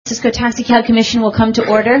Francisco Taxi Cab Commission will come to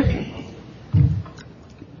order.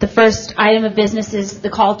 The first item of business is the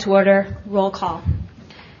call to order. Roll call.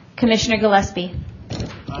 Commissioner Gillespie.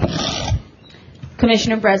 Aye.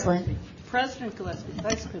 Commissioner Breslin. President Gillespie.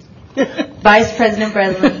 Vice President. Vice President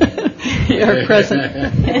Breslin. You're present.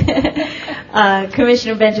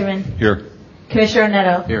 Commissioner Benjamin. Here. Commissioner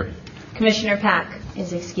Onetto. Here. Commissioner Pack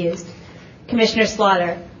is excused. Commissioner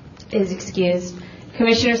Slaughter is excused.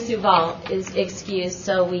 Commissioner Suval is excused,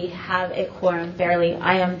 so we have a quorum, barely.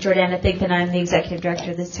 I am Jordana Thigpen. I am the Executive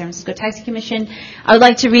Director of the San Francisco Taxi Commission. I would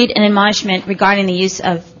like to read an admonishment regarding the use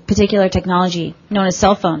of particular technology known as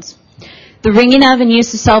cell phones. The ringing of and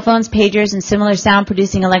use of cell phones, pagers, and similar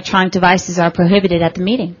sound-producing electronic devices are prohibited at the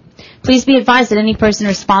meeting. Please be advised that any person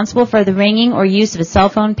responsible for the ringing or use of a cell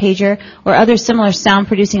phone, pager, or other similar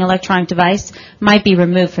sound-producing electronic device might be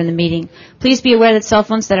removed from the meeting. Please be aware that cell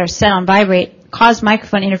phones that are set on vibrate cause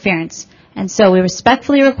microphone interference, and so we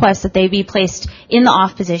respectfully request that they be placed in the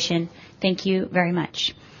off position. Thank you very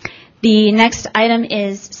much. The next item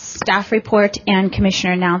is staff report and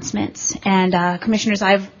commissioner announcements. And commissioners,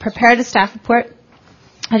 I've prepared a staff report.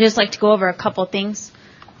 I'd just like to go over a couple things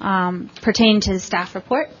pertaining to the staff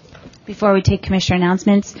report before we take commissioner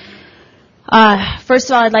announcements. First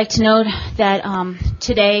of all, I'd like to note that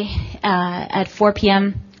today at 4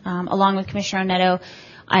 p.m., along with Commissioner Onetto,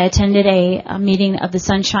 I attended a meeting of the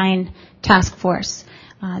Sunshine Task Force.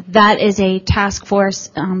 That is a task force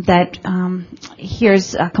that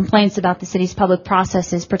hears complaints about the city's public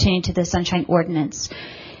processes pertaining to the Sunshine Ordinance.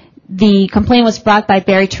 The complaint was brought by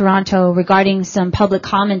Barry Toronto regarding some public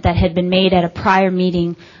comment that had been made at a prior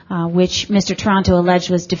meeting, which Mr. Toronto alleged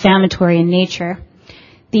was defamatory in nature.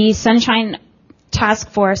 The Sunshine Task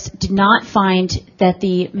Force did not find that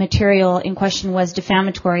the material in question was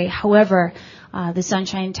defamatory. However, the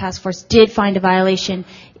Sunshine Task Force did find a violation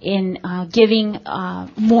in giving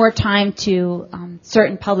more time to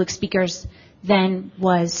certain public speakers than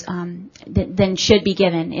was than should be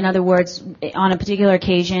given. In other words, on a particular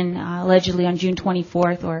occasion, allegedly on June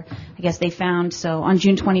 24th, or I guess they found so on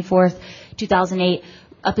June 24th, 2008,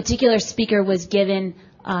 a particular speaker was given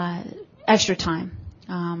extra time,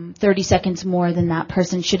 30 seconds more than that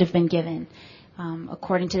person should have been given.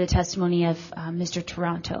 According to the testimony of Mr.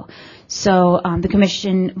 Toronto. So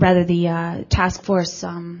the task force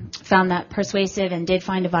found that persuasive and did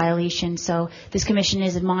find a violation. So this commission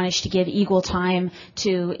is admonished to give equal time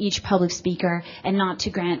to each public speaker and not to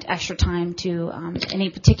grant extra time to any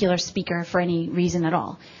particular speaker for any reason at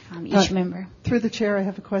all. Each member. Through the chair, I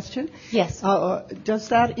have a question. Yes. Does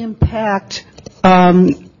that impact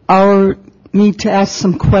our need to ask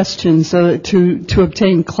some questions to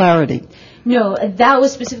obtain clarity? No, that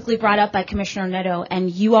was specifically brought up by Commissioner Onetto, and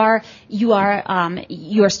you are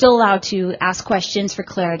still allowed to ask questions for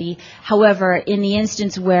clarity. However, in the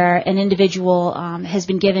instance where an individual has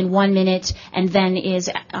been given 1 minute and then is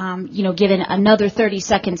given another 30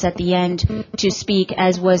 seconds at the end to speak,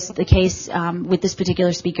 as was the case with this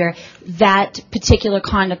particular speaker, that particular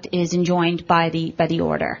conduct is enjoined by the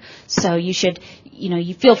order. So you should,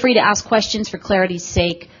 you feel free to ask questions for clarity's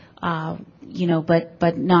sake.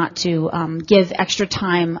 But not to give extra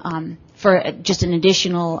time for just an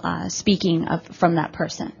additional speaking from that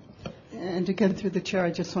person. And again, through the chair,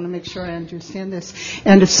 I just want to make sure I understand this.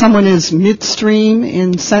 And if someone is midstream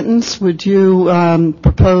in sentence, would you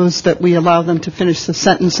propose that we allow them to finish the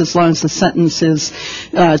sentence as long as the sentence is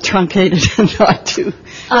truncated and not too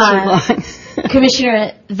long?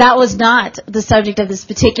 Commissioner, that was not the subject of this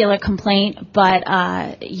particular complaint, but,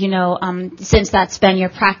 since that's been your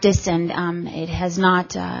practice and it has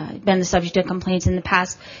not been the subject of complaints in the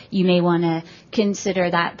past, you may want to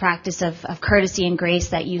consider that practice of courtesy and grace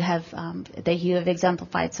that you have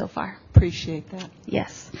exemplified so far. Appreciate that.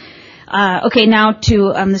 Yes. Okay, now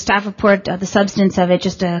to the staff report, the substance of it,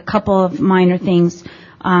 just a couple of minor things.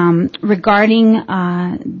 Regarding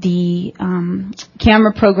the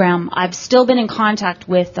camera program, I've still been in contact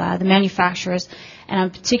with the manufacturers, and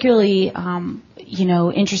I'm particularly,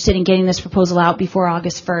 interested in getting this proposal out before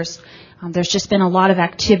August 1st. There's just been a lot of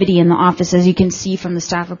activity in the office, as you can see from the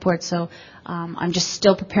staff report, so I'm just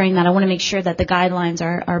still preparing that. I want to make sure that the guidelines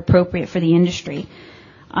are appropriate for the industry.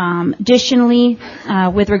 Additionally,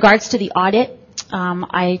 with regards to the audit,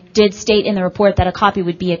 I did state in the report that a copy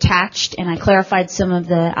would be attached, and I clarified some of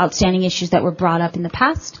the outstanding issues that were brought up in the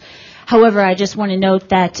past. However, I just want to note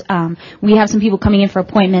that we have some people coming in for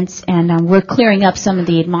appointments, and we're clearing up some of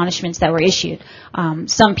the admonishments that were issued.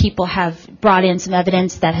 Some people have brought in some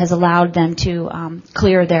evidence that has allowed them to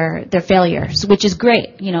clear their failures, which is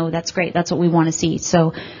great. That's great. That's what we want to see.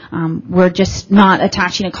 So we're just not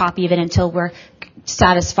attaching a copy of it until we're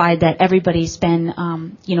satisfied that everybody's been,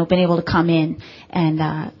 been able to come in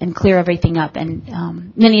and clear everything up.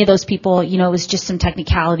 And many of those people, it was just some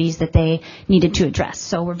technicalities that they needed to address.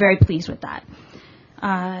 So we're very pleased with that.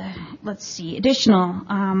 Let's see.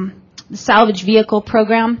 Additional, the salvage vehicle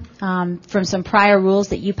program, from some prior rules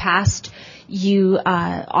that you passed, you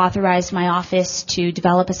authorized my office to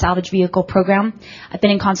develop a salvage vehicle program. I've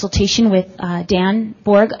been in consultation with Dan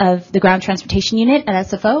Borg of the Ground Transportation Unit at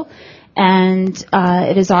SFO, and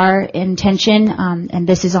it is our intention, and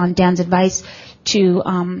this is on Dan's advice, to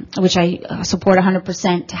which I support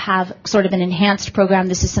 100%, to have sort of an enhanced program.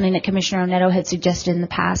 This is something that Commissioner Onetto had suggested in the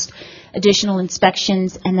past. Additional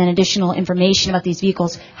inspections and then additional information about these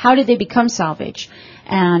vehicles. How did they become salvage?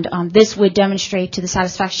 And this would demonstrate to the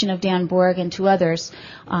satisfaction of Dan Borg and to others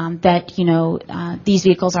that these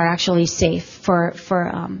vehicles are actually safe for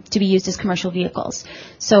to be used as commercial vehicles.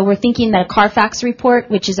 So we're thinking that a Carfax report,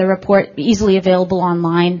 which is a report easily available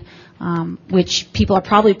online, which people are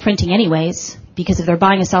probably printing anyways, because if they're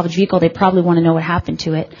buying a salvage vehicle, they probably want to know what happened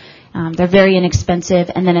to it. They're very inexpensive,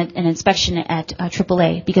 and then an inspection at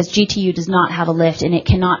AAA, because GTU does not have a lift and it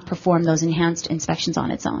cannot perform those enhanced inspections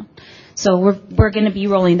on its own. So we're going to be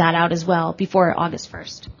rolling that out as well before August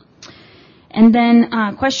 1st. And then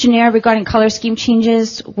questionnaire regarding color scheme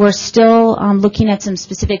changes. We're still looking at some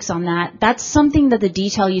specifics on that. That's something that the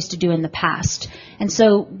detail used to do in the past. And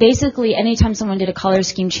so basically anytime someone did a color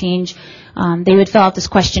scheme change, they would fill out this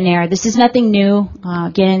questionnaire. This is nothing new.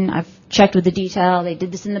 Again, I've checked with the detail. They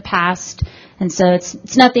did this in the past. And so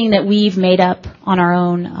it's nothing that we've made up on our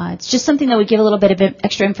own. It's just something that would give a little bit of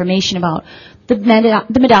extra information about the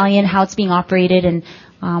medallion, how it's being operated, and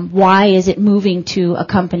why is it moving to a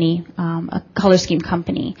company, a color scheme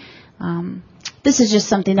company. This is just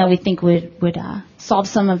something that we think would solve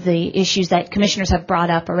some of the issues that commissioners have brought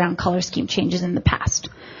up around color scheme changes in the past.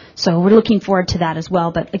 So we're looking forward to that as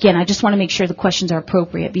well. But again, I just want to make sure the questions are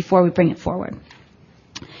appropriate before we bring it forward.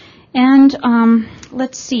 And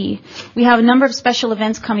let's see. We have a number of special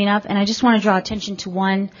events coming up, and I just want to draw attention to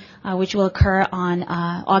one which will occur on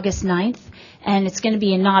August 9th, and it's going to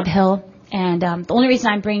be in Nob Hill. And the only reason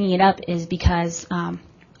I'm bringing it up is because I'm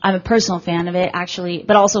a personal fan of it, actually,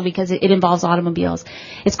 but also because it involves automobiles.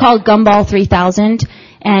 It's called Gumball 3000,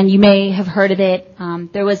 and you may have heard of it.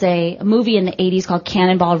 There was a movie in the 80s called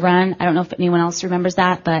Cannonball Run. I don't know if anyone else remembers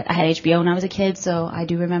that, but I had HBO when I was a kid, so I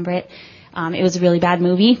do remember it. It was a really bad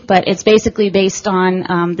movie, but it's basically based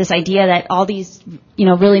on this idea that all these,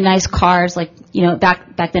 really nice cars, like,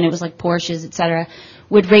 back then it was like Porsches, et cetera,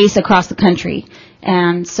 would race across the country.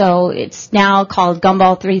 And so it's now called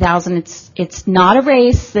Gumball 3000. It's not a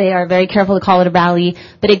race. They are very careful to call it a rally,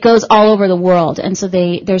 but it goes all over the world. And so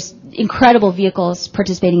there's incredible vehicles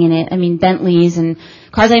participating in it. I mean, Bentleys and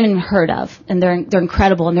cars I haven't even heard of, and they're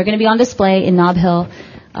incredible. And they're going to be on display in Nob Hill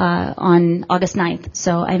on August 9th.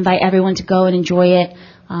 So I invite everyone to go and enjoy it.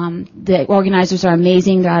 The organizers are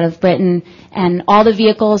amazing. They're out of Britain. And all the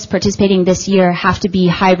vehicles participating this year have to be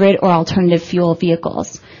hybrid or alternative fuel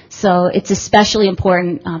vehicles. So it's especially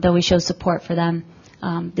important that we show support for them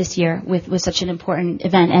this year with such an important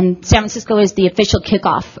event. And San Francisco is the official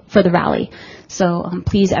kickoff for the rally. So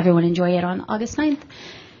please, everyone, enjoy it on August 9th.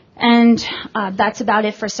 And that's about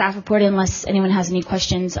it for staff report, unless anyone has any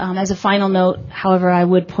questions. As a final note, however, I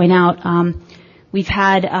would point out we've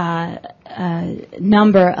had a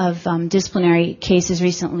number of disciplinary cases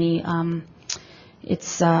recently.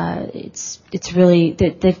 It's really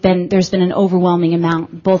there's been an overwhelming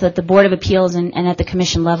amount, both at the Board of Appeals and at the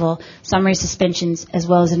commission level, summary suspensions as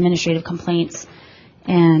well as administrative complaints,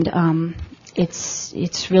 and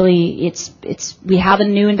we have a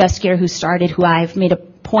new investigator who started, who I've made a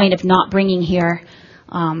point of not bringing here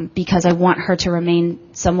because I want her to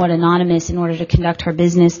remain somewhat anonymous in order to conduct her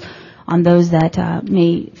business on those that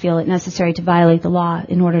may feel it necessary to violate the law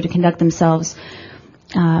in order to conduct themselves.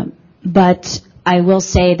 But I will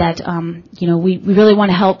say that we really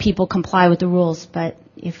want to help people comply with the rules, but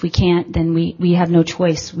if we can't, then we have no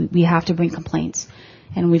choice. We have to bring complaints.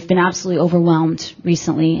 And we've been absolutely overwhelmed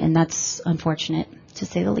recently, and that's unfortunate, to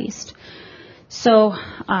say the least. So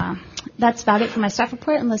that's about it for my staff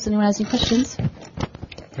report, unless anyone has any questions.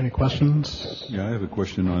 Any questions? Yeah, I have a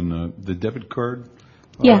question on the debit card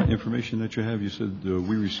information that you have. You said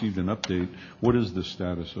we received an update. What is the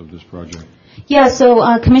status of this project? Yeah,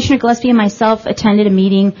 so Commissioner Gillespie and myself attended a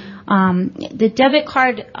meeting. The debit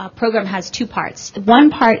card program has two parts.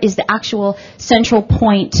 One part is the actual central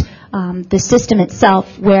point, the system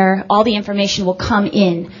itself, where all the information will come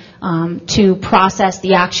in to process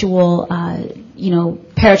the actual,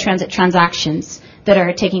 paratransit transactions that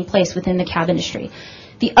are taking place within the cab industry.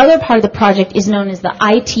 The other part of the project is known as the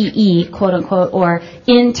ITE, quote unquote, or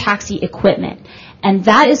in-taxi equipment. And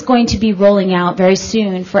that is going to be rolling out very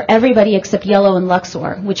soon for everybody except Yellow and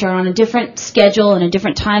Luxor, which are on a different schedule and a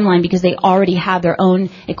different timeline because they already have their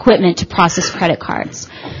own equipment to process credit cards.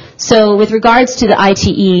 So with regards to the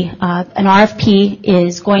ITE, an RFP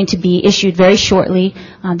is going to be issued very shortly.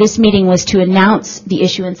 This meeting was to announce the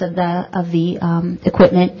issuance of the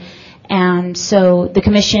equipment. And so the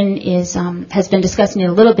commission has been discussing it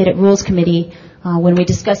a little bit at Rules Committee when we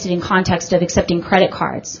discussed it in context of accepting credit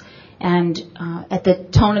cards. And at the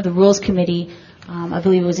tone of the Rules Committee, I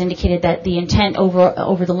believe it was indicated that the intent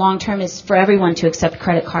over the long term is for everyone to accept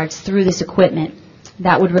credit cards through this equipment.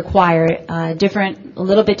 That would require a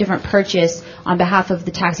little bit different purchase on behalf of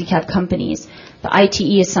the taxi cab companies. The ITE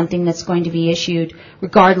is something that's going to be issued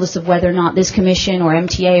regardless of whether or not this commission or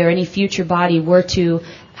MTA or any future body were to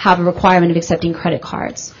have a requirement of accepting credit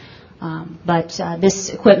cards. But this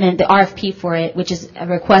equipment, the RFP for it, which is a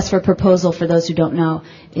request for proposal for those who don't know,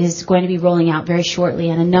 is going to be rolling out very shortly,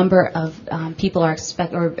 and a number of people or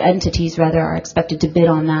entities rather, are expected to bid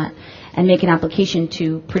on that and make an application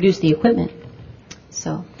to produce the equipment.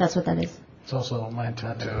 So that's what that is. It's also my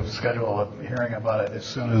intent to schedule a hearing about it as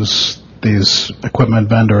soon as these equipment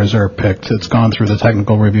vendors are picked. It's gone through the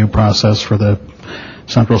technical review process for the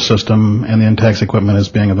central system, and the in-tax equipment is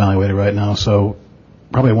being evaluated right now. So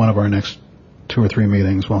probably one of our next 2 or 3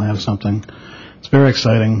 meetings we'll have something. It's very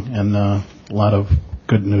exciting, and a lot of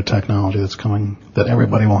good new technology that's coming that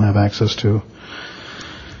everybody will have access to.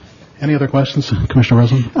 Any other questions, Commissioner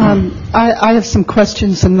Rosen? I have some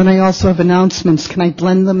questions, and then I also have announcements. Can I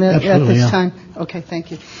blend them at this time? Okay, thank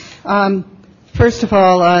you. First of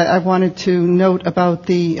all, I wanted to note about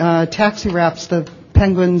the taxi wraps, the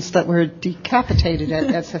penguins that were decapitated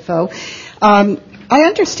at SFO. I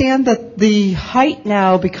understand that the height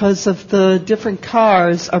now, because of the different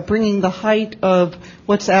cars, are bringing the height of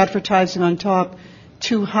what's advertising on top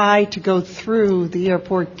too high to go through the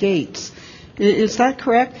airport gates. Is that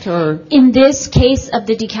correct? Or in this case of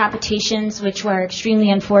the decapitations, which were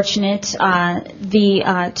extremely unfortunate, to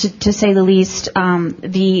say the least,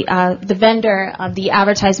 the vendor of the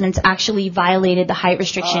advertisements actually violated the height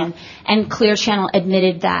restriction, and Clear Channel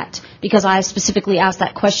admitted that, because I specifically asked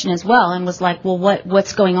that question as well and was like, well,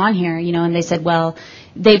 what's going on here? You know, and they said, well,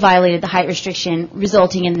 they violated the height restriction,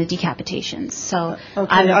 resulting in the decapitations. So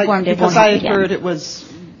I'm informed it won't happen again. Because I had heard it was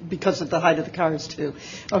because of the height of the cars, too.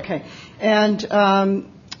 Okay.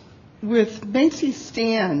 And with Macy's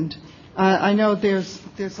stand, I know there's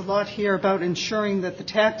a lot here about ensuring that the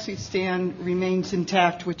taxi stand remains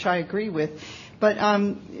intact, which I agree with. But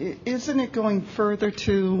isn't it going further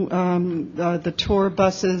to the tour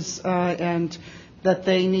buses and that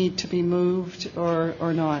they need to be moved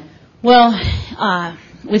or not? Well,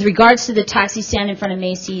 with regards to the taxi stand in front of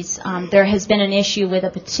Macy's, there has been an issue with a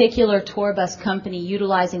particular tour bus company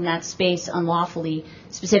utilizing that space unlawfully,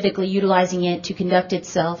 specifically utilizing it to conduct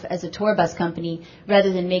itself as a tour bus company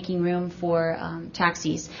rather than making room for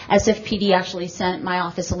taxis. SFPD actually sent my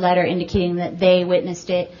office a letter indicating that they witnessed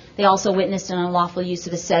it. They also witnessed an unlawful use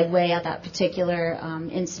of a Segway at that particular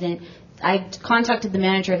incident. I contacted the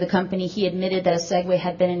manager of the company. He admitted that a Segway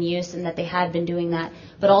had been in use and that they had been doing that,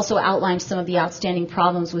 but also outlined some of the outstanding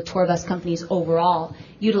problems with tour bus companies overall,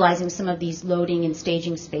 utilizing some of these loading and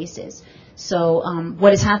staging spaces. So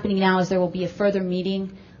what is happening now is there will be a further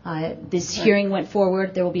meeting. This hearing went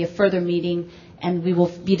forward. There will be a further meeting, and we will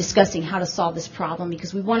be discussing how to solve this problem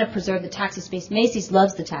because we want to preserve the taxi space. Macy's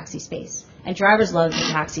loves the taxi space, and drivers love the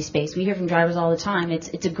taxi space. We hear from drivers all the time.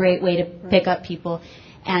 It's a great way to pick up people.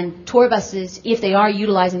 And tour buses, if they are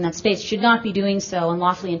utilizing that space, should not be doing so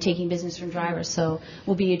unlawfully and taking business from drivers. So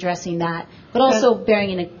we'll be addressing that, but also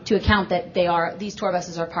bearing into account that these tour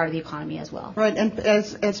buses are part of the economy as well. Right. And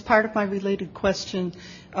as part of my related question,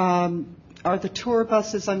 are the tour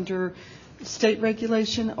buses under state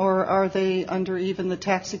regulation, or are they under even the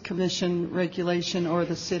taxi commission regulation or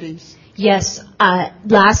the cities? Yes.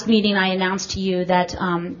 Last meeting I announced to you that,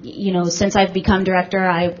 since I've become director,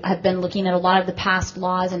 I have been looking at a lot of the past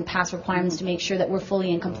laws and past requirements to make sure that we're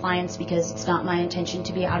fully in compliance, because it's not my intention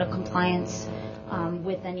to be out of compliance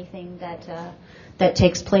with anything that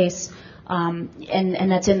takes place.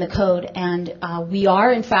 And that's in the code. And we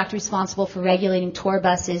are, in fact, responsible for regulating tour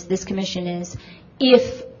buses. This commission is,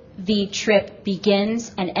 if the trip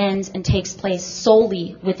begins and ends and takes place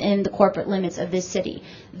solely within the corporate limits of this city.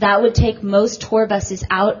 That would take most tour buses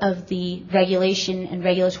out of the regulation and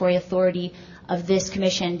regulatory authority of this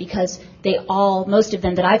commission, because most of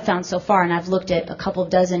them that I've found so far, and I've looked at a couple of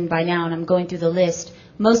dozen by now and I'm going through the list,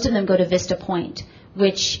 most of them go to Vista Point,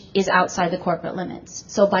 which is outside the corporate limits.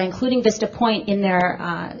 So by including Vista Point in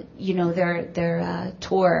their, their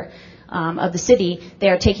tour of the city, they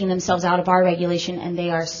are taking themselves out of our regulation, and they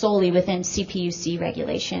are solely within CPUC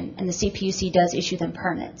regulation, and the CPUC does issue them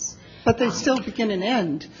permits. But they still begin and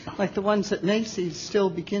end, like the ones at Macy's still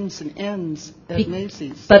begins and ends at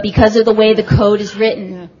Macy's. But because of the way the code is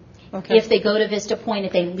written, Yeah. Okay. if they go to Vista Point,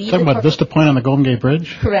 if they leave Talking about Vista Point on the Golden Gate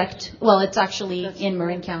Bridge? correct. Well, it's actually in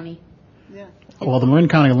Marin County. Yeah. Well, the Marin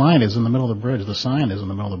County line is in the middle of the bridge. The sign is in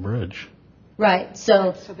the middle of the bridge. Right.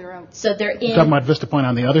 So So they're out. they're in. You're talking about Vista Point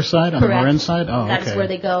on the other side, on correct. the Marin side? Oh, That okay. is where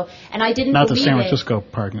they go. And I didn't Not the believe San it. Francisco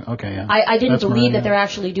parking. Okay, yeah. I didn't That's believe Marin, that yeah. they're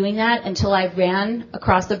actually doing that until I ran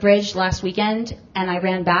across the bridge last weekend, and I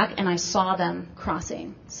ran back and I saw them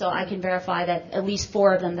crossing. So I can verify that at least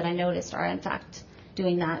 4 of them that I noticed are in fact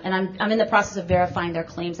doing that. And I'm in the process of verifying their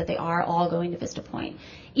claims that they are all going to Vista Point.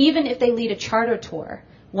 Even if they lead a charter tour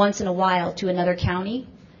once in a while to another county,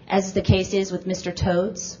 as the case is with Mr.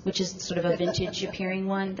 Toads, which is sort of a vintage appearing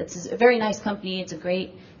one. That's a very nice company. It's a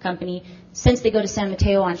great company. Since they go to San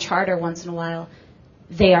Mateo on charter once in a while,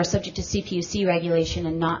 they are subject to CPUC regulation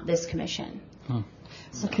and not this commission.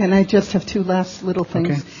 Okay, and I just have 2 last little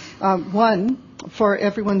things. Okay. One, for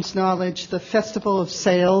everyone's knowledge, the Festival of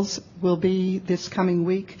Sales will be this coming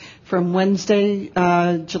week from Wednesday,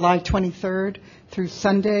 July 23rd through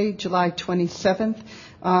Sunday, July 27th.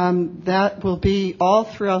 That will be all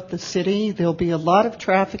throughout the city. There'll be a lot of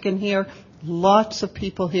traffic in here, lots of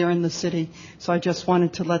people here in the city. So I just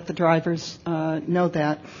wanted to let the drivers know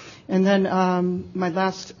that. And then my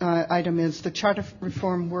last item is the Charter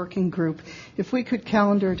Reform Working Group. If we could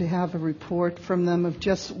calendar to have a report from them of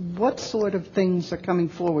just what sort of things are coming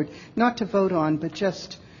forward, not to vote on, but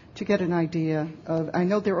just to get an idea of, I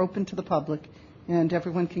know they're open to the public and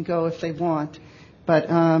everyone can go if they want, but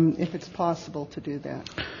if it's possible to do that.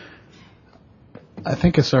 I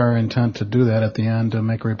think it's our intent to do that at the end, to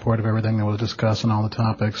make a report of everything that was discussed and all the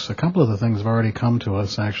topics. A couple of the things have already come to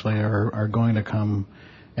us, actually, are going to come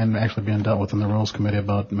and actually being dealt with in the Rules Committee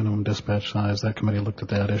about minimum dispatch size. That committee looked at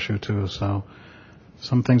that issue, too. So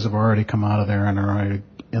some things have already come out of there and are already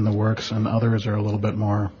in the works, and others are a little bit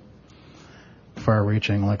more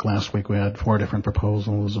far-reaching. Like last week we had 4 different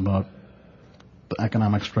proposals about the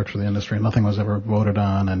economic structure of the industry. Nothing was ever voted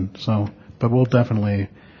on, and so, but we'll definitely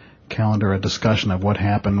calendar a discussion of what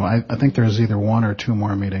happened. I think there's either 1 or 2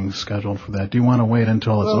 more meetings scheduled for that. Do you want to wait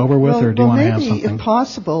until it's over with, or do you want to have maybe, something? if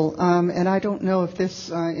possible, and I don't know if this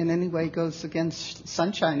in any way goes against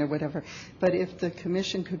sunshine or whatever, but if the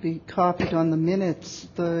commission could be copied on the minutes,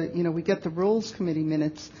 we get the Rules Committee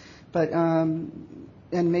minutes, but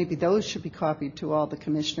and maybe those should be copied to all the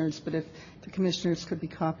commissioners, but if the commissioners could be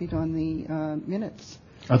copied on the minutes.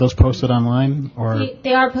 Are those posted online, or?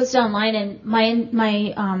 They are posted online, and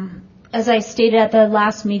my as I stated at the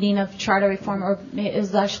last meeting of charter reform, or it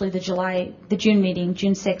was actually the June meeting,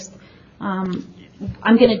 June 6th,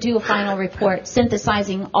 I'm going to do a final report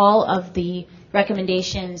synthesizing all of the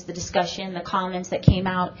recommendations, the discussion, the comments that came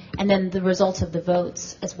out, and then the results of the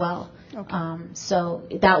votes as well. Okay. So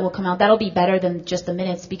that will come out. That'll be better than just the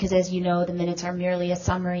minutes, because as you know, the minutes are merely a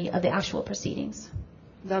summary of the actual proceedings.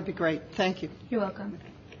 That'd be great. Thank you. You're welcome.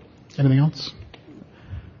 Anything else?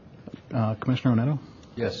 Commissioner Onetto?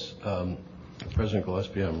 Yes. President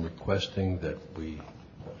Gillespie, I'm requesting that we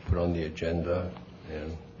put on the agenda,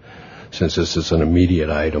 and since this is an immediate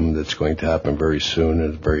item that's going to happen very soon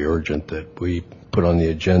and it's very urgent, that we put on the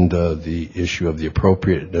agenda the issue of the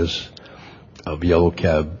appropriateness of Yellow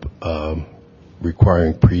Cab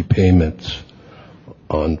requiring prepayments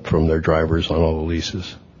from their drivers on all the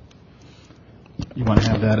leases. You want to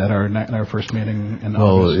have that at our first meeting in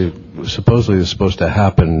Well, August? supposedly it's supposed to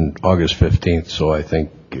happen August 15th, so I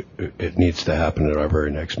think it needs to happen at our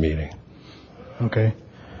very next meeting. Okay.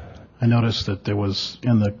 I noticed that there was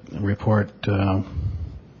in the report, the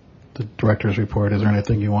director's report, is there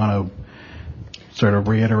anything you want to sort of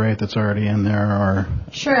reiterate that's already in there, or?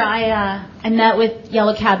 Sure. I met with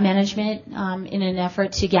Yellow Cab management in an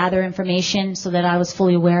effort to gather information so that I was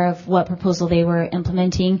fully aware of what proposal they were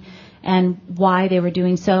implementing and why they were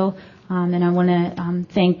doing so. And I want to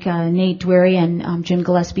thank Nate Dwery and Jim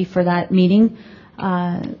Gillespie for that meeting.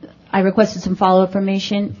 I requested some follow-up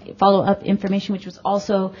information, which was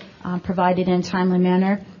also provided in a timely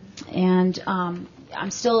manner. And I'm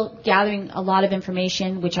still gathering a lot of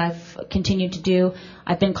information, which I've continued to do.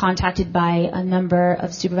 I've been contacted by a number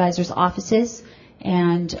of supervisors' offices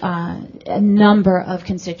and a number of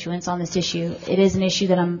constituents on this issue. It is an issue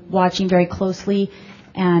that I'm watching very closely.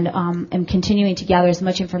 and am continuing to gather as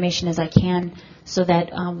much information as I can so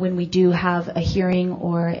that when we do have a hearing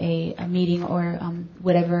or a meeting or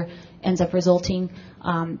whatever ends up resulting,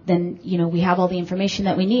 then we have all the information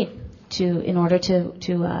that we need in order to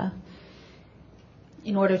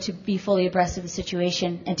be fully abreast of the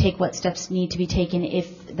situation and take what steps need to be taken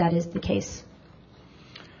if that is the case.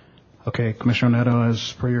 Okay, Commissioner Neto,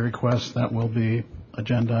 as per your request, that will be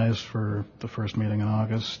agendized for the first meeting in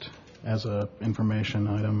August as a information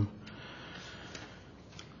item.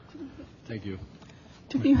 Thank you.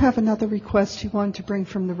 Did you have another request you wanted to bring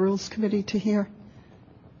from the Rules Committee to hear?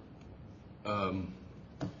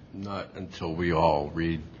 Not until we all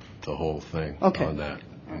read the whole thing on that,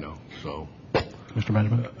 so. Mr.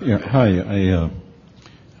 Benjamin? Yeah, hi.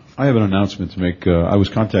 I have an announcement to make. I was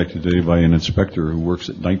contacted today by an inspector who works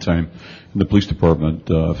at nighttime in the police department,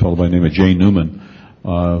 a fellow by the name of Jay Newman,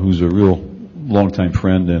 who's a real longtime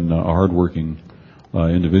friend and a hardworking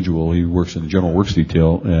individual. He works in the general works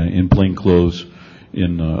detail in plain clothes,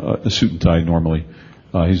 in a suit and tie normally.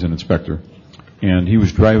 He's an inspector. And he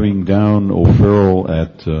was driving down O'Farrell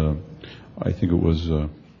at, I think it was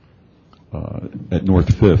at North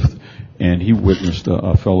 5th, and he witnessed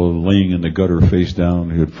a fellow laying in the gutter face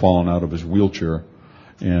down who had fallen out of his wheelchair.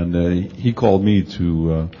 And he called me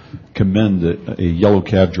to commend a yellow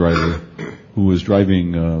cab driver who was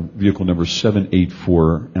driving vehicle number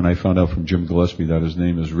 784, and I found out from Jim Gillespie that his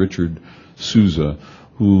name is Richard Souza,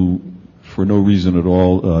 who, for no reason at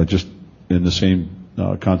all, just in the same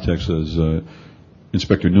context as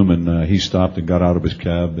Inspector Newman, he stopped and got out of his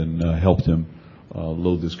cab and helped him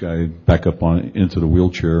load this guy back up into the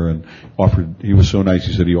wheelchair, and offered. He was so nice.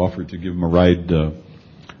 He said he offered to give him a ride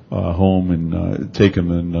home and take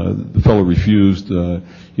him, and the fellow refused.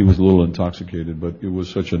 He was a little intoxicated, but it was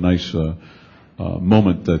such a nice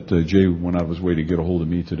moment that Jay went out of his way to get a hold of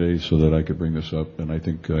me today so that I could bring this up, and I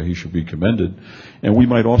think he should be commended. And we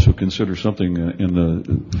might also consider something in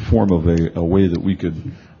the form of a way that we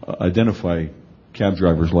could identify cab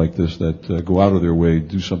drivers like this that go out of their way,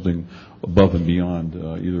 do something above and beyond,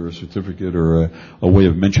 either a certificate or a way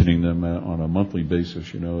of mentioning them on a monthly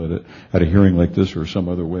basis, at a hearing like this or some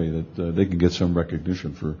other way that they can get some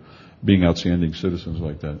recognition for being outstanding citizens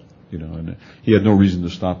like that. And he had no reason to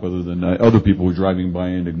stop other than other people were driving by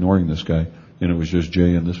and ignoring this guy, and it was just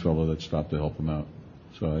Jay and this fellow that stopped to help him out.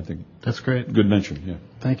 So I think that's great. Good mention, yeah.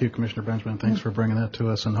 Thank you, Commissioner Benjamin. Thanks for bringing that to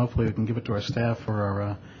us, and hopefully we can give it to our staff for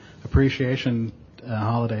our appreciation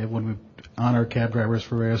holiday when we honor cab drivers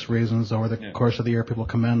for various reasons. Over the course of the year, people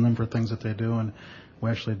commend them for things that they do, and we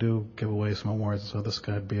actually do give away some awards, so this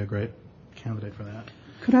guy would be a great candidate for that.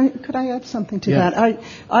 Could I add something to that?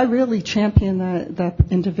 I really champion that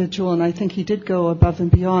individual, and I think he did go above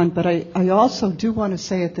and beyond. But I also do want to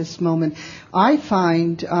say at this moment, I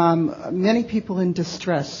find many people in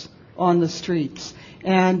distress on the streets,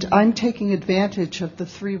 and I'm taking advantage of the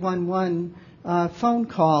 311 phone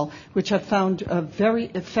call, which I've found very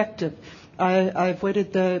effective. I've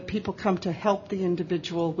waited. The people come to help the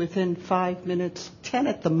individual within 5 minutes, 10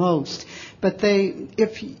 at the most. But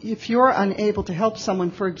if you're unable to help someone,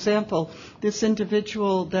 for example, this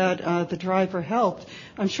individual that the driver helped,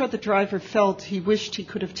 I'm sure the driver felt he wished he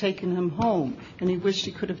could have taken him home, and he wished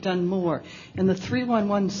he could have done more. And the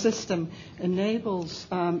 311 system enables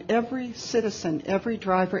every citizen, every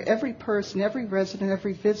driver, every person, every resident,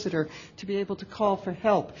 every visitor to be able to call for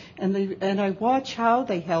help. And I watch how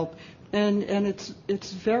they help. And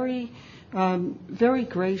it's very, very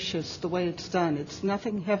gracious the way it's done. It's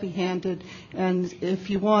nothing heavy-handed. And if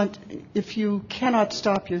you cannot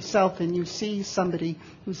stop yourself and you see somebody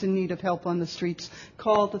who's in need of help on the streets,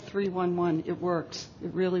 call the 311. It works.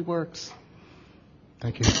 It really works.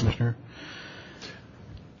 Thank you, Commissioner.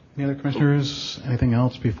 Any other commissioners? Anything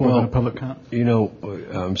else before the public comment?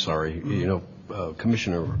 I'm sorry.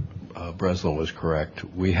 Commissioner Breslin was correct.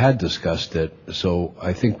 We had discussed it, so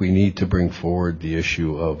I think we need to bring forward the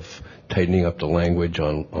issue of tightening up the language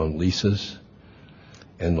on leases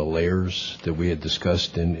and the layers that we had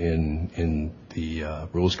discussed in the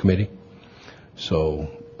Rules Committee. So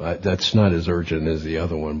that's not as urgent as the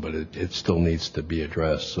other one, but it still needs to be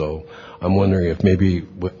addressed. So I'm wondering if maybe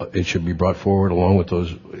it should be brought forward along with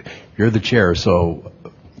those. You're the chair, so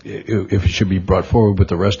if it should be brought forward with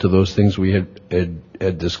the rest of those things we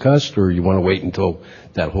had discussed, or you want to wait until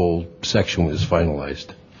that whole section is finalized.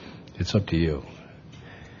 It's up to you.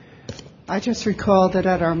 I just recall that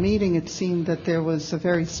at our meeting it seemed that there was a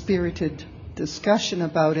very spirited discussion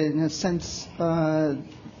about it, in a sense that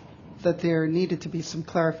there needed to be some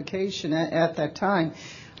clarification at that time.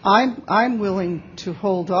 I'm willing to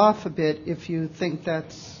hold off a bit if you think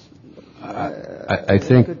that's I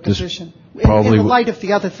think a good position. Probably in the light of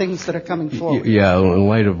the other things that are coming forward. Yeah, in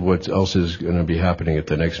light of what else is going to be happening at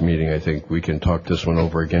the next meeting, I think we can talk this one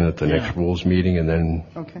over again at the next rules meeting, and then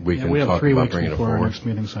Okay. we can We have talk 3 about weeks bringing it before our forward. next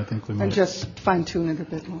meeting, so I think we And might. just fine-tune it a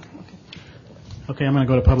bit more. Okay. Okay, I'm going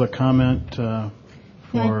to go to public comment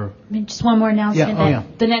for, I mean, just one more announcement. Yeah, oh, that yeah.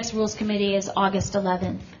 The next Rules Committee is August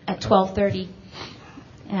 11th at 12:30.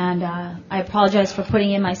 And I apologize for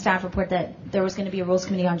putting in my staff report that there was going to be a Rules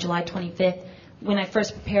Committee on July 25th. When I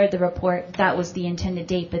first prepared the report, that was the intended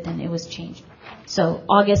date, but then it was changed. So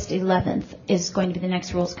August 11th is going to be the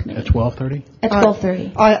next Rules Committee. at 12:30? At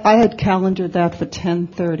 12:30. I had calendared that for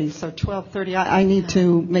 10:30, so 12:30. I need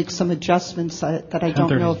to make some adjustments that I don't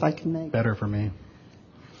 10:30 know is if I can make. Better for me.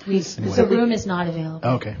 The room is not available.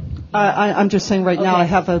 Okay. I'm just saying right now Okay. I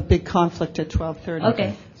have a big conflict at 12:30.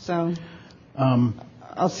 Okay. So I'm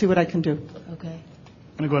I'll see what I can do. Okay.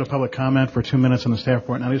 going to go to public comment for 2 minutes on the staff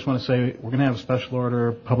report. And I just want to say we're going to have a special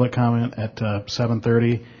order public comment at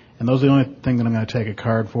 7:30. And those are the only thing that I'm going to take a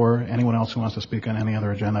card for. Anyone else who wants to speak on any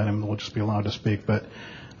other agenda item will just be allowed to speak. But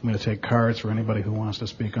I'm going to take cards for anybody who wants to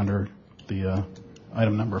speak under the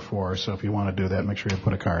item number 4. So if you want to do that, make sure you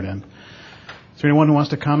put a card in. Is there anyone who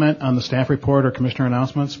wants to comment on the staff report or commissioner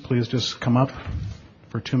announcements? Please just come up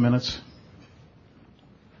for 2 minutes.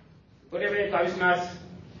 Good evening, Commissioners.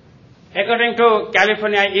 According to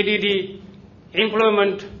California EDD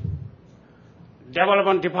Employment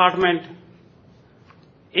Development Department,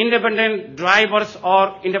 independent drivers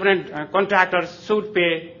or independent contractors should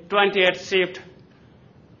pay 28 shift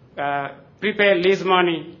prepaid lease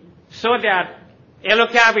money, so that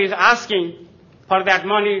LOCAB is asking for that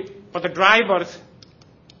money for the drivers,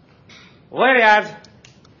 whereas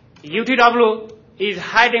UTW is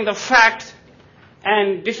hiding the facts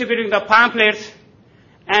and distributing the pamphlets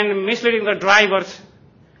and misleading the drivers.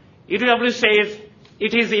 UTW says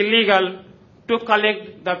it is illegal to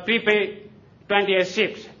collect the prepaid 28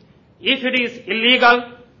 shifts. If it is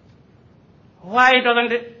illegal, why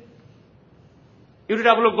doesn't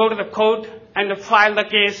UTW go to the court and file the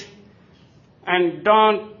case and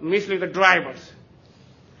don't mislead the drivers?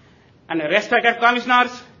 And respected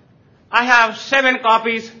commissioners, I have 7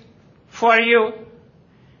 copies for you,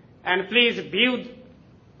 and please view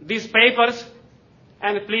these papers,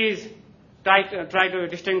 and please try to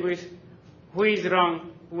distinguish who is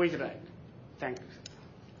wrong, who is right. Thank you.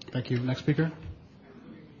 Thank you. Next speaker.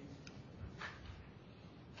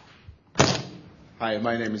 Hi,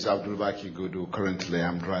 my name is Abdul Baki Gudu. Currently,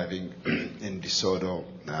 I'm driving in DeSoto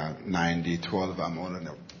 9012. I'm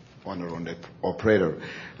owner operator.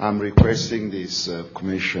 I'm requesting this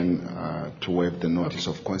commission to waive the notice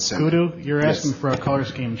of consent. Gudu, you're Yes. asking for a color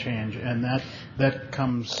scheme change, and that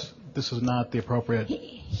comes. This is not the appropriate.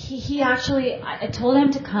 He actually, I told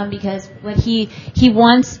him to come because what he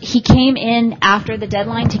came in after the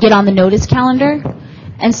deadline to get on the notice calendar,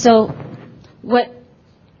 and so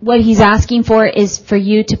what he's asking for is for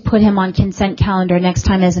you to put him on consent calendar next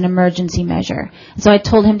time as an emergency measure. So I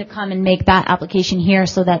told him to come and make that application here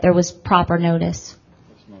so that there was proper notice.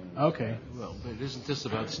 Okay. Well, but isn't this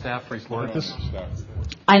about staff report?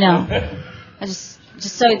 I know. I just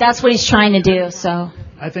so that's what he's trying to do. So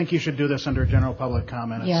I think you should do this under general public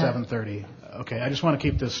comment at Yeah. 7:30. Okay, I just want to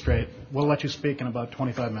keep this straight. We'll let you speak in about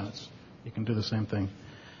 25 minutes. You can do the same thing.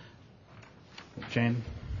 Jane?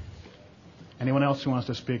 Anyone else who wants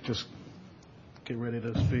to speak, just get ready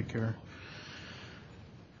to speak here.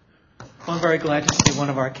 Well, I'm very glad to see one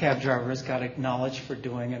of our cab drivers got acknowledged for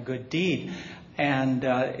doing a good deed. And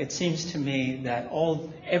it seems to me that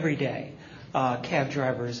every day cab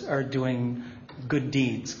drivers are doing good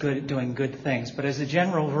deeds, doing good things. But as a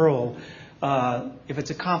general rule, if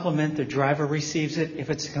it's a compliment, the driver receives it.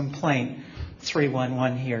 If it's a complaint,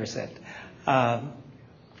 311 hears it.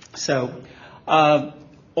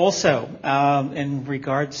 Also, in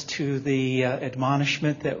regards to the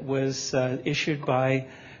admonishment that was issued by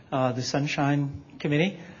the Sunshine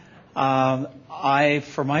Committee,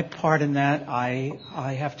 for my part in that,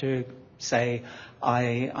 I have to say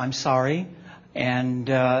I'm sorry. And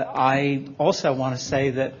I also want to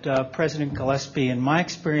say that President Gillespie, in my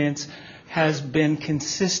experience, has been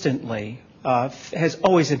consistently has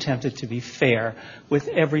always attempted to be fair with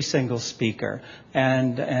every single speaker,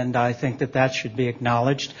 and I think that should be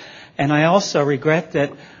acknowledged. And I also regret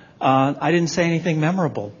that I didn't say anything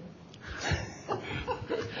memorable.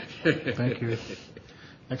 Thank you.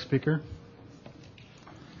 Next speaker.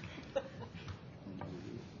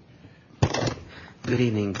 Good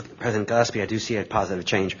evening, President Gillespie. I do see a positive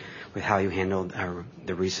change. with how you handled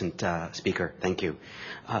the recent speaker. Thank you.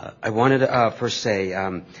 I wanted to first say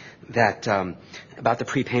that about the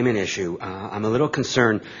prepayment issue, I'm a little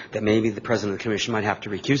concerned that maybe the President of the Commission might have to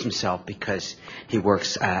recuse himself because he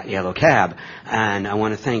works at Yellow Cab. And I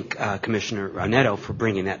want to thank Commissioner Neto for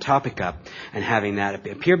bringing that topic up and having that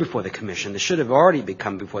appear before the Commission. This should have already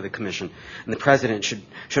come before the Commission. And the President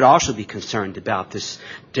should also be concerned about this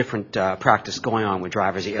different practice going on with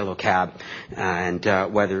drivers at Yellow Cab and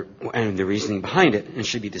and the reasoning behind it, and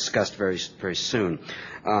should be discussed very, very soon.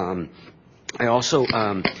 I also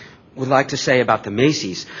would like to say about the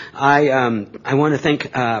Macy's. I want to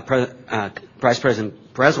thank Vice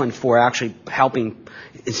President Breslin for actually helping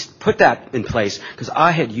put that in place, because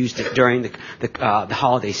I had used it during the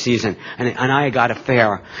holiday season, and I got a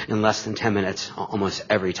fare in less than 10 minutes almost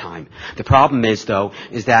every time. The problem is, though,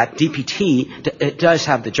 is that DPT it does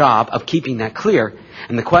have the job of keeping that clear,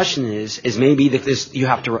 and the question is maybe that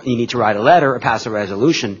you need to write a letter or pass a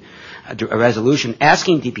resolution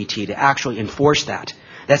asking DPT to actually enforce that.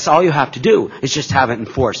 That's all you have to do, is just have it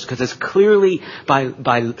enforced, because it's clearly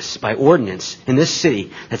by ordinance in this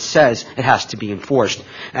city that says it has to be enforced.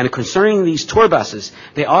 And concerning these tour buses,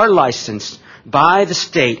 they are licensed by the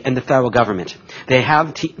state and the federal government. They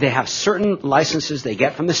have certain licenses they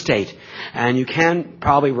get from the state, and you can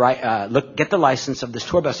probably get the license of this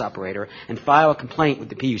tour bus operator and file a complaint with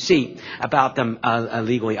the PUC about them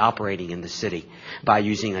illegally operating in the city by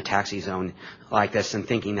using a taxi zone like this and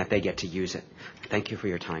thinking that they get to use it. Thank you for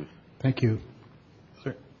your time. Thank you.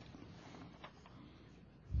 Sir.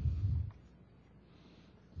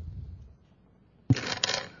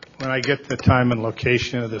 When I get the time and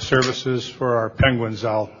location of the services for our penguins,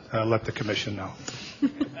 I'll let the Commission know.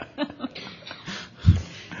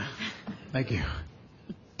 Thank you.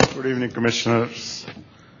 Good evening, Commissioners.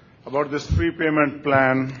 About this prepayment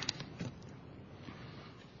plan,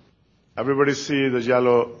 everybody see the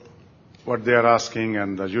yellow, what they are asking,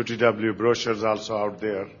 and the UTW brochures also out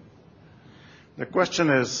there. The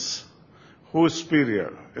question is, who is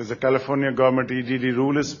superior? Is the California government EDD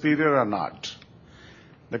rule is superior or not?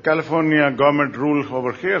 The California government rule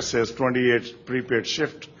over here says 28 prepaid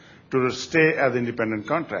shift to stay as independent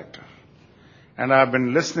contractor. And I've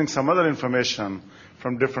been listening some other information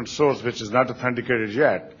from different sources which is not authenticated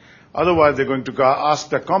yet. Otherwise, they're going to ask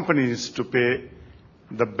the companies to pay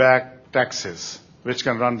the back taxes, which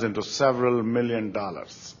can run into several $1 million.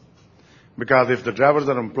 Because if the drivers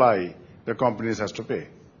are employees, the companies has to pay.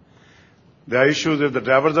 There are issues if the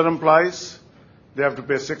drivers are employees, they have to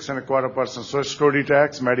pay 6.25% Social Security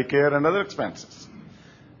tax, Medicare, and other expenses.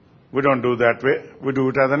 We don't do that way. We do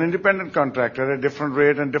it as an independent contractor at a different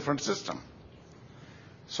rate and different system.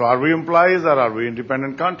 So are we employees or are we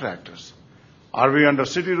independent contractors? Are we under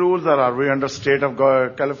city rules or are we under state of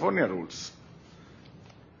California rules?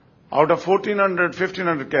 Out of 1,500,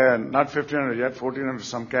 not 1,500 yet, 1,400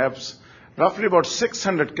 some cabs, roughly about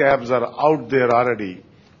 600 cabs are out there already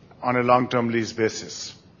on a long-term lease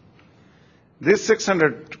basis. These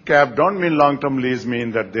 600 cab don't mean long-term lease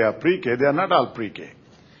mean that they are pre-K. They are not all pre-K.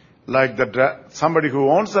 Like somebody who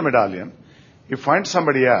owns the Medallion, he finds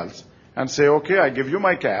somebody else and say, okay, I give you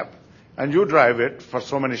my cab and you drive it for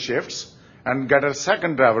so many shifts and get a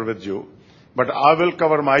second driver with you, but I will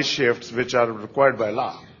cover my shifts which are required by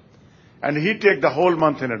law. And he take the whole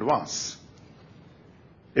month in advance.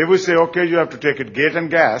 If we say, okay, you have to take it gate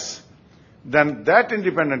and gas, then that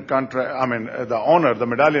independent the owner, the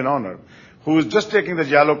Medallion owner, who is just taking the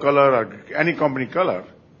yellow color or any company color,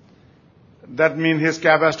 that means his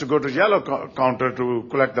cab has to go to yellow counter to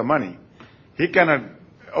collect the money. He cannot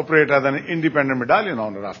operate as an independent Medallion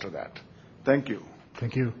owner after that. Thank you.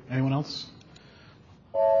 Thank you. Anyone else?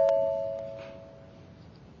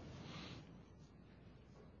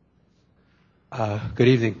 Good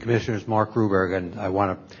evening, Commissioners. Mark Ruberg, and I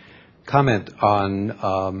want to comment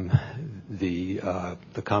on the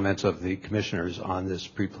comments of the commissioners on this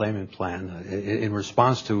prepayment plan. In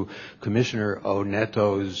response to Commissioner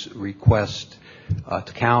Oneto's request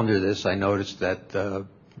to calendar this, I noticed that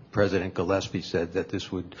President Gillespie said that this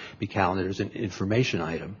would be calendared as an information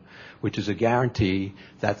item, which is a guarantee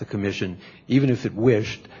that the Commission, even if it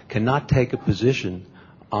wished, cannot take a position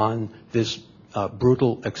on this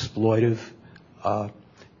brutal, exploitive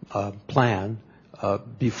plan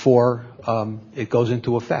before it goes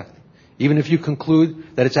into effect. Even if you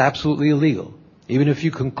conclude that it's absolutely illegal, even if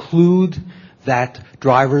you conclude that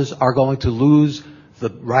drivers are going to lose the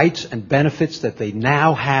rights and benefits that they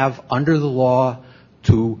now have under the law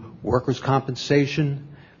to workers' compensation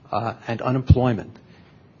and unemployment,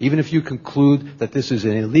 even if you conclude that this is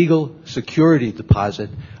an illegal security deposit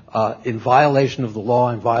in violation of the law,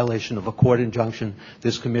 in violation of a court injunction,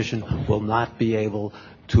 this commission will not be able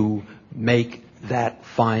to make that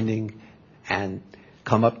finding and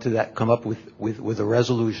come up with a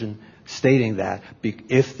resolution stating that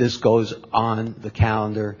if this goes on the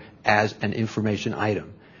calendar as an information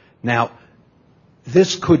item. Now,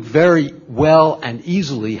 this could very well and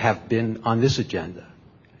easily have been on this agenda.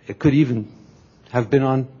 It could even have been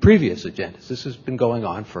on previous agendas. This has been going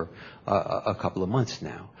on for a couple of months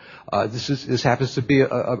now. This happens to be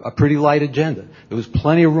a pretty light agenda. There was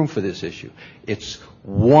plenty of room for this issue. It's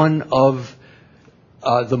one of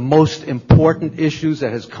the most important issues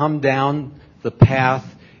that has come down the path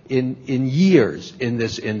in years in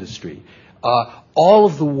this industry. All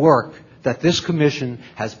of the work that this commission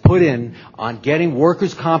has put in on getting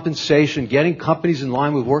workers' compensation, getting companies in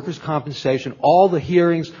line with workers' compensation, all the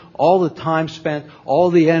hearings, all the time spent,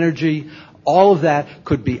 all the energy, all of that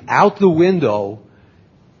could be out the window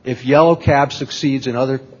if Yellow Cab succeeds and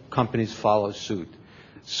other companies follow suit.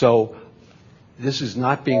 So this is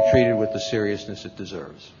not being treated with the seriousness it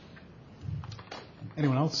deserves.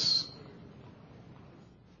 Anyone else?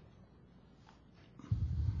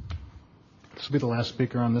 This will be the last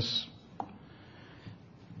speaker on this.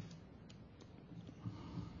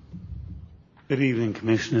 Good evening,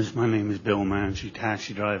 Commissioners. My name is Bill Manji,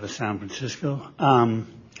 taxi driver, San Francisco.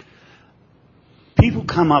 People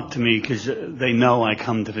come up to me because they know I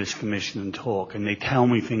come to this commission and talk, and they tell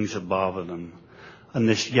me things that bother them. And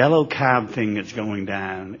this Yellow Cab thing that's going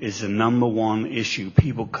down is the number one issue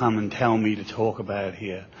people come and tell me to talk about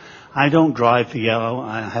here. I don't drive for Yellow.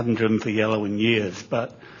 I haven't driven for Yellow in years,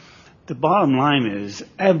 but the bottom line is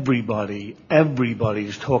everybody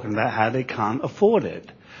is talking about how they can't afford it.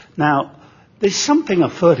 Now, there's something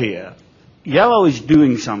afoot here. Yellow is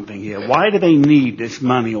doing something here. Why do they need this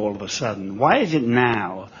money all of a sudden? Why is it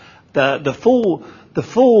now? The full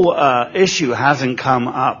issue hasn't come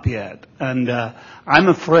up yet, and I'm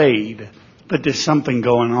afraid that there's something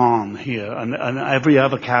going on here, and every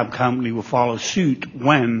other cab company will follow suit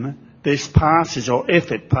when this passes or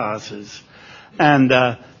if it passes.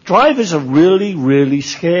 And drivers are really, really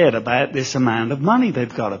scared about this amount of money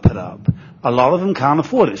they've got to put up. A lot of them can't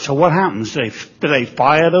afford it. So what happens? Do they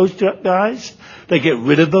fire those guys? They get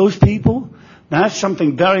rid of those people? Now, that's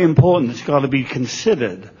something very important that's got to be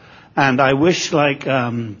considered. And I wish, like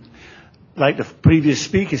the previous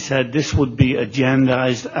speaker said, this would be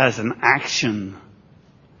agendized as an action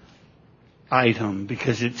item,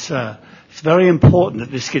 because it's very important that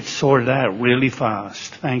this gets sorted out really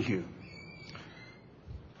fast. Thank you.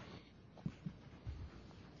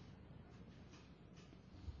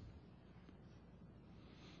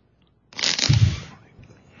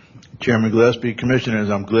 Chairman Gillespie, Commissioners,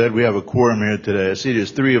 I'm glad we have a quorum here today. I see there's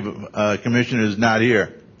three of Commissioners not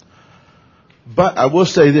here. But I will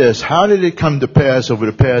say this, how did it come to pass over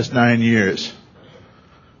the past 9 years,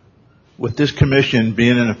 with this Commission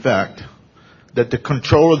being in effect, that the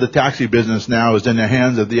control of the taxi business now is in the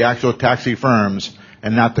hands of the actual taxi firms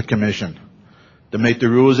and not the Commission, to make the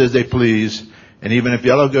rules as they please, and even if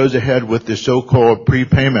Yellow goes ahead with the so-called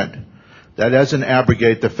prepayment, that doesn't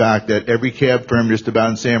abrogate the fact that every cab firm just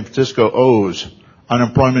about in San Francisco owes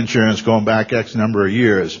unemployment insurance going back X number of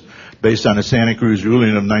years based on the Santa Cruz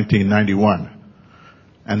ruling of 1991.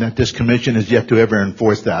 And that this commission has yet to ever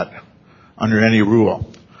enforce that under any rule.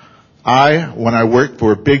 When I worked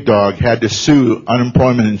for Big Dog, had to sue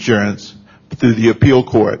unemployment insurance through the appeal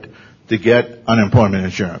court to get unemployment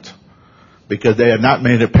insurance because they had not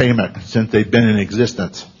made a payment since they'd been in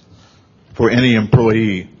existence for any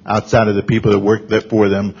employee outside of the people that work for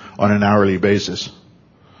them on an hourly basis.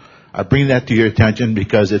 I bring that to your attention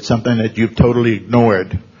because it's something that you've totally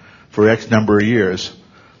ignored for X number of years.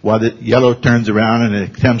 While the Yellow turns around and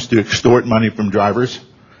attempts to extort money from drivers,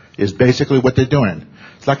 is basically what they're doing.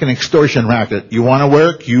 It's like an extortion racket. You want to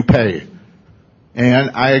work, you pay.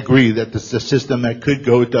 And I agree that this is a system that could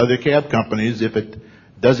go to other cab companies if it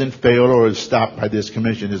doesn't fail or is stopped by this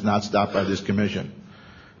commission, is not stopped by this commission.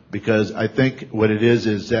 Because I think what it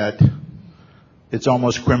is that it's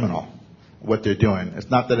almost criminal what they're doing. It's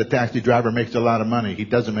not that a taxi driver makes a lot of money. He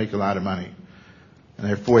doesn't make a lot of money. And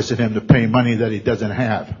they're forcing him to pay money that he doesn't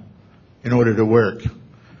have in order to work.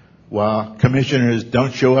 While commissioners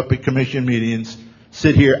don't show up at commission meetings,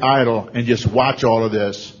 sit here idle and just watch all of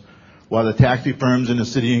this, while the taxi firms in the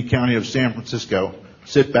city and county of San Francisco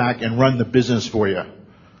sit back and run the business for you,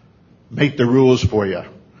 make the rules for you,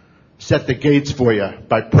 set the gates for you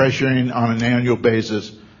by pressuring on an annual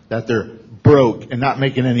basis that they're broke and not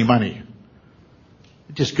making any money.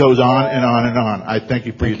 It just goes on and on and on. I thank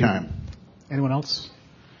you for your time. Anyone else?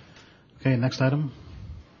 Okay, next item.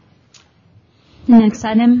 The next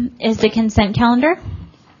item is the consent calendar,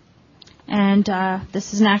 and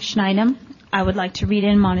this is an action item. I would like to read an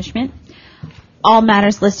admonishment. All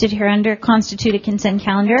matters listed hereunder constitute a consent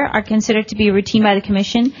calendar, are considered to be routine by the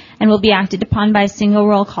Commission, and will be acted upon by a single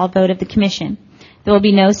roll call vote of the Commission. There will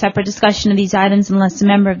be no separate discussion of these items unless a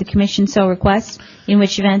member of the Commission so requests, in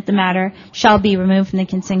which event the matter shall be removed from the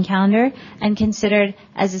consent calendar and considered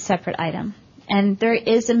as a separate item. And there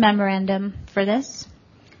is a memorandum for this,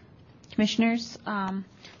 Commissioners.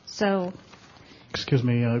 Excuse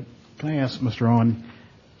me, can I ask Mr. Owen?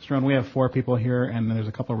 Mr. Owen, we have 4 people here, and there's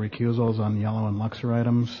a couple of recusals on Yellow and Luxor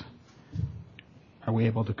items. Are we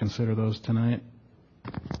able to consider those tonight?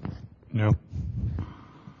 No.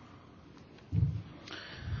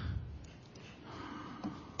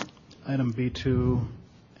 Item B2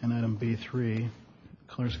 and item B3,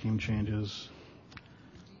 color scheme changes,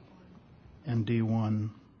 and D1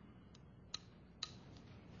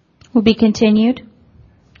 Will be continued.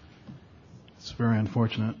 It's very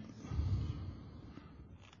unfortunate.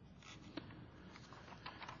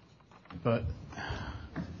 But,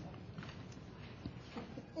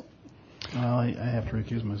 well, I have to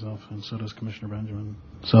recuse myself, and so does Commissioner Benjamin.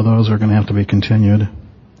 So those are going to have to be continued.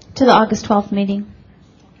 To the August 12th meeting.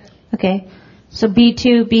 Okay. So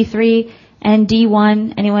B2, B3, and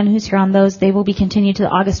D1, anyone who's here on those, they will be continued to the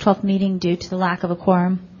August 12th meeting due to the lack of a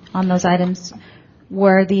quorum on those items.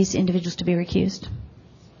 Were these individuals to be recused?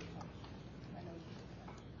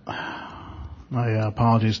 My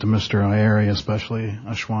apologies to Mr. Ayeri, especially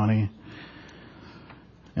Ashwani,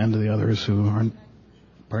 and to the others who aren't.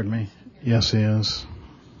 Pardon me? Yes, he is.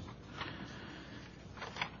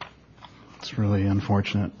 It's really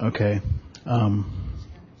unfortunate. Okay.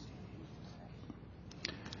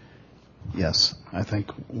 Yes, I think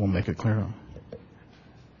we'll make it clear.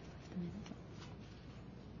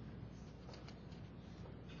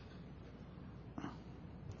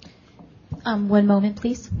 One moment,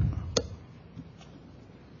 please.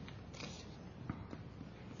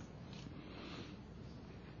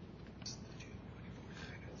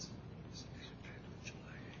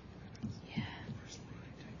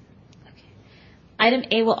 Item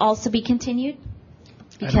A will also be continued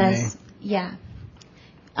because,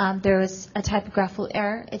 there was a typographical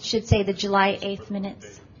error. It should say the July 8th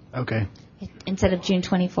minutes Okay, instead of June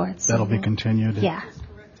 24th. that'll be continued. Yeah.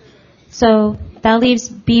 So that leaves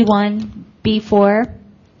B1, B4,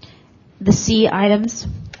 the C items,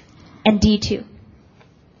 and D2.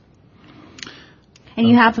 And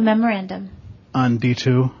you have a memorandum. On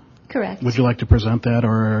D2, Correct. would you like to present that,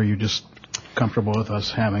 or are you just comfortable with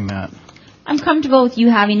us having that? I'm comfortable with you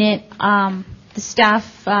having it. The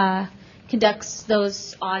staff conducts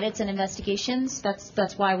those audits and investigations.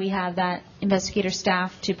 That's why we have that investigator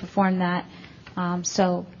staff to perform that.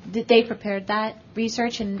 So they prepared that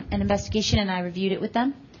research and investigation, and I reviewed it with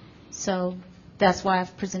them. So that's why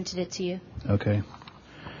I've presented it to you. Okay.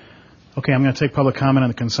 Okay, I'm going to take public comment on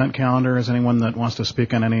the consent calendar. Is anyone that wants to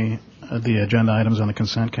speak on any of the agenda items on the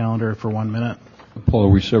consent calendar for 1 minute? Paul, are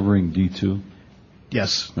we severing D2?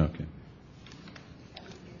 Yes. Okay.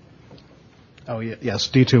 Oh, yes,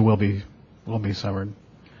 D2 will be severed.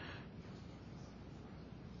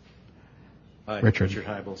 Hi, Richard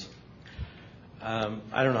Hybels.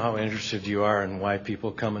 I don't know how interested you are in why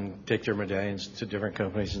people come and take their medallions to different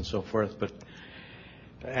companies and so forth, but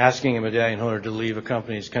asking a medallion holder to leave a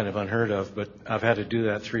company is kind of unheard of, but I've had to do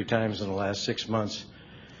that 3 times in the last 6 months.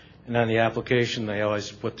 And on the application, they always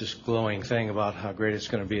put this glowing thing about how great it's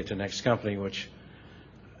going to be at the next company, which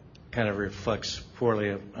kind of reflects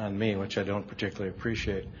poorly on me, which I don't particularly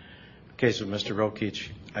appreciate. In the case of Mr. Rokic,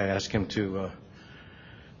 I asked him to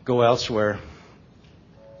go elsewhere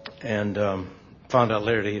and found out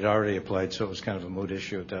later that he'd already applied, so it was kind of a moot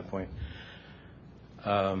issue at that point.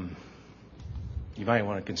 You might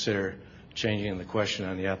want to consider changing the question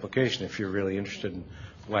on the application if you're really interested in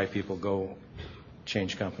why people go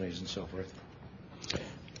change companies and so forth.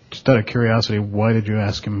 Just out of curiosity, why did you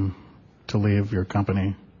ask him to leave your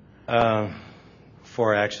company?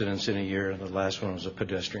 4 accidents in a year. The last one was a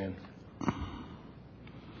pedestrian.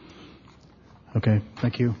 Okay,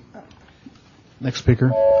 thank you. Next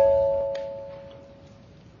speaker.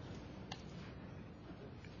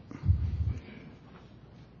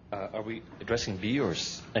 Are we addressing B or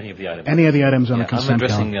any of the items? Any of the items on the consent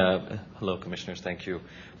calendar. I'm addressing, hello Commissioners, thank you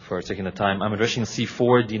for taking the time. I'm addressing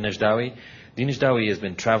C4, Dean Najdawi. Dean Najdawi has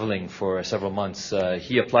been traveling for several months.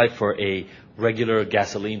 He applied for a regular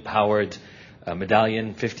gasoline-powered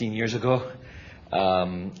medallion 15 years ago,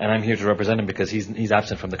 and I'm here to represent him because he's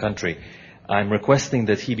absent from the country. I'm requesting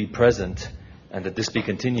that he be present and that this be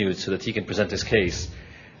continued so that he can present his case.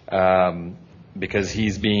 because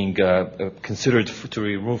he's being considered to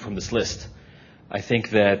be removed from this list. I think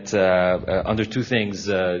that under two things,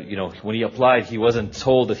 when he applied, he wasn't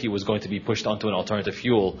told that he was going to be pushed onto an alternative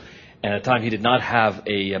fuel, and at the time he did not have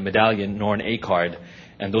a medallion nor an A card,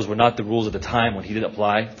 and those were not the rules at the time when he did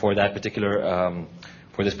apply for that particular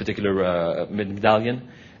medallion.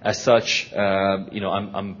 As such,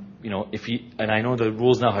 if he, and I know the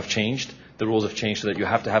rules now have changed. The rules have changed so that you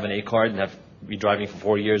have to have an A card and be driving for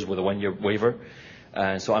 4 years with a 1-year waiver.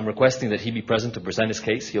 And so I'm requesting that he be present to present his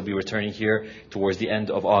case. He'll be returning here towards the end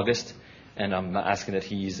of August, and I'm asking that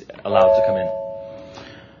he's allowed to come in.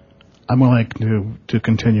 I'm willing to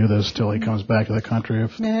continue this till he comes back to the country.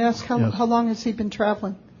 May I ask how long has he been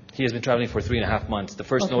traveling? He has been traveling for 3.5 months. The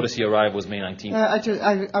first notice he arrived was May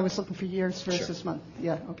 19th. I was looking for years versus month.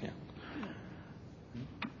 Yeah, okay.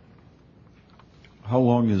 How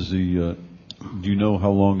long is do you know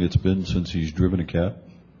how long it's been since he's driven a cab?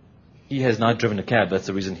 He has not driven a cab. That's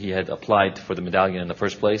the reason he had applied for the medallion in the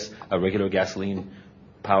first place, a regular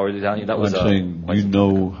gasoline-powered medallion. That was I'm saying, do you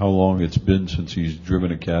know how long it's been since he's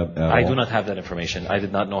driven a cab at all? I do not have that information. I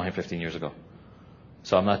did not know him 15 years ago.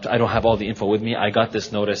 So I don't have all the info with me. I got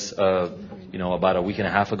this notice, about a week and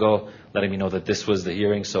a half ago, letting me know that this was the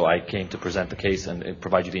hearing, so I came to present the case and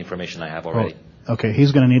provide you the information I have already. Oh, okay,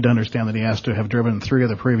 he's going to need to understand that he has to have driven 3 of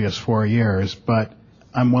the previous 4 years, but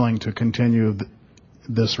I'm willing to continue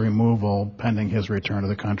this removal pending his return to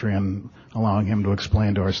the country and allowing him to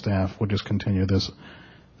explain to our staff. We'll just continue this.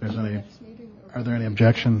 Are there any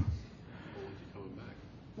objection?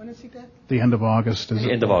 When is he back? The end of August.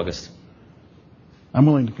 The end of August. I'm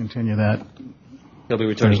willing to continue that. He'll be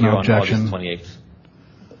returning here on August 28th.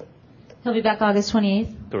 He'll be back August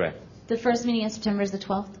 28th? Correct. The first meeting in September is the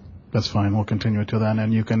 12th? That's fine. We'll continue it till then.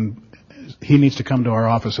 And he needs to come to our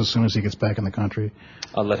office as soon as he gets back in the country.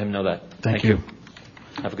 I'll let him know that. Thank you.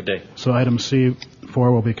 Have a good day. So item C4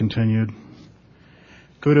 will be continued.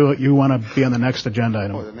 Gudu, you want to be on the next agenda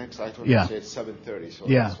item? Oh, the next item yeah. is 7:30, so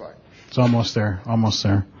yeah. that's fine. It's almost there. Almost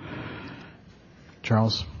there.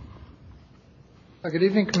 Charles? Good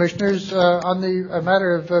evening, Commissioners. On the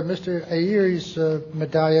matter of Mr. Ayeri's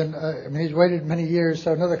medallion, he's waited many years,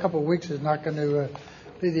 so another couple of weeks is not going to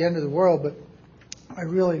be the end of the world, but I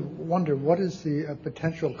really wonder what is the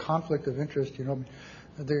potential conflict of interest.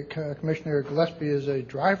 Commissioner Gillespie is a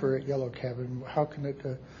driver at Yellow Cab, and how can it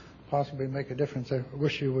possibly make a difference? I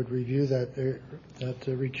wish you would review that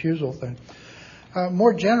recusal thing.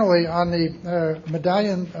 More generally, on the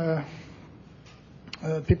medallion,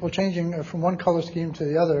 people changing from one color scheme to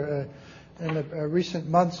the other. In the recent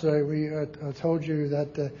months, we told you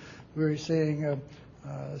that we were seeing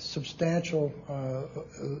substantial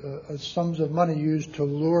sums of money used to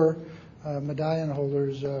lure medallion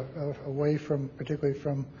holders away from, particularly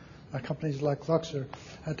from companies like Luxor.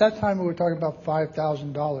 At that time, we were talking about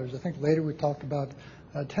 $5,000. I think later we talked about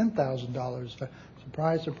 $10,000.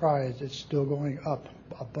 Surprise, surprise, it's still going up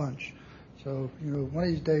a bunch. So, one of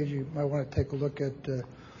these days you might want to take a look at,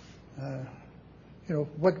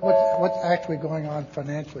 what's actually going on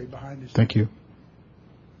financially behind this. Thank you.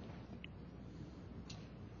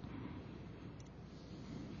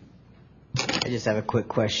 I just have a quick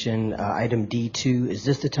question. Item D2, is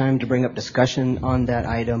this the time to bring up discussion on that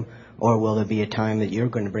item, or will there be a time that you're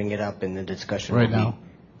going to bring it up in the discussion? Right now.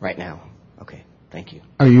 Right now. Okay. Thank you.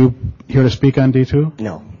 Are you here to speak on D2?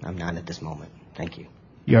 No, I'm not at this moment. Thank you.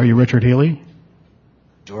 Are you Richard Healy?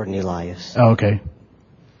 Jordan Elias. Oh, okay.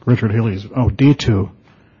 Richard Healy's. Oh, D2.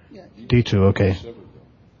 D2, okay.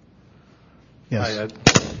 Yes. Hi,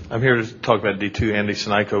 I'm here to talk about D2. Andy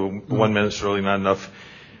Sinaico. 1 minute's really not enough.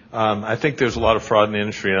 I think there's a lot of fraud in the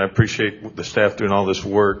industry, and I appreciate the staff doing all this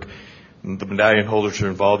work. The medallion holders are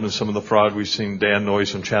involved in some of the fraud. We've seen Dan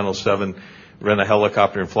Noyes from Channel 7 rent a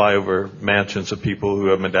helicopter and fly over mansions of people who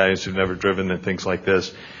have medallions who've never driven and things like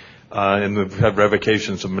this. And we've had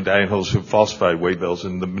revocations of medallion holders who've falsified waybills,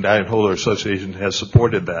 and the Medallion Holder Association has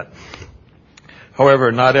supported that.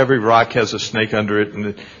 However, not every rock has a snake under it, and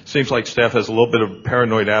it seems like staff has a little bit of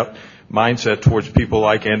paranoid mindset towards people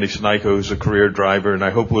like Andy Sinaico, who's a career driver, and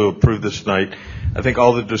I hope we'll approve this tonight. I think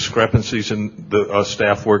all the discrepancies in the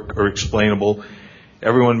staff work are explainable.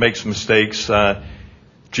 Everyone makes mistakes.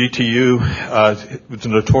 GTU is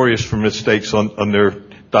notorious for mistakes on their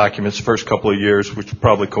documents the first couple of years, which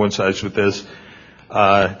probably coincides with this.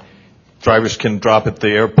 Drivers can drop at the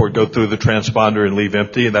airport, go through the transponder, and leave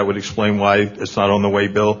empty, and that would explain why it's not on the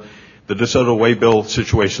waybill. The DeSoto waybill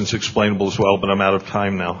situation is explainable as well, but I'm out of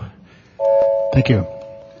time now. Thank you.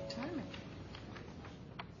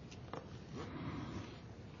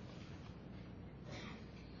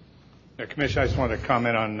 Commissioner, I just wanted to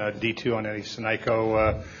comment on D2 on Eddie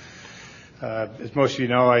Sinaico. As most of you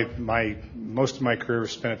know, most of my career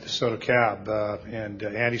was spent at DeSoto Cab, and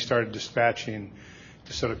Andy started dispatching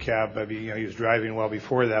DeSoto Cab. He was driving well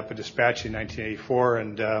before that, but dispatching in 1984,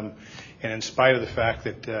 and in spite of the fact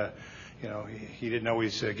that he didn't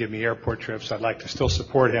always give me airport trips, I'd like to still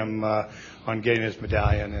support him on getting his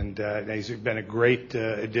medallion, and he's been a great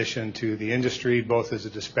addition to the industry, both as a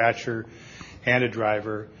dispatcher and a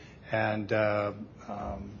driver, and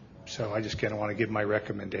so I just kind of want to give my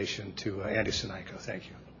recommendation to Andy Sinaico. Thank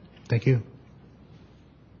you. Thank you.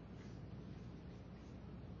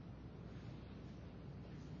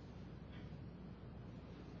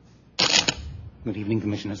 Good evening,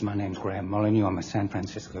 Commissioners. My name's Graham Molyneux. I'm a San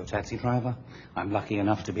Francisco taxi driver. I'm lucky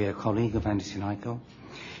enough to be a colleague of Andy Sinaico.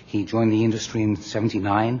 He joined the industry in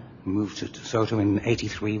 '79, moved to DeSoto in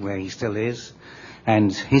 '83, where he still is,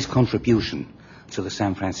 and his contribution to the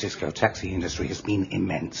San Francisco taxi industry has been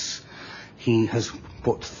immense. He has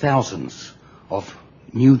put thousands of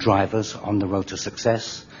new drivers on the road to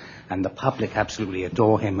success, and the public absolutely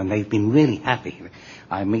adore him, and they've been really happy.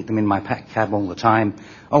 I meet them in my cab all the time.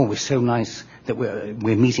 Oh, we're so nice that we're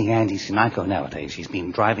meeting Andy Sinaico nowadays. He's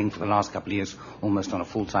been driving for the last couple of years almost on a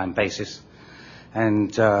full-time basis,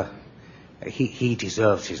 and he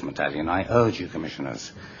deserves his medallion. I urge you,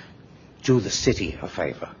 Commissioners, do the city a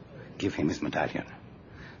favor. Give him his medallion.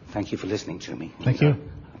 Thank you for listening to me. Thank you.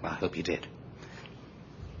 I hope you did.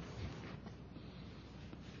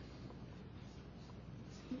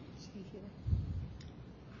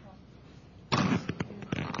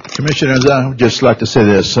 Commissioners, I would just like to say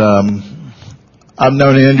this. I've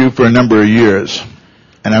known Andrew for a number of years,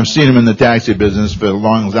 and I've seen him in the taxi business for as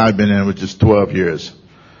long as I've been in it, which is 12 years.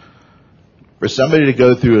 For somebody to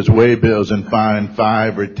go through his way bills and find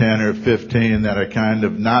 5 or 10 or 15 that are kind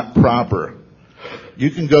of not proper,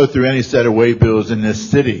 you can go through any set of way bills in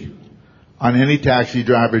this city on any taxi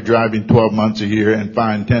driver driving 12 months a year and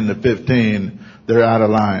find 10 to 15 that are out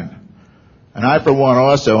of line. And I, for one,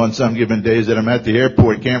 also, on some given days that I'm at the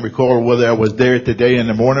airport, can't recall whether I was there today in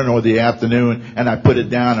the morning or the afternoon, and I put it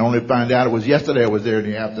down and only find out it was yesterday I was there in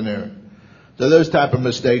the afternoon. So those type of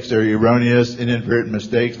mistakes are erroneous, inadvertent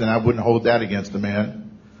mistakes, and I wouldn't hold that against the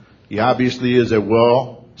man. He obviously is a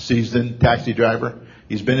well-seasoned taxi driver.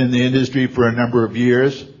 He's been in the industry for a number of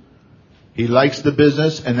years. He likes the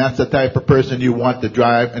business, and that's the type of person you want to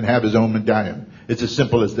drive and have his own medallion. It's as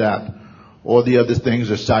simple as that. All the other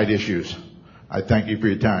things are side issues. I thank you for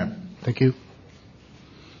your time. Thank you.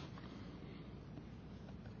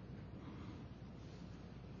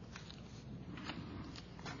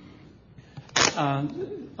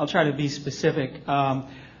 I'll try to be specific.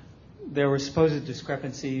 There were supposed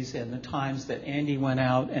discrepancies in the times that Andy went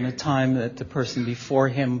out and the time that the person before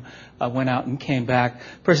him went out and came back.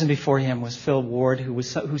 The person before him was Phil Ward, who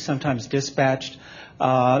sometimes dispatched.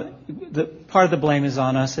 Part of the blame is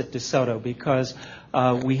on us at DeSoto because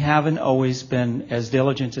we haven't always been as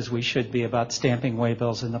diligent as we should be about stamping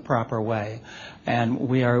waybills in the proper way. And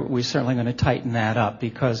we're certainly going to tighten that up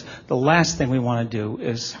because the last thing we want to do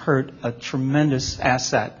is hurt a tremendous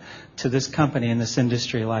asset to this company and this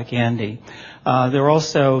industry like Andy. There are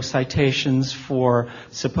also citations for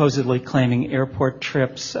supposedly claiming airport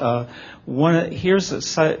trips.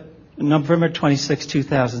 Here's November 26,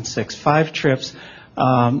 2006, 5 trips.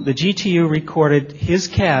 The GTU recorded his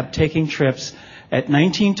cab taking trips at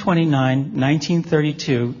 1929,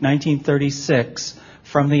 1932, 1936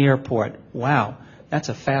 from the airport. Wow, that's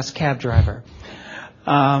a fast cab driver.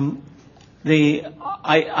 I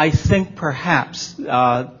think perhaps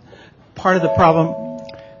part of the problem.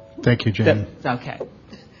 Thank you, Jane. Okay.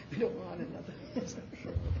 We don't want another.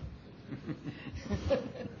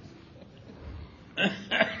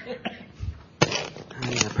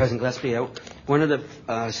 President Gillespie, I wanted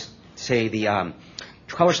to say the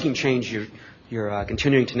color scheme change you're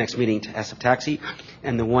continuing to next meeting to SF Taxi,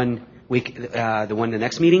 and the one the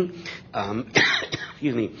next meeting.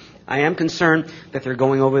 Excuse me. I am concerned that they're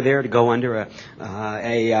going over there to go under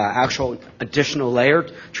a actual additional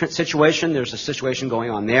layered situation. There's a situation going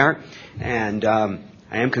on there, and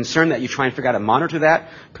I am concerned that you try and figure out how to monitor that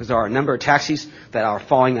because there are a number of taxis that are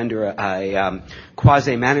falling under a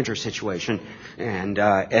quasi-manager situation. And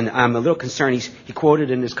I'm a little concerned. He quoted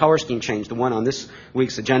in his color scheme change, the one on this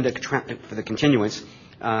week's agenda for the continuance.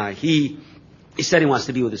 He said he wants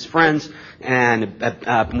to be with his friends and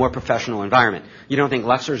a more professional environment. You don't think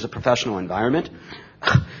Luxor is a professional environment?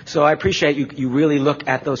 So I appreciate you really look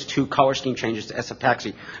at those 2 color scheme changes to SF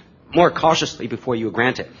Taxi. more cautiously before you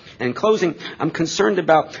grant it. And in closing, I'm concerned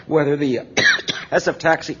about whether the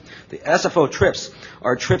the SFO trips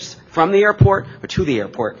are trips from the airport or to the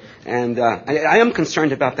airport. And I am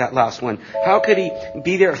concerned about that last one. How could he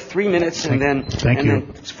be there 3 minutes and then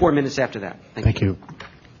 4 minutes after that? Thank you.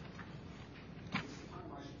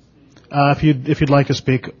 If you'd like to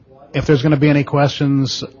speak, if there's going to be any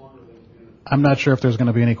questions, I'm not sure if there's going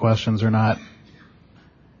to be any questions or not.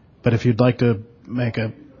 But if you'd like to make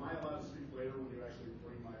a...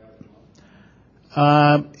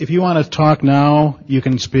 if you want to talk now, you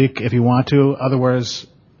can speak if you want to. Otherwise,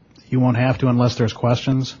 you won't have to unless there's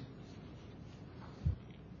questions.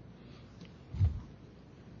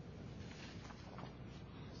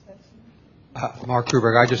 Mark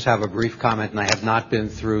Gruberg, I just have a brief comment, and I have not been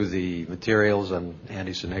through the materials on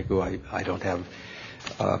Andy Sineku. I don't have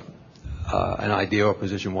an idea or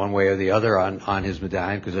position one way or the other on his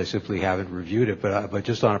medallion because I simply haven't reviewed it. But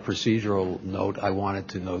just on a procedural note, I wanted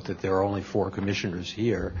to note that there are only 4 commissioners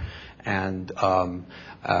here, and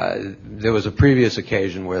there was a previous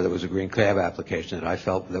occasion where there was a green cab application that I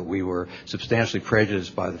felt that we were substantially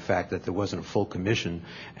prejudiced by the fact that there wasn't a full commission.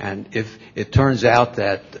 And if it turns out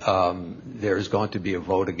that there is going to be a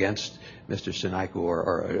vote against Mr. Sineku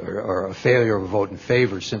or a failure of a vote in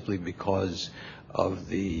favor simply because of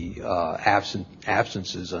the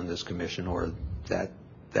absences on this commission, or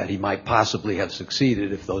that he might possibly have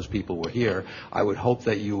succeeded if those people were here, I would hope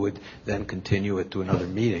that you would then continue it to another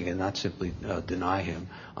meeting and not simply deny him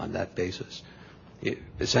on that basis.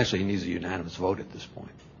 Essentially, he needs a unanimous vote at this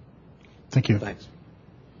point. Thank you. Thanks.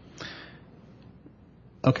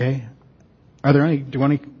 Okay. Do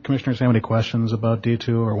any commissioners have any questions about D2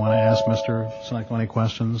 or want to ask Mr. Sineku any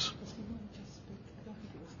questions?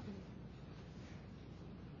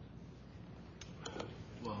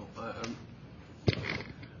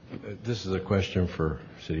 This is a question for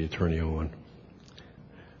City Attorney Owen.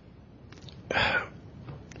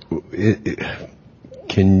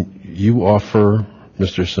 Can you offer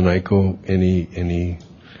Mr. Sineku any?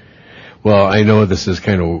 Well, I know this is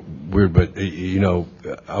kind of weird, but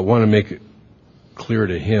I want to make it clear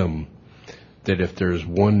to him that if there's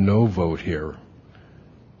one no vote here,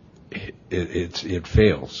 it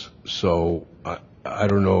fails. So I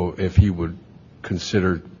don't know if he would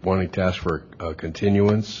consider wanting to ask for a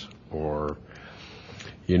continuance, or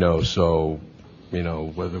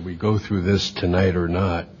whether we go through this tonight or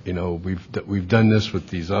not. We've done this with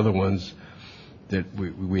these other ones that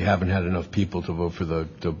we haven't had enough people to vote for the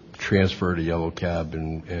transfer to Yellow Cab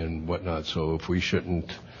and whatnot. So if we shouldn't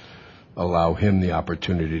allow him the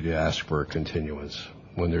opportunity to ask for a continuance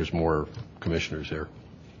when there's more commissioners here.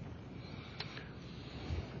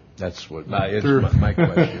 That's what my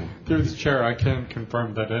question. Through the chair, I can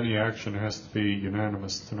confirm that any action has to be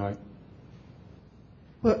unanimous tonight.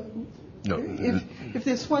 Well, no. If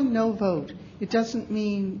there's one no vote, it doesn't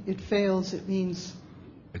mean it fails. It means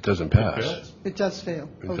it doesn't pass. It does fail.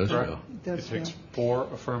 It does fail. It takes 4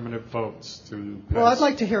 affirmative votes to pass. Well, I'd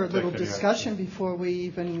like to hear a little discussion before we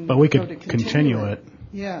even. But we could continue it.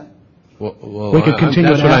 Yeah. Well, we could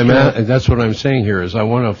continue that's what I'm saying here is I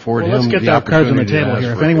want to afford him the opportunity. Let's get the cards on the table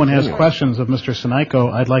here. If anyone has questions of Mr.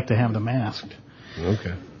 Sineku, I'd like to have them asked.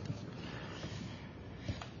 Okay.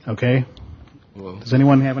 Okay. Does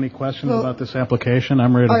anyone have any questions about this application?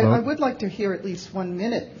 I'm ready to vote. I would like to hear at least 1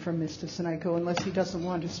 minute from Mr. Sineku, unless he doesn't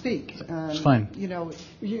want to speak. It's fine.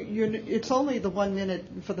 It's only the 1 minute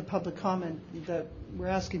for the public comment that we're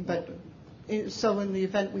asking, but so in the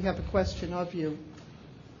event we have a question of you,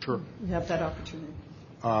 sure, we have that opportunity.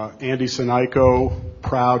 Andy Sineku,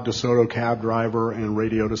 proud DeSoto cab driver and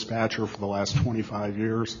radio dispatcher for the last 25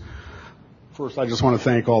 years. First, I just want to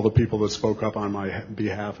thank all the people that spoke up on my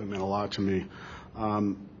behalf. It meant a lot to me.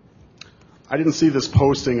 I didn't see this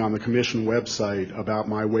posting on the commission website about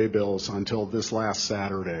my way bills until this last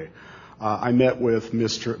Saturday. I met with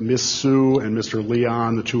Miss Sue and Mr.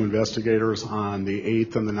 Leon, the 2 investigators, on the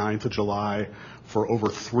 8th and the 9th of July for over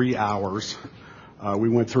 3 hours. We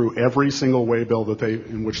went through every single way bill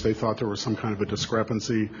in which they thought there was some kind of a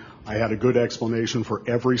discrepancy. I had a good explanation for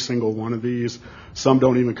every single one of these. Some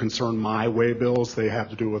don't even concern my way bills. They have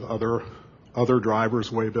to do with other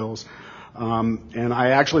drivers' way bills. And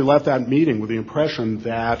I actually left that meeting with the impression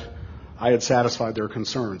that I had satisfied their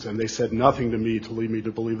concerns, and they said nothing to me to lead me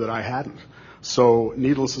to believe that I hadn't. So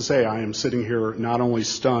needless to say, I am sitting here not only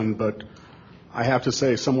stunned, but I have to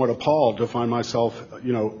say somewhat appalled to find myself,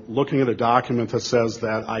 looking at a document that says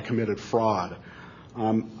that I committed fraud.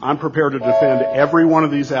 I'm prepared to defend every one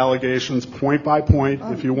of these allegations point by point.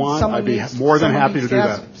 If you want, I'd be more than happy to do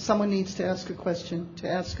that. Someone needs to ask a question to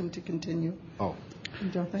ask him to continue. Oh. You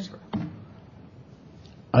don't think?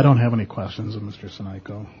 I don't have any questions of Mr.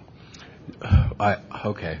 Sinico.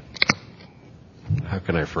 Okay. How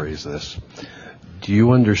can I phrase this? Do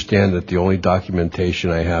you understand that the only documentation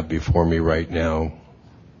I have before me right now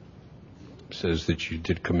says that you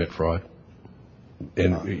did commit fraud?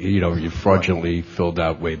 And, you fraudulently filled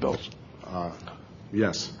out waybills?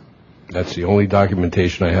 Yes. That's the only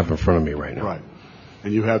documentation I have in front of me right now. Right.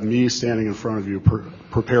 And you have me standing in front of you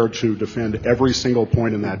prepared to defend every single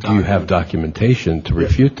point in that document. Do you have documentation to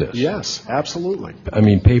refute this? Yes, absolutely. I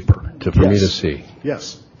mean paper for me to see.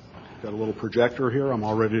 Yes. Got a little projector here. I'm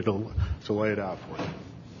all ready to lay it out for you.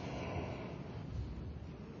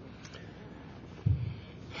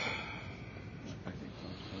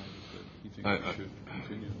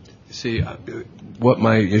 See, what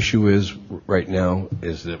my issue is right now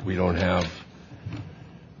is that we don't have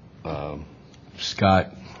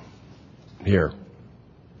Scott here.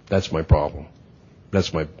 That's my problem.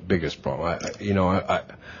 That's my biggest problem.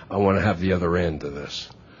 I want to have the other end of this.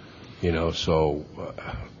 So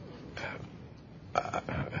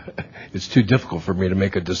it's too difficult for me to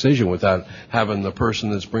make a decision without having the person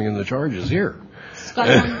that's bringing the charges here. Scott's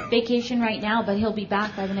on vacation right now, but he'll be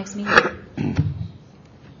back by the next meeting.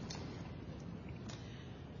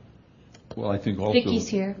 Well, I think also Vicky's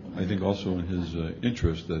here. I think also in his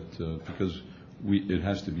interest that because it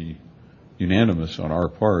has to be unanimous on our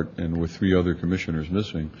part, and with 3 other commissioners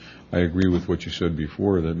missing, I agree with what you said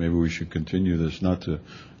before that maybe we should continue this, not to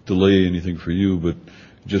delay anything for you, but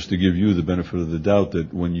just to give you the benefit of the doubt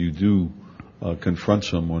that when you do confront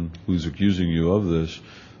someone who's accusing you of this,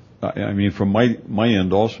 I mean, from my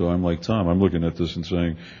end also, I'm like Tom. I'm looking at this and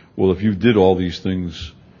saying, well, if you did all these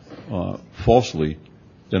things falsely,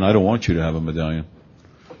 then I don't want you to have a medallion.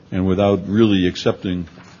 And without really accepting,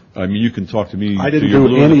 I mean, you can talk to me. I didn't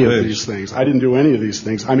do any of these things. I didn't do any of these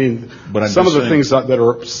things. I mean, some of the things that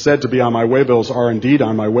are said to be on my waybills are indeed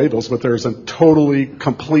on my waybills, but there's a totally,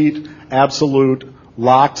 complete, absolute,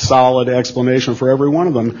 locked, solid explanation for every one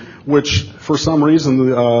of them, which for some reason,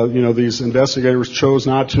 these investigators chose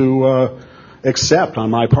not to accept on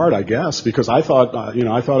my part, I guess, because I thought I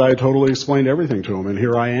had totally explained everything to them, and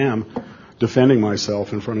here I am defending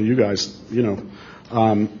myself in front of you guys.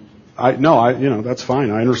 That's fine.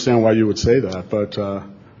 I understand why you would say that, but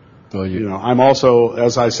I'm also,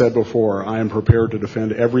 as I said before, I am prepared to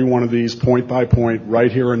defend every one of these point by point,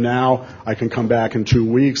 right here and now. I can come back in 2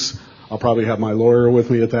 weeks. I'll probably have my lawyer with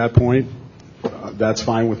me at that point. That's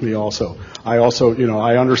fine with me also. I also,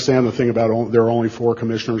 I understand the thing about there are only 4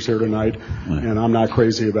 commissioners here tonight, and I'm not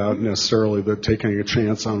crazy about necessarily taking a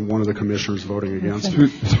chance on one of the commissioners voting against it.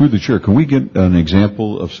 Through the chair, can we get an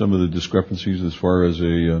example of some of the discrepancies as far as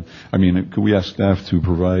could we ask staff to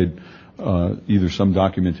provide either some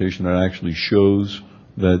documentation that actually shows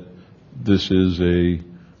that this is a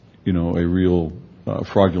real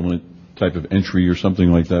fraudulent type of entry or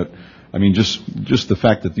something like that? I mean, just the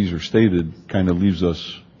fact that these are stated kind of leaves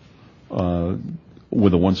us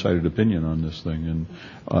with a one-sided opinion on this thing. And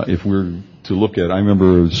if we're to look at, I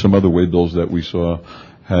remember some other waybills that we saw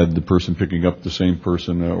had the person picking up the same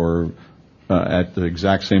person or at the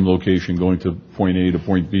exact same location going to point A to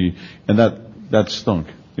point B, and that stunk.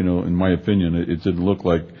 In my opinion, it didn't look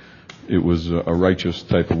like it was a righteous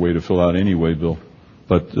type of way to fill out any waybill.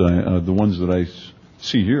 But the ones that I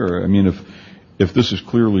see here, I mean, if this is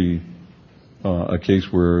clearly a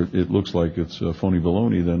case where it looks like it's phony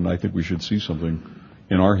baloney, then I think we should see something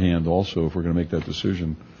in our hand also if we're going to make that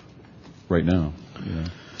decision right now.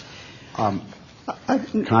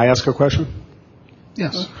 Can I ask a question?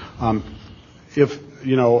 Yes.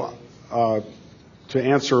 To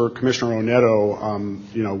answer Commissioner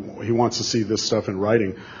Onetto, he wants to see this stuff in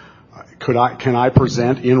writing. Can I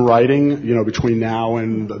present in writing, between now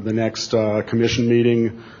and the next commission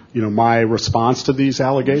meeting, my response to these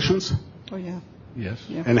allegations? Oh, yeah. Yes.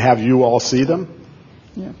 Yeah. And have you all see them?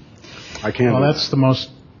 Yeah. I can't. Well, that's the most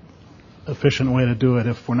efficient way to do it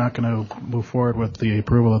if we're not going to move forward with the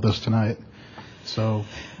approval of this tonight. So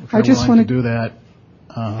if you're willing to do that,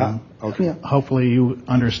 hopefully you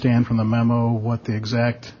understand from the memo what the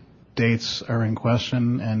exact dates are in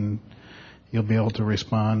question, and you'll be able to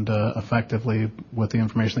respond effectively with the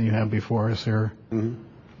information that you have before us here. Mm-hmm.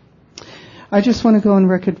 I just want to go on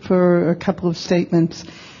record for a couple of statements.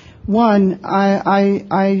 One,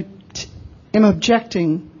 I am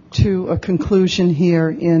objecting to a conclusion here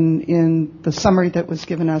in the summary that was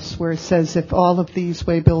given us where it says if all of these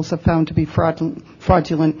waybills are found to be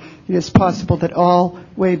fraudulent, it is possible that all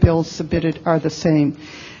waybills submitted are the same.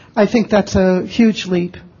 I think that's a huge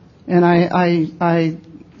leap, and I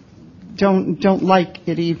don't like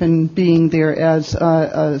it even being there as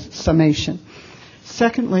a summation.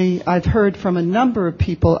 Secondly, I've heard from a number of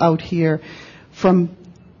people out here from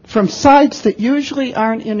sides that usually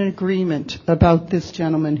aren't in agreement about this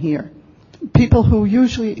gentleman here. People who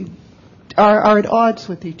usually are at odds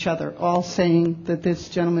with each other, all saying that this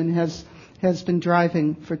gentleman has been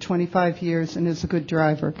driving for 25 years and is a good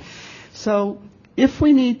driver. So if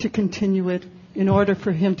we need to continue it in order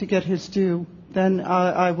for him to get his due, then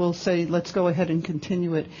I will say let's go ahead and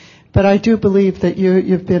continue it. But I do believe that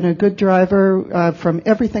you've been a good driver from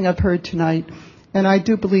everything I've heard tonight, and I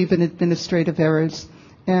do believe in administrative errors.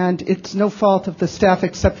 And it's no fault of the staff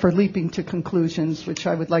except for leaping to conclusions, which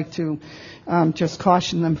I would like to just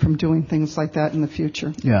caution them from doing things like that in the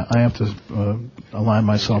future. Yeah, I have to align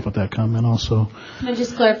myself with that comment also. Can I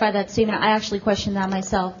just clarify that statement? I actually questioned that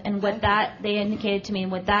myself, and what that they indicated to me,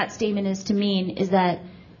 and what that statement is to mean is that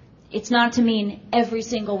it's not to mean every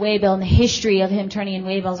single waybill in the history of him turning in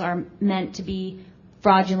waybills are meant to be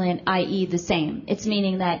fraudulent, i.e. the same. It's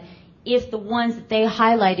meaning that if the ones that they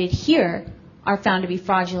highlighted here are found to be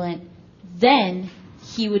fraudulent, then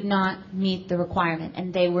he would not meet the requirement.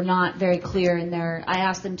 And they were not very clear in their, I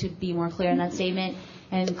asked them to be more clear in that statement,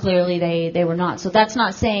 and clearly they were not. So that's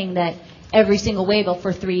not saying that every single waybill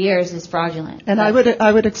for 3 years is fraudulent. And I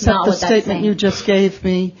would accept the statement you just gave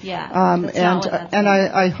me. Yeah. And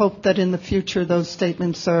I hope that in the future those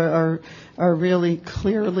statements are really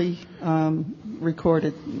clearly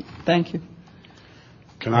recorded. Thank you.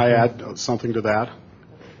 Can I add something to that,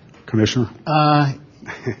 Commissioner?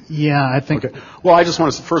 Yeah, I think. Okay. Well, I just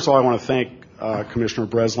want to, first of all, I want to thank Commissioner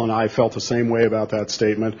Breslin. I felt the same way about that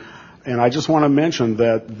statement. And I just want to mention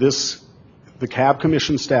that the Cab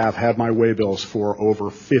Commission staff had my waybills for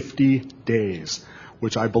over 50 days,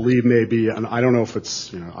 which I believe may be, and I don't know if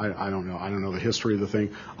it's, I don't know the history of the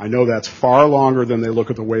thing. I know that's far longer than they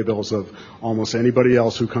look at the waybills of almost anybody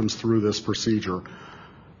else who comes through this procedure.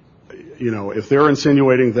 If they're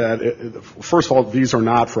insinuating that, first of all, these are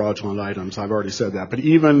not fraudulent items. I've already said that. But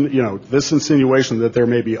even, this insinuation that there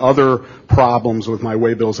may be other problems with my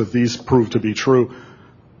waybills if these prove to be true,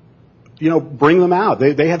 bring them out.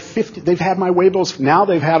 They've had my waybills, now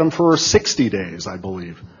they've had them for 60 days, I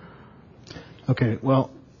believe. Okay,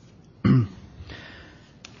 well,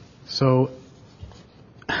 so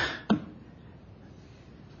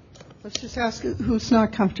let's just ask who's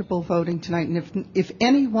not comfortable voting tonight. And if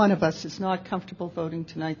any one of us is not comfortable voting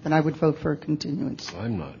tonight, then I would vote for a continuance.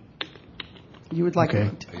 I'm not. You would like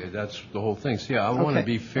it? That's the whole thing. See, I want to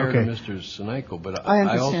be fair to Mr. Sinaico, but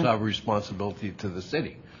I also have a responsibility to the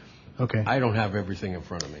city. Okay. I don't have everything in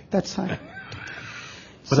front of me. That's fine.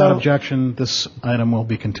 Without objection, this item will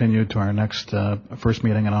be continued to our next first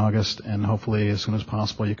meeting in August, and hopefully as soon as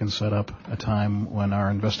possible you can set up a time when our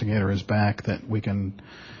investigator is back that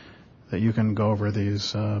you can go over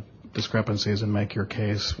these discrepancies and make your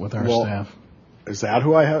case with our staff. Is that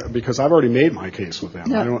who I have? Because I've already made my case with them.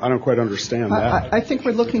 Yeah. I don't quite understand that. I think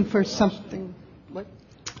we're looking for something. What?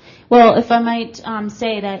 Well, if I might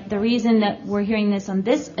say that the reason that we're hearing this on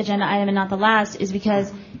this agenda item and not the last is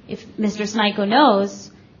because if Mr. Sinaico knows,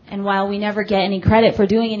 and while we never get any credit for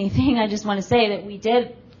doing anything, I just want to say that we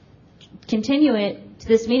did continue it to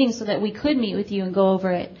this meeting so that we could meet with you and go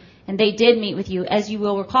over it. And they did meet with you, as you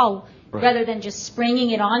will recall, rather than just springing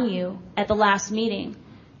it on you at the last meeting.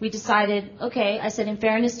 We decided, okay, I said in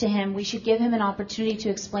fairness to him, we should give him an opportunity to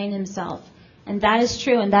explain himself. And that is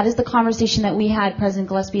true, and that is the conversation that we had, President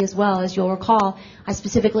Gillespie, as well. As you'll recall, I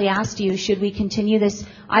specifically asked you, should we continue this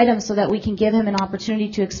item so that we can give him an opportunity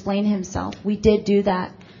to explain himself? We did do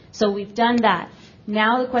that. So we've done that.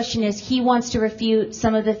 Now the question is, he wants to refute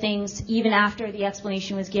some of the things even after the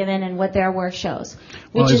explanation was given and what their work shows,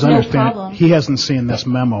 which is no problem. He hasn't seen this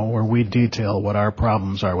memo where we detail what our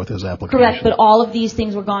problems are with his application. Correct, but all of these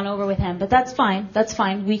things were gone over with him. But that's fine. That's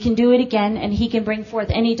fine. We can do it again, and he can bring forth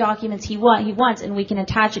any documents he wants, and we can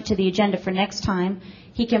attach it to the agenda for next time.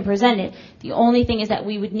 He can present it. The only thing is that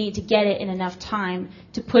we would need to get it in enough time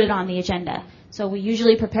to put it on the agenda. So we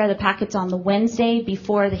usually prepare the packets on the Wednesday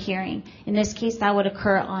before the hearing. In this case, that would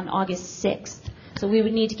occur on August 6th. So we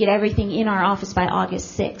would need to get everything in our office by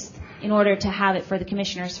August 6th in order to have it for the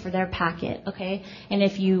commissioners for their packet, okay? And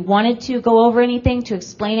if you wanted to go over anything, to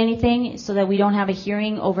explain anything, so that we don't have a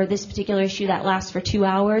hearing over this particular issue that lasts for 2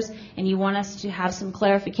 hours, and you want us to have some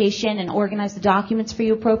clarification and organize the documents for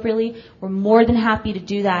you appropriately, we're more than happy to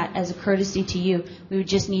do that as a courtesy to you. We would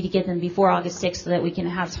just need to get them before August 6th so that we can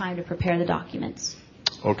have time to prepare the documents.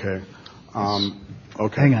 Okay.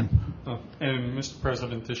 Okay. Hang on. And, Mr.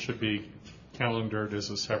 President, this should be calendared as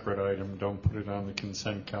a separate item. Don't put it on the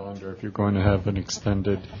consent calendar if you're going to have an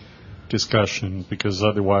extended discussion, because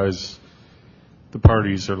otherwise the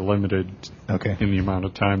parties are limited in the amount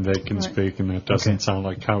of time they can speak, and that doesn't sound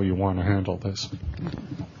like how you want to handle this.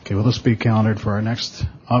 Okay, well, this will be calendared for our next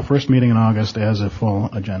first meeting in August as a full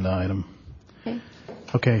agenda item.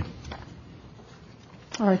 Okay.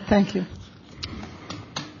 All right, thank you.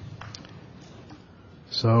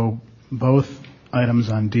 So both items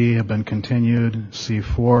on D have been continued.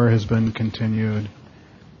 C4 has been continued.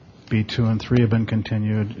 B2 and 3 have been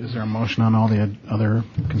continued. Is there a motion on all the other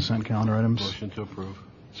consent calendar items? Motion to approve.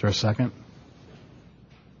 Is there a second?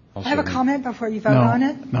 I have a comment before you vote on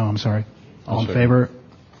it. No, I'm sorry. All in favor?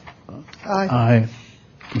 Aye.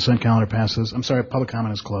 Consent calendar passes. I'm sorry, public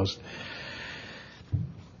comment is closed.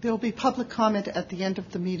 There will be public comment at the end of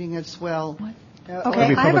the meeting as well. Okay,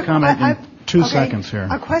 Be public comment in 2 seconds here.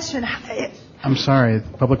 A question. I'm sorry,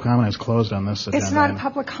 public comment is closed on this agenda. It's not a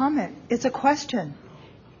public comment. It's a question.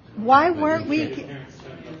 Why weren't we?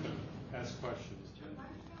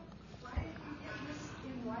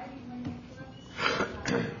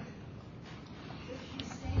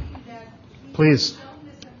 Please,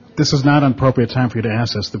 this is not an appropriate time for you to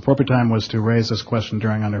ask this. The appropriate time was to raise this question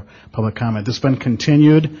during under public comment. This has been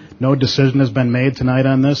continued. No decision has been made tonight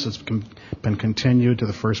on this. It's been continued to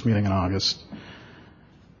the first meeting in August.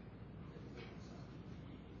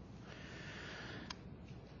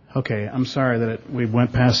 Okay, I'm sorry that we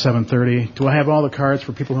went past 7:30. Do I have all the cards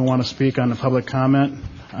for people who want to speak on the public comment?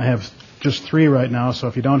 I have just 3 right now, so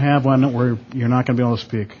if you don't have one, you're not going to be able to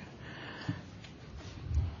speak.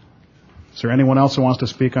 Is there anyone else who wants to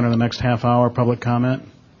speak under the next half hour public comment?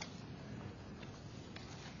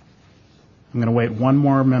 I'm going to wait 1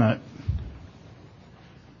 more minute.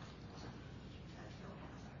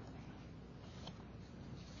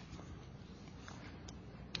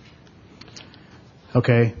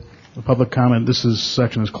 Okay, the public comment,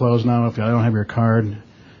 section is closed now if I don't have your card.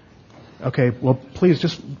 Okay, well, please,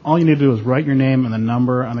 just all you need to do is write your name and the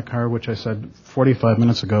number on the card, which I said 45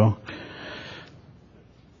 minutes ago.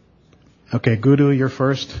 Okay, Gudu, you're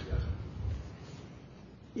first.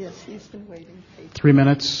 Yes, he's been waiting. 3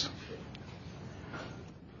 minutes.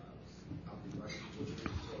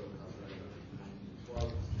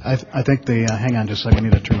 I think hang on just a second, I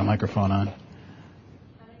need to turn the microphone on.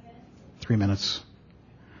 3 minutes.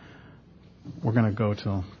 We're going to go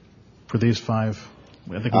for these 5.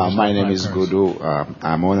 My name is Gudu.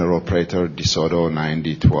 I'm owner-operator DeSoto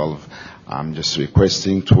 9012. I'm just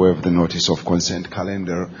requesting to have the notice of consent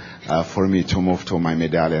calendar for me to move to my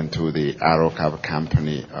medallion to the Arrow Cab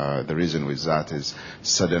company. The reason with that is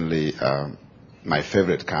suddenly my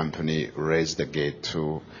favorite company raised the gate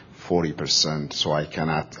to 40%, so I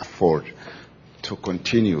cannot afford to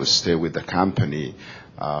continue stay with the company.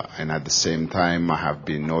 And at the same time, I have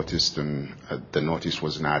been noticed, and the notice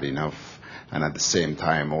was not enough. And at the same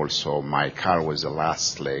time, also, my car was the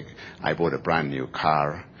last leg. I bought a brand new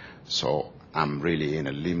car, so I'm really in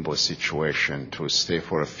a limbo situation to stay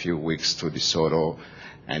for a few weeks to DeSoto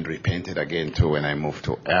and repaint it again too when I move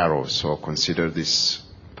to Arrow. So consider this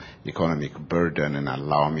economic burden and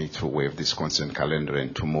allow me to waive this consent calendar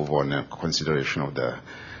and to move on in consideration of the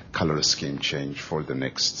color scheme change for the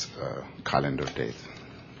next calendar date.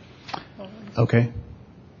 Okay.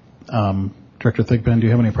 Director Thigpen, do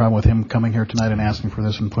you have any problem with him coming here tonight and asking for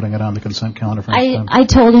this and putting it on the consent calendar for next time? I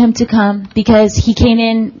told him to come because he came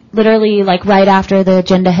in literally like right after the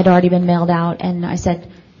agenda had already been mailed out, and I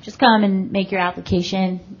said, just come and make your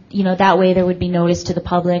application. That way there would be notice to the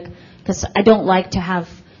public, because I don't like to have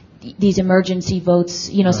these emergency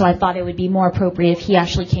votes, right. So I thought it would be more appropriate if he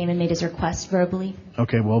actually came and made his request verbally.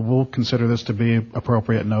 Okay, well, we'll consider this to be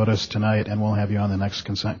appropriate notice tonight, and we'll have you on the next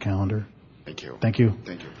consent calendar. Thank you. Thank you.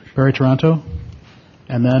 Thank you. Barry Toronto,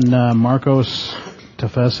 and then Marcos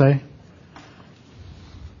Tefese.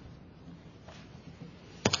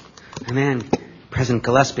 Amen. President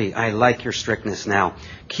Gillespie, I like your strictness now.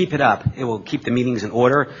 Keep it up. It will keep the meetings in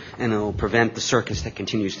order, and it will prevent the circus that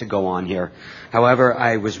continues to go on here. However,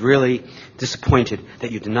 I was really disappointed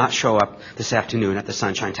that you did not show up this afternoon at the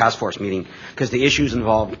Sunshine Task Force meeting, because the issues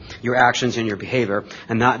involved your actions and your behavior,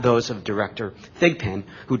 and not those of Director Thigpen,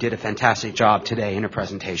 who did a fantastic job today in her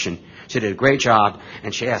presentation. She did a great job,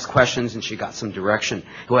 and she asked questions, and she got some direction.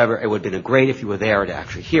 However, it would have been great if you were there to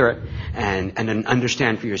actually hear it and then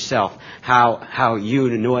understand for yourself how you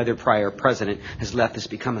and no other prior president has let this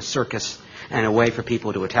become a circus and a way for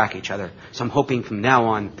people to attack each other. So I'm hoping from now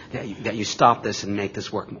on that you stop this and make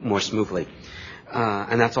this work more smoothly.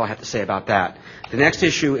 And that's all I have to say about that. The next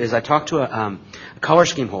issue is I talked to a color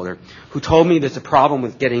scheme holder who told me there's a problem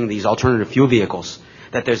with getting these alternative fuel vehicles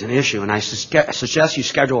that there's an issue. And I suggest you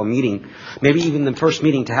schedule a meeting, maybe even the first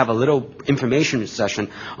meeting, to have a little information session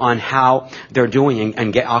on how they're doing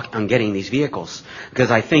on getting these vehicles.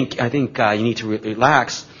 Because I think you need to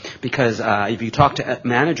relax. Because if you talk to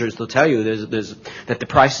managers, they'll tell you that the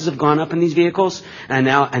prices have gone up in these vehicles, and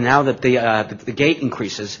now that the gate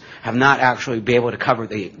increases have not actually been able to cover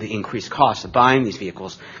the increased cost of buying these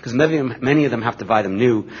vehicles, because many of them have to buy them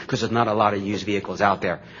new because there's not a lot of used vehicles out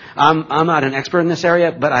there. I'm not an expert in this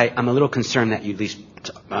area, but I'm a little concerned that you at least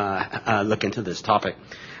look into this topic.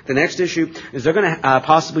 The next issue is they're going to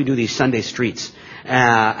possibly do these Sunday streets,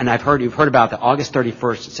 and you've heard about the August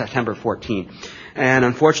 31st and September 14th. And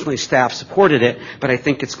unfortunately, staff supported it, but I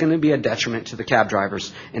think it's going to be a detriment to the cab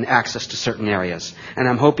drivers in access to certain areas. And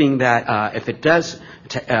I'm hoping that if it does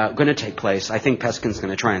going to take place, I think Peskin's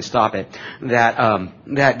going to try and stop it.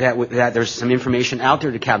 That there's some information out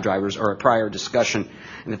there to cab drivers, or a prior discussion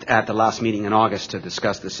at the last meeting in August to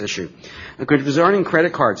discuss this issue. Regarding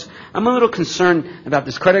credit cards, I'm a little concerned about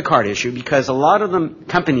this credit card issue because a lot of them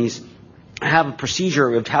companies have a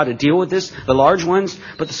procedure of how to deal with this, the large ones,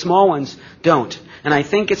 but the small ones don't. And I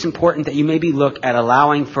think it's important that you maybe look at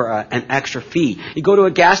allowing for an extra fee. You go to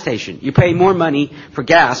a gas station, you pay more money for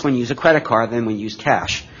gas when you use a credit card than when you use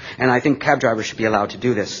cash. And I think cab drivers should be allowed to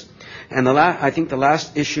do this. And I think the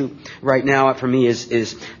last issue right now for me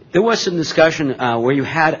is there was some discussion where you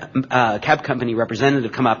had a cab company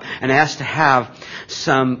representative come up and asked to have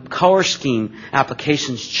some color scheme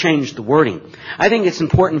applications change the wording. I think it's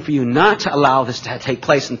important for you not to allow this to take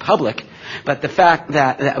place in public, but the fact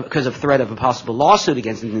that because of threat of a possible lawsuit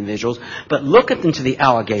against individuals, but look into the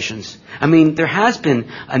allegations. I mean, there has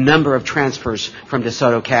been a number of transfers from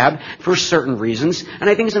DeSoto Cab for certain reasons, and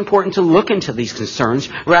I think it's important to look into these concerns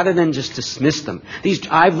rather than just dismiss them.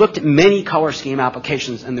 I've looked at many color scheme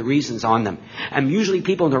applications and the reasons on them, and usually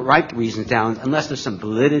people don't write the reasons down unless there's some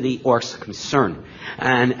validity or some concern.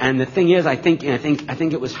 And the thing is, I think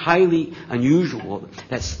it was highly unusual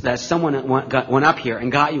that someone went up here and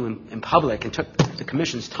got you in public and took the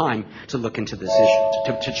Commission's time to look into this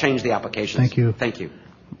issue, to change the applications. Thank you. Thank you.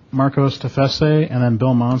 Marcos Tefesse, and then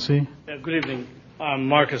Bill Monsey. Good evening. I'm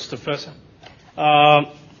Marcos Tefesse.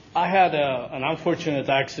 I had an unfortunate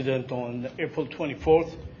accident on April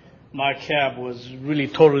 24th. My cab was really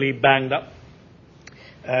totally banged up,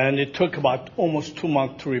 and it took about almost 2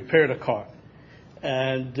 months to repair the car.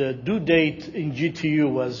 And the due date in GTU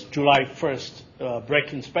was July 1st,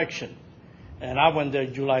 brake inspection. And I went there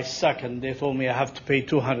July 2nd. They told me I have to pay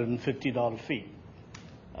 $250 fee.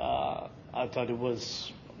 I thought it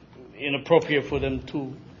was inappropriate for them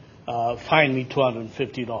to fine me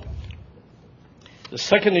 $250. The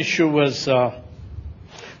second issue was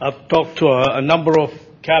I've talked to a number of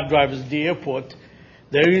cab drivers at the airport.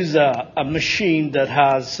 There is a machine that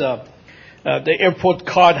has the airport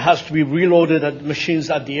card has to be reloaded at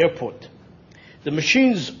machines at the airport. The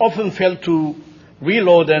machines often fail to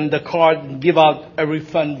reload and the card give out a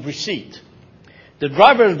refund receipt. The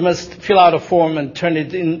driver must fill out a form and turn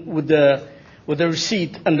it in with the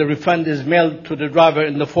receipt, and the refund is mailed to the driver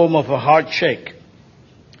in the form of a hard check.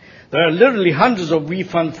 There are literally hundreds of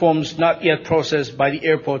refund forms not yet processed by the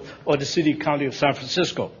airport or the city county of San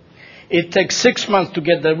Francisco. It takes 6 months to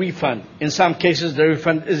get the refund. In some cases, the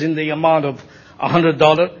refund is in the amount of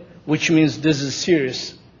 $100, which means this is a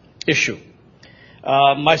serious issue.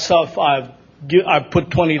 Myself, I put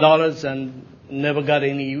 $20 and never got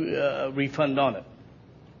any refund on it.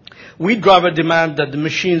 We driver demand that the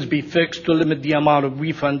machines be fixed to limit the amount of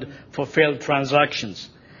refund for failed transactions.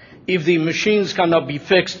 If the machines cannot be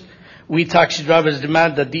fixed, we taxi drivers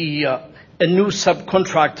demand that a new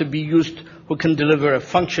subcontractor be used who can deliver a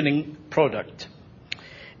functioning product.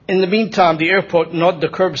 In the meantime, the airport, not the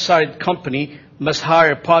curbside company, must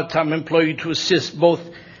hire a part-time employee to assist both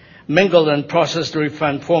mingle and process the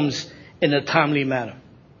refund forms in a timely manner.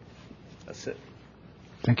 That's it.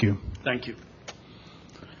 Thank you. Thank you.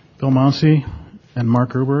 Bill Monsey and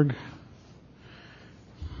Mark Ruberg.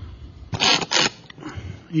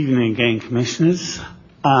 Evening again, Commissioners.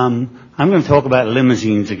 I'm going to talk about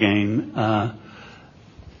limousines again.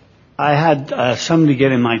 I had somebody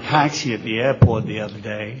get in my taxi at the airport the other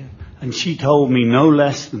day, and she told me no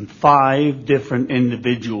less than 5 different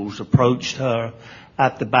individuals approached her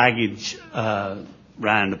at the baggage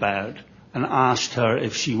roundabout and asked her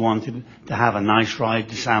if she wanted to have a nice ride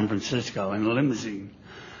to San Francisco in a limousine.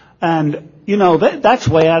 And, you know, that's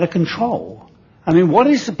way out of control. I mean, what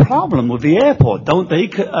is the problem with the airport? Don't they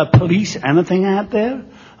police anything out there?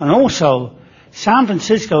 And also, San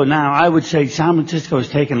Francisco now, I would say San Francisco has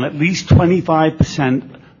taken at least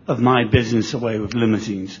 25% of my business away with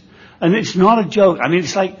limousines. And it's not a joke. I mean,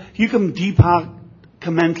 it's like you can depark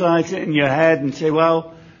compartmentalize it in your head and say,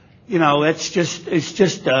 well, you know, it's just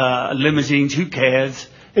limousines, who cares?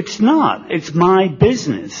 It's not. It's my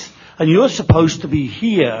business. And you're supposed to be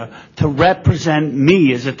here to represent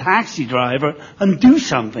me as a taxi driver and do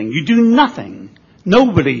something. You do nothing.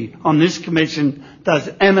 Nobody on this commission does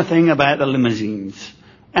anything about the limousines.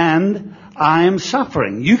 And I am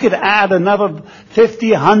suffering. You could add another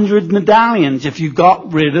 50, 100 medallions if you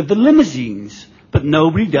got rid of the limousines. But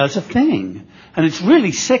nobody does a thing. And it's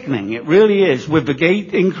really sickening. It really is. With the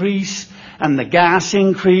gate increase and the gas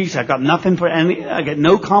increase, I get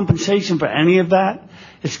no compensation for any of that.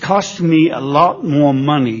 It's costing me a lot more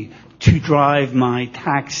money to drive my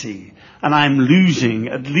taxi. And I'm losing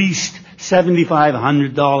at least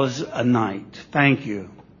 $7,500 a night. Thank you.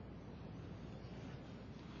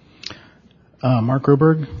 Mark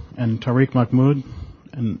Ruberg and Tariq Mahmood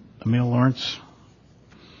and Emil Lawrence.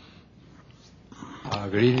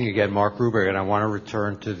 Good evening again, Mark Ruberg, and I want to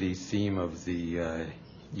return to the theme of the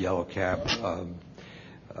yellow cab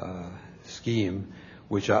scheme,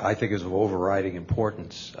 which I think is of overriding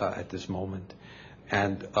importance at this moment.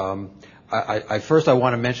 And first I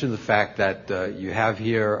want to mention the fact that you have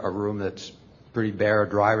here a room that's pretty bare of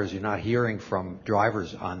drivers. You're not hearing from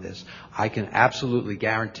drivers on this. I can absolutely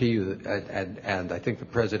guarantee you, and I think the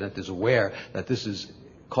President is aware, that this is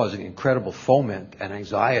causing incredible foment and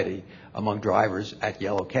anxiety among drivers at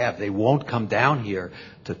Yellow Cab. They won't come down here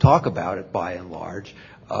to talk about it by and large.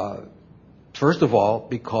 First of all,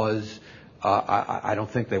 because I don't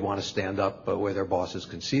think they want to stand up where their bosses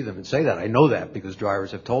can see them and say that. I know that because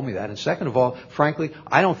drivers have told me that. And second of all, frankly,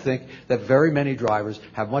 I don't think that very many drivers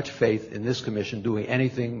have much faith in this commission doing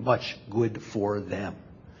anything much good for them.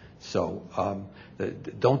 So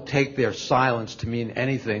don't take their silence to mean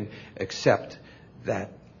anything except that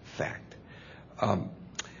fact.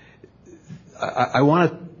 I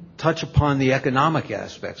want to touch upon the economic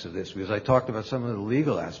aspects of this because I talked about some of the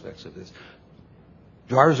legal aspects of this.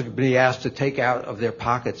 Drivers are being asked to take out of their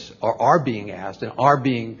pockets, or are being asked and are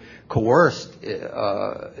being coerced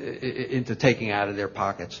into taking out of their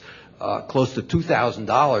pockets close to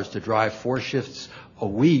 $2,000 to drive 4 shifts a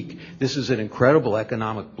week. This is an incredible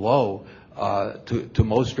economic blow to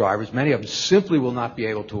most drivers. Many of them simply will not be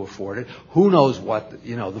able to afford it. Who knows what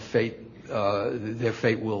the fate their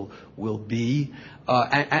fate will be?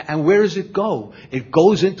 And where does it go? It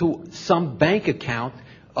goes into some bank account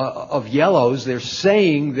of Yellows. They're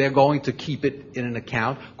saying they're going to keep it in an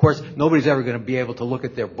account. Of course, nobody's ever going to be able to look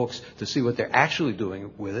at their books to see what they're actually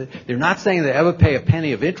doing with it. They're not saying they ever pay a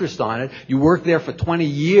penny of interest on it. You work there for 20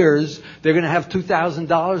 years, they're going to have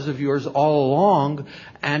 $2,000 of yours all along.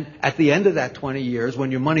 And at the end of that 20 years,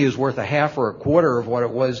 when your money is worth a half or a quarter of what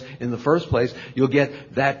it was in the first place, you'll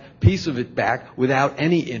get that piece of it back without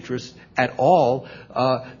any interest at all.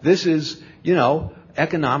 This is,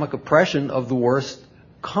 economic oppression of the worst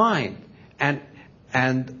kind. And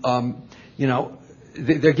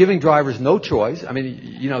they're giving drivers no choice. I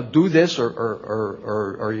mean, do this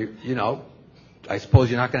or I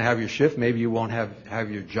suppose you're not going to have your shift. Maybe you won't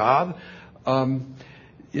have your job. And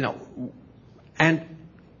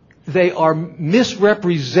they are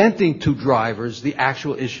misrepresenting to drivers the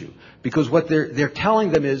actual issue. Because what they're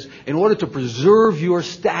telling them is, in order to preserve your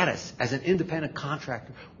status as an independent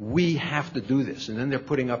contractor, we have to do this. And then they're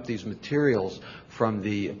putting up these materials from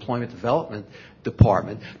the Employment Development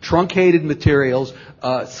Department, truncated materials,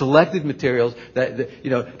 selected materials,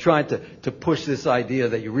 that trying to push this idea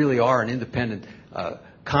that you really are an independent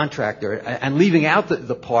contractor, and leaving out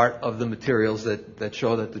the part of the materials that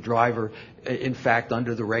show that the driver, in fact,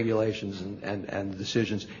 under the regulations and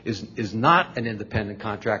decisions, is not an independent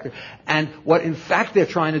contractor. And what, in fact, they're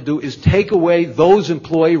trying to do is take away those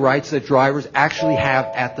employee rights that drivers actually have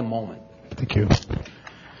at the moment. Thank you.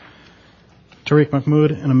 Tariq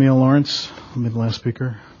Mahmood and Emil Lawrence will be the last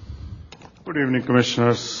speaker. Good evening,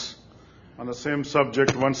 Commissioners. On the same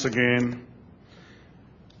subject, once again,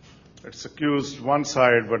 it's accused one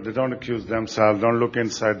side, but they don't accuse themselves. Don't look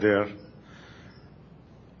inside there.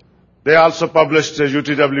 They also published a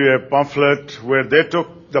UTWA pamphlet where they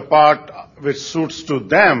took the part which suits to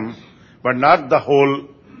them, but not the whole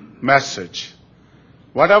message.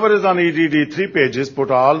 Whatever is on EDD 3 pages, put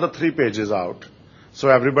all the 3 pages out so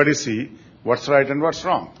everybody see what's right and what's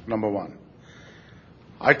wrong, number one.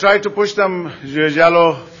 I tried to push them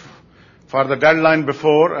yellow for the deadline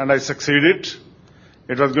before, and I succeeded.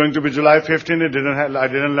 It was going to be July 15. I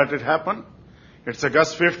didn't let it happen. It's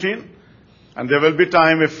August 15. And there will be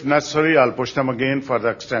time, if necessary, I'll push them again for the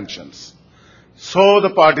extensions. So the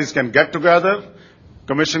parties can get together,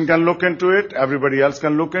 Commission can look into it, everybody else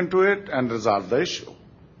can look into it, and resolve the issue.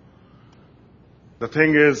 The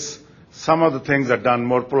thing is, some of the things are done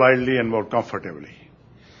more politely and more comfortably.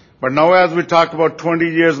 But now as we talk about 20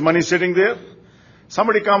 years money sitting there,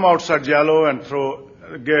 somebody come outside Yellow and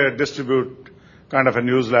distribute kind of a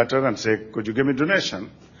newsletter and say, could you give me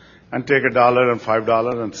donation? And take $1 and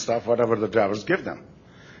 $5 and stuff, whatever the drivers give them.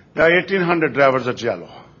 There are 1,800 drivers at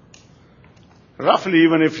Yellow. Roughly,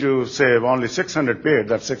 even if you save only 600 paid,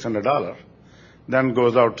 that's $600, then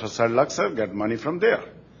goes out to Sir Luxor, get money from there.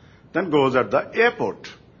 Then goes at the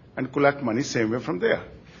airport and collect money same way from there.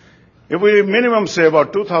 If we minimum say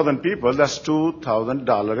about 2,000 people, that's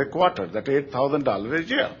 $2,000 a quarter. That's $8,000 a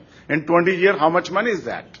year. In 20 years, how much money is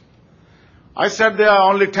that? I said there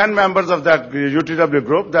are only 10 members of that UTW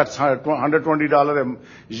group. That's $120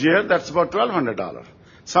 a year. That's about $1,200.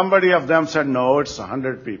 Somebody of them said, no, it's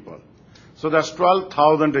 100 people. So that's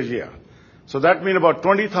 12,000 a year. So that means about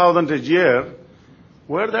 20,000 a year.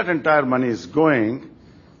 Where that entire money is going,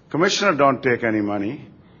 commissioner don't take any money.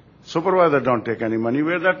 Supervisor don't take any money.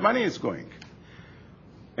 Where that money is going?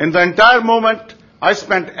 In the entire movement, I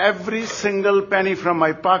spent every single penny from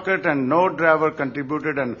my pocket and no driver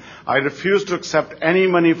contributed, and I refused to accept any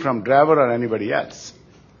money from driver or anybody else.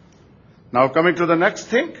 Now coming to the next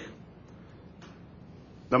thing,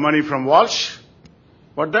 the money from Walsh,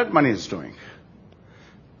 what that money is doing.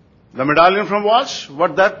 The medallion from Walsh,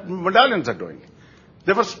 what that medallions are doing.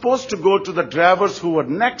 They were supposed to go to the drivers who were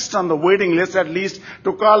next on the waiting list at least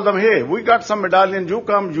to call them, hey, we got some medallion, you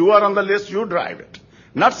come, you are on the list, you drive it.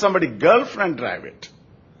 Not somebody girlfriend drive it.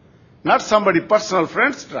 Not somebody personal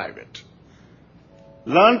friends drive it.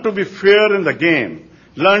 Learn to be fair in the game.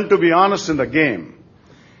 Learn to be honest in the game.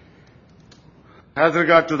 As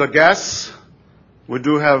regard to the gas, we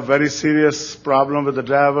do have very serious problem with the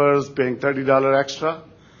drivers paying $30 extra.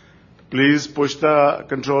 Please push the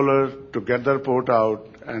controller to get the report out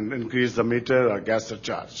and increase the meter or gas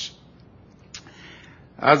surcharge.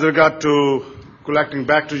 As regard to collecting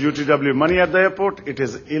back to UTW money at the airport, it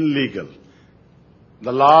is illegal.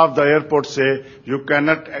 The law of the airport say you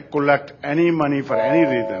cannot collect any money for any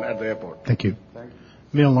reason at the airport. Thank you.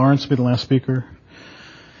 Neil Lawrence, be the last speaker.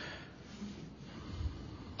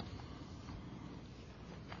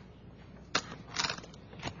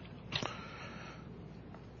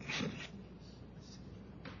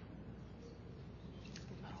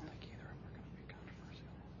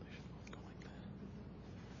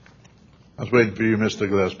 I was waiting for you, Mr.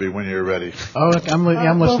 Gillespie, when you're ready. Oh, I'm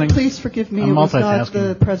listening. Well, please forgive me. I'm it was not multitasking.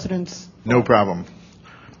 the president's. No problem.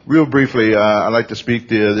 Real briefly, I'd like to speak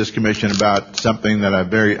to this commission about something that I'm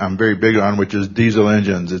very big on, which is diesel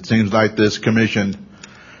engines. It seems like this commission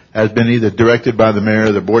has been either directed by the mayor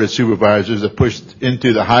or the board of supervisors that pushed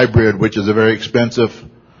into the hybrid, which is a very expensive,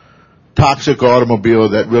 toxic automobile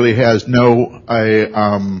that really has no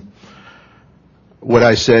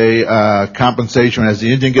compensation. As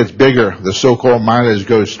the engine gets bigger, the so-called mileage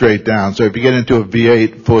goes straight down. So if you get into a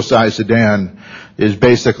V8 full-size sedan, is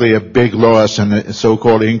basically a big loss and a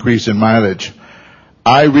so-called increase in mileage.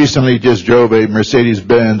 I recently just drove a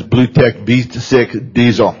Mercedes-Benz BlueTech V6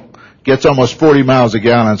 diesel. Gets almost 40 miles a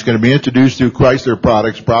gallon. It's going to be introduced through Chrysler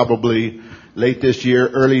products probably late this year,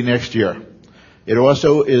 early next year. It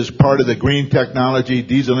also is part of the green technology.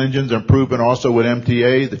 Diesel engines are proven also with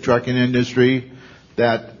MTA, the trucking industry,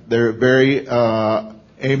 that they're very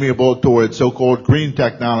amiable towards so-called green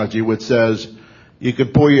technology, which says you can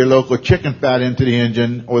pour your local chicken fat into the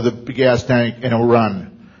engine or the gas tank and it'll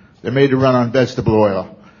run. They're made to run on vegetable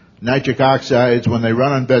oil. Nitric oxides, when they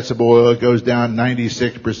run on vegetable oil, it goes down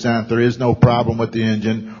 96%. There is no problem with the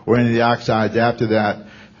engine or any of the oxides after that.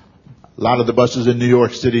 A lot of the buses in New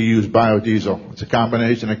York City use biodiesel. It's a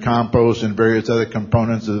combination of compost and various other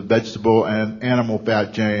components of the vegetable and animal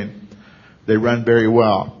fat chain. They run very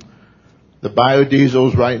well. The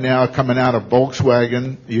biodiesels right now coming out of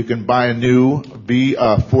Volkswagen, you can buy a new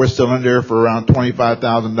four-cylinder for around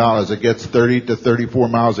 $25,000. It gets 30 to 34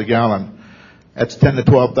 miles a gallon. That's $10,000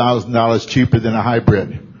 to $12,000 cheaper than a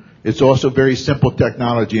hybrid. It's also very simple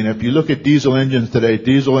technology. And if you look at diesel engines today,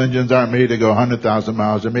 diesel engines aren't made to go 100,000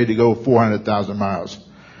 miles. They're made to go 400,000 miles.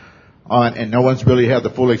 And no one's really had the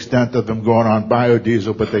full extent of them going on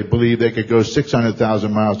biodiesel, but they believe they could go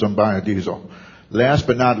 600,000 miles on biodiesel. Last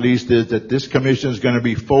but not least is that this commission is going to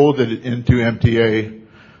be folded into MTA.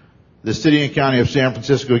 The city and county of San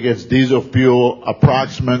Francisco gets diesel fuel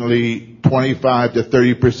approximately 25 to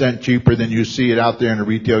 30% cheaper than you see it out there in the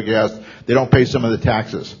retail gas. They don't pay some of the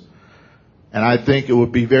taxes. And I think it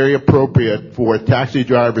would be very appropriate for taxi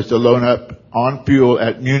drivers to load up on fuel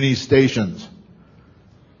at Muni stations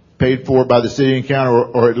paid for by the city and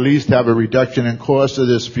county, or at least have a reduction in cost of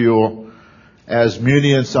this fuel as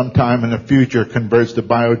Muni in some time in the future converts to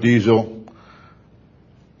biodiesel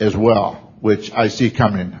as well, which I see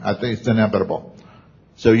coming. I think it's inevitable.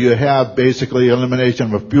 So you have basically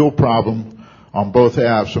elimination of a fuel problem on both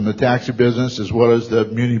halves, from the taxi business as well as the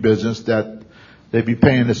muni business, that they'd be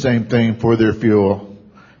paying the same thing for their fuel.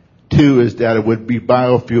 2 is that it would be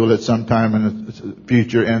biofuel at some time in the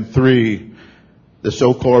future. And 3, the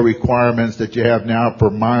so-called requirements that you have now for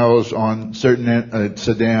miles on certain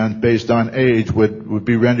sedans based on age would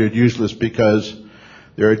be rendered useless, because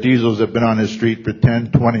there are diesels that have been on the street for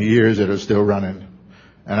 10, 20 years that are still running.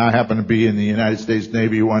 And I happen to be in the United States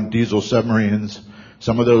Navy on diesel submarines.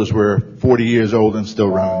 Some of those were 40 years old and still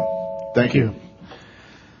running. Thank you.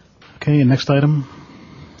 Okay, next item.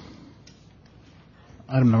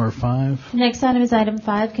 Item number 5. Next item is item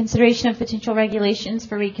 5, consideration of potential regulations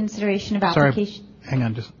for reconsideration of application. Sorry, hang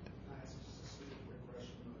on just.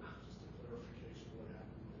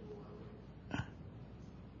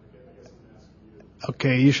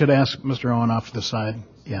 Okay, you should ask Mr. Owen off to the side.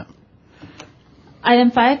 Yeah.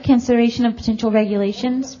 Item 5, consideration of potential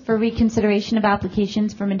regulations for reconsideration of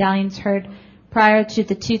applications for medallions heard prior to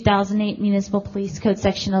the 2008 Municipal Police Code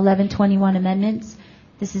Section 1121 amendments.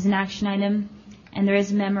 This is an action item, and there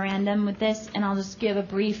is a memorandum with this, and I'll just give a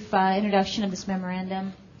brief introduction of this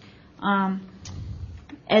memorandum.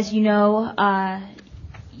 As you know,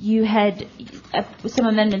 you had some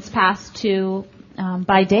amendments passed to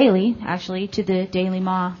by Daley, actually, to the Daley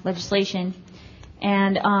Ma legislation,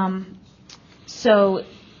 and so,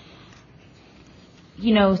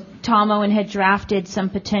 you know, Tom Owen had drafted some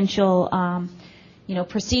potential,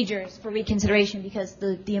 procedures for reconsideration, because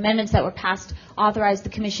the amendments that were passed authorized the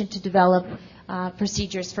Commission to develop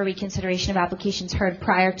procedures for reconsideration of applications heard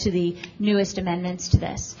prior to the newest amendments to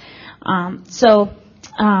this.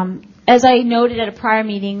 As I noted at a prior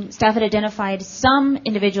meeting, staff had identified some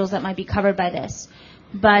individuals that might be covered by this.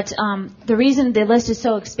 But the reason the list is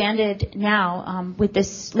so expanded now with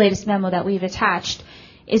this latest memo that we've attached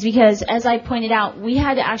is because, as I pointed out, we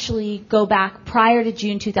had to actually go back prior to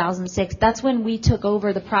June 2006. That's when we took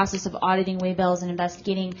over the process of auditing waybills and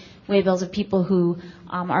investigating waybills of people who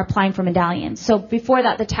are applying for medallions. So before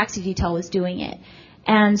that, the taxi detail was doing it.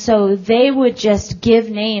 And so they would just give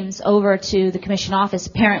names over to the Commission office.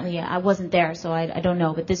 Apparently, I wasn't there, so I don't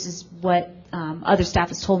know, but this is what other staff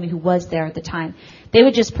has told me who was there at the time. They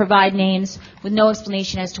would just provide names with no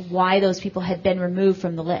explanation as to why those people had been removed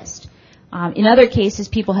from the list. In other cases,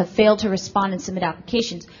 people have failed to respond and submit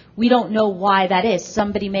applications. We don't know why that is.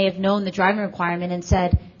 Somebody may have known the driving requirement and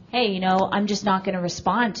said, hey, I'm just not going to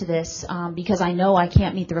respond to this because I know I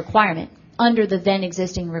can't meet the requirement under the then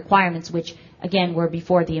existing requirements, which, again, were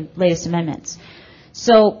before the latest amendments.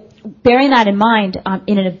 So bearing that in mind,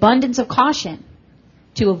 in an abundance of caution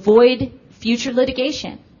to avoid future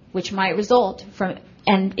litigation, which might result from,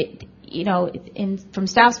 and from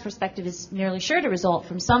staff's perspective, is nearly sure to result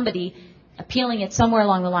from somebody appealing it somewhere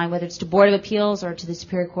along the line, whether it's to Board of Appeals or to the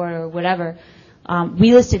Superior Court or whatever.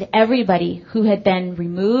 We listed everybody who had been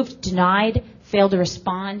removed, denied, failed to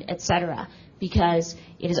respond, etc., because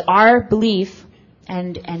it is our belief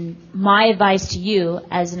and my advice to you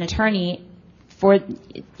as an attorney for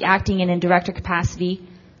acting in a director capacity,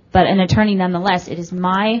 but an attorney nonetheless, it is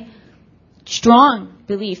my strong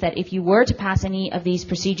belief that if you were to pass any of these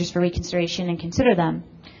procedures for reconsideration and consider them,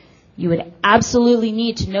 you would absolutely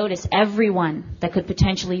need to notice everyone that could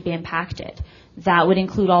potentially be impacted. That would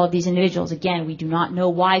include all of these individuals. Again, we do not know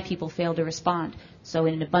why people failed to respond. So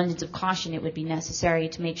in an abundance of caution, it would be necessary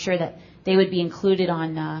to make sure that they would be included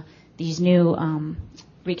on these new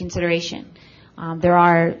reconsideration. There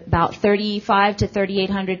are about 3,500 to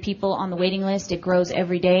 3,800 people on the waiting list. It grows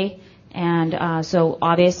every day. And so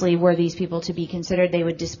obviously, were these people to be considered, they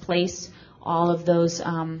would displace all of those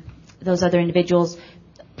other individuals.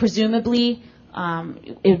 Presumably,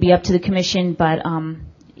 it would be up to the Commission, but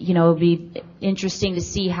it would be interesting to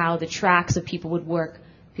see how the tracks of people would work,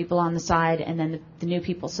 people on the side and then the new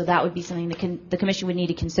people. So that would be something the Commission would need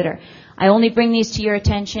to consider. I only bring these to your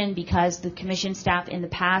attention because the Commission staff in the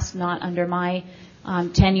past, not under my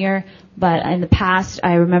tenure, but in the past,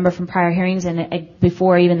 I remember from prior hearings and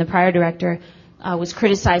before even the prior director was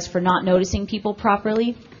criticized for not noticing people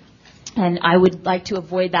properly. And I would like to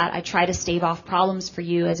avoid that. I try to stave off problems for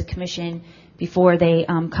you as a Commission before they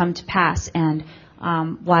come to pass. And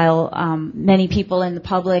while many people in the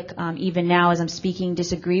public, even now as I'm speaking,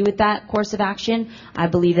 disagree with that course of action, I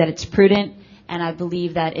believe that it's prudent, and I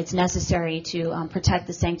believe that it's necessary to protect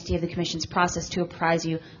the sanctity of the Commission's process to apprise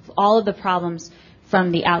you of all of the problems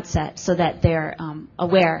from the outset so that they're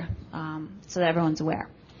aware, so that everyone's aware.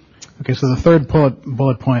 Okay, so the third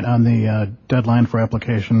bullet point on the deadline for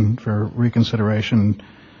application for reconsideration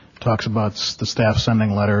talks about the staff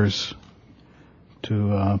sending letters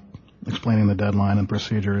to explaining the deadline and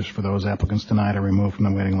procedures for those applicants denied or removed from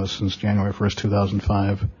the waiting list since January 1st,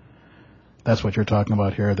 2005. That's what you're talking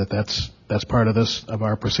about here, that's part of this, of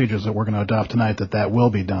our procedures that we're going to adopt tonight, that will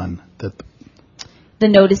be done. The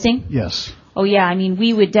noticing? Yes. Oh, yeah. I mean,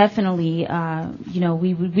 we would definitely,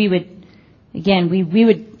 we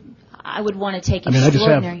would, I would want to take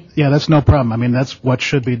extraordinary. That's no problem. I mean, that's what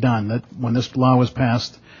should be done. That when this law was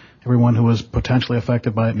passed, everyone who was potentially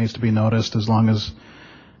affected by it needs to be noticed. As long as,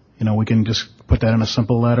 we can just put that in a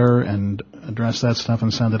simple letter and address that stuff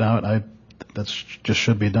and send it out. That's just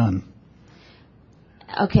should be done.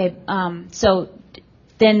 Okay. So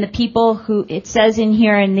then the people who, it says in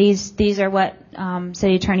here, and these are what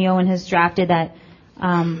City Attorney Owen has drafted, that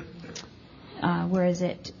where is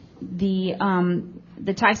it?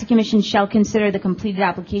 The Taxi Commission shall consider the completed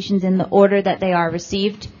applications in the order that they are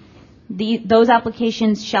received. Those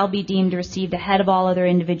applications shall be deemed received ahead of all other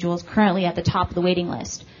individuals currently at the top of the waiting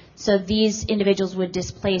list. So these individuals would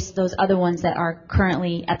displace those other ones that are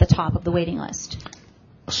currently at the top of the waiting list.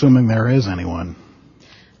 Assuming there is anyone,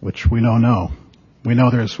 which we know no. We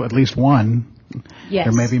know there's at least one. Yes.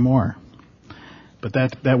 There may be more. But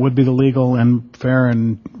that would be the legal and fair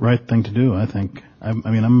and right thing to do, I think.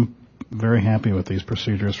 I'm very happy with these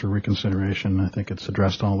procedures for reconsideration. I think it's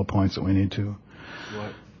addressed all the points that we need to.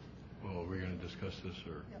 What? Well, we're going to discuss this,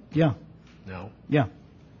 or? Yeah. Now? Yeah.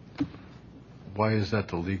 Why is that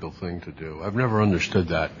the legal thing to do? I've never understood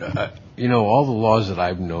that. All the laws that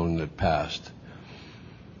I've known that passed,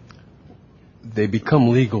 they become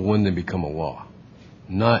legal when they become a law.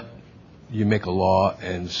 Not you make a law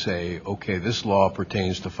and say, okay, this law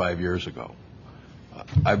pertains to 5 years ago.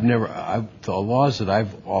 The laws that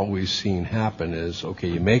I've always seen happen is, okay,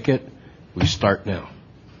 you make it, we start now.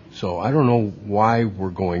 So I don't know why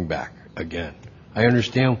we're going back again. I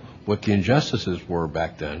understand what the injustices were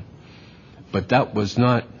back then, but that was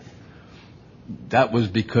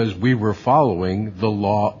because we were following the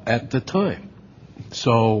law at the time.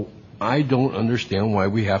 So I don't understand why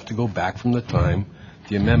we have to go back from the time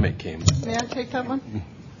the amendment came. May I take that one?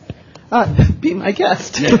 Be my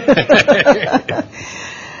guest.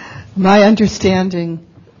 My understanding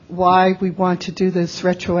why we want to do this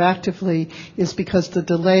retroactively is because the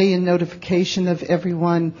delay in notification of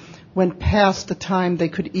everyone went past the time they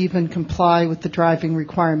could even comply with the driving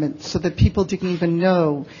requirement, so that people didn't even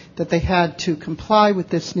know that they had to comply with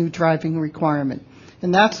this new driving requirement.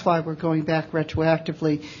 And that's why we're going back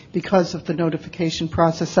retroactively, because of the notification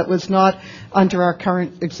process that was not under our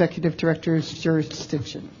current executive director's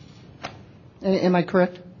jurisdiction. Am I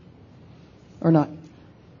correct? Or not?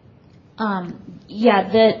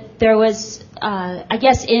 There was, I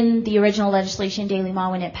guess in the original legislation, Daily Law,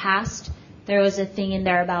 when it passed, there was a thing in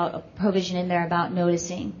there about, a provision in there about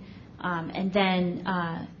noticing. And then,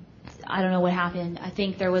 I don't know what happened. I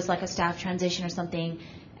think there was like a staff transition or something.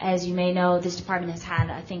 As you may know, this department has had,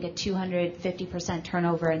 I think, a 250%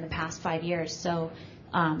 turnover in the past 5 years. So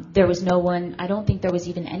there was no one, I don't think there was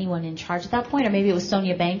even anyone in charge at that point, or maybe it was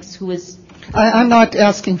Sonia Banks who was... I'm not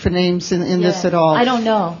asking for names in this at all. I don't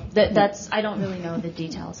know. I don't really know the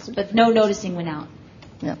details. But no noticing went out.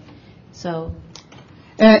 Yeah. So...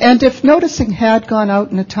 And if noticing had gone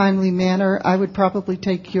out in a timely manner, I would probably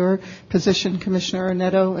take your position, Commissioner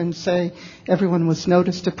Arnetto, and say everyone was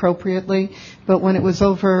noticed appropriately. But when it was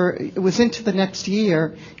into the next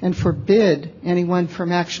year, and forbid anyone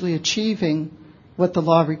from actually achieving what the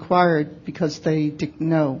law required because they didn't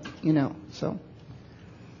know, so.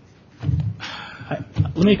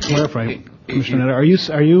 Let me clarify, Commissioner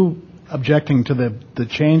Arnetto. Are you objecting to the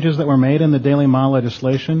changes that were made in the Daily Law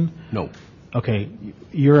legislation? No. Okay,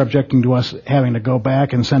 you're objecting to us having to go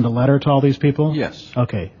back and send a letter to all these people? Yes.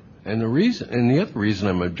 Okay. And the other reason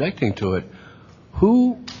I'm objecting to it,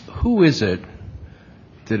 who is it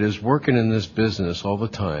that is working in this business all the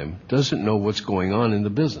time, doesn't know what's going on in the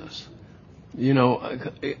business?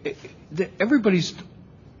 Everybody's,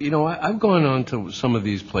 I've gone on to some of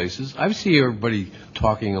these places. I see everybody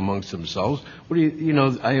talking amongst themselves.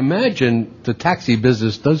 I imagine the taxi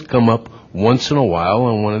business does come up once in a while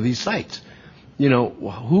on one of these sites.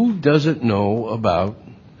 Who doesn't know about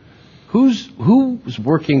who's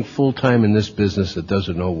working full time in this business that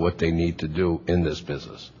doesn't know what they need to do in this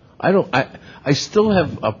business? I still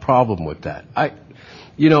have a problem with that.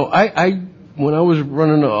 When I was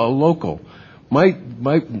running a local,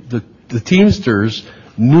 the Teamsters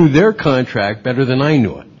knew their contract better than I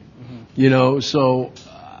knew it. So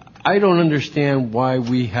I don't understand why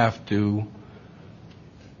we have to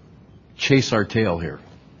chase our tail here.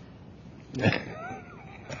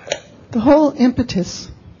 The whole impetus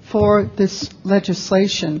for this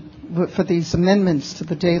legislation, for these amendments to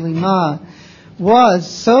the Daily Ma, was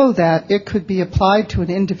so that it could be applied to an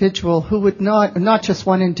individual who would not just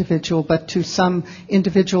one individual, but to some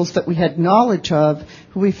individuals that we had knowledge of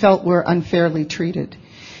who we felt were unfairly treated.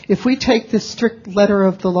 If we take this strict letter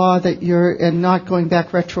of the law and not going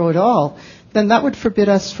back retro at all, then that would forbid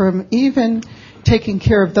us from even taking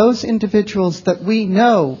care of those individuals that we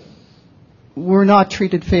know were not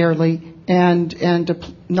treated fairly and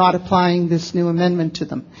not applying this new amendment to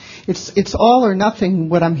them. It's all or nothing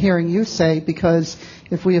what I'm hearing you say, because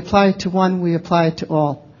if we apply it to one, we apply it to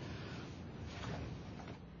all.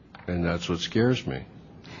 And that's what scares me.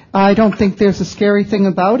 I don't think there's a scary thing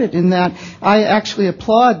about it, in that I actually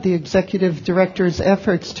applaud the executive director's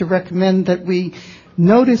efforts to recommend that we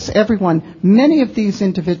notice everyone. Many of these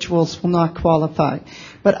individuals will not qualify.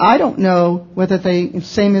 But I don't know whether they,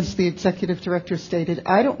 same as the executive director stated,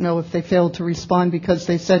 I don't know if they failed to respond because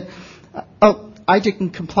they said, oh, I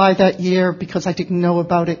didn't comply that year because I didn't know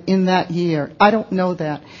about it in that year. I don't know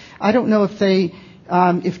that. I don't know if they,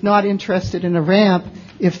 if not interested in a ramp,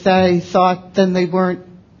 if they thought then they weren't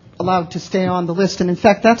allowed to stay on the list. And in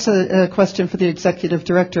fact, that's a question for the executive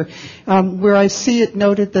director. Where I see it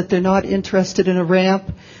noted that they're not interested in a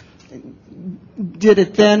ramp, did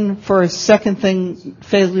it then, for a second thing,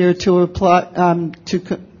 failure to apply,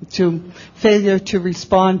 to failure to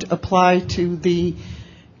respond, apply to the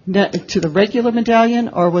regular medallion,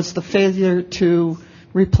 or was the failure to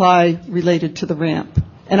reply related to the ramp?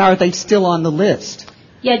 And are they still on the list?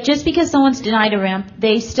 Yeah, just because someone's denied a ramp,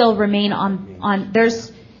 they still remain on.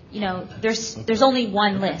 There's only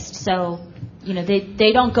one list, so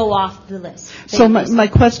they don't go off the list. So my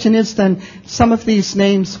question is then, some of these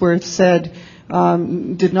names where it said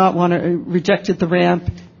did not want to, rejected the ramp,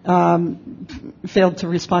 failed to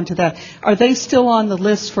respond to that, are they still on the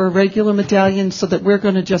list for a regular medallion, so that we're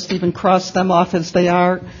going to just even cross them off as they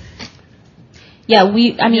are? Yeah,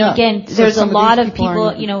 again, there's a lot of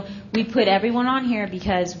people, we put everyone on here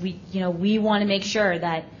because we want to make sure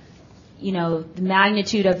that, the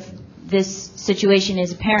magnitude of this situation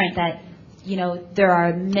is apparent, that, there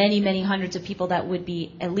are many, many hundreds of people that would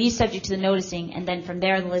be at least subject to the noticing, and then from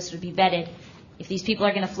there the list would be vetted. If these people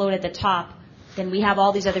are going to float at the top, then we have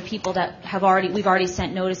all these other people that we've already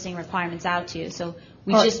sent noticing requirements out to. So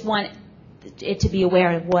we just want it to be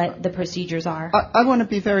aware of what the procedures are. I want to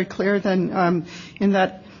be very clear then, in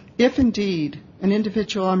that if indeed an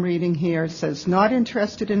individual I'm reading here says not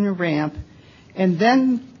interested in a ramp, and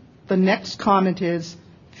then the next comment is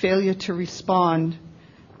failure to respond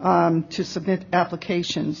to submit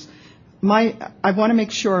applications, I want to make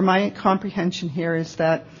sure my comprehension here is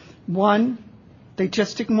that, one, they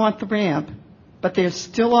just didn't want the ramp, but they're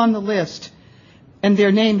still on the list, and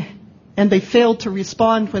they failed to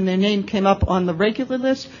respond when their name came up on the regular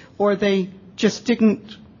list, or they just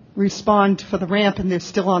didn't respond for the ramp and they're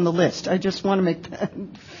still on the list. I just want to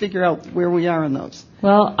figure out where we are in those.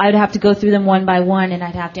 Well, I'd have to go through them one by one, and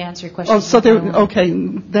I'd have to answer your questions. Oh, so then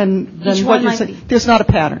what you're saying, there's not a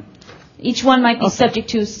pattern. Each one might be subject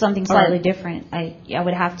to something slightly different. I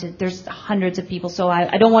would have to, there's hundreds of people, so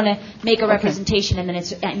I don't want to make a representation and then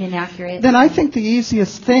it's inaccurate. Then I think the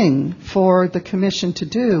easiest thing for the commission to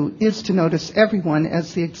do is to notice everyone,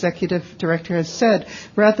 as the executive director has said,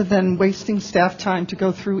 rather than wasting staff time to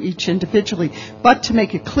go through each individually, but to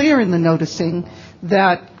make it clear in the noticing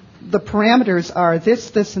that the parameters are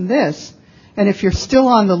this, this, and this, and if you're still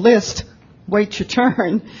on the list, wait your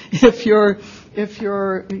turn. If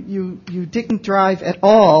you didn't drive at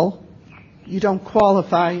all, you don't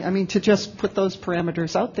qualify. I mean, to just put those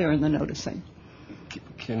parameters out there in the noticing.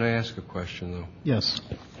 Can I ask a question, though? Yes.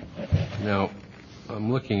 Now,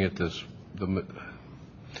 I'm looking at this, the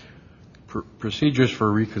procedures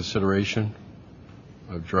for reconsideration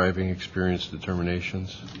of driving experience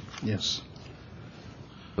determinations. Yes.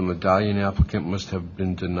 The medallion applicant must have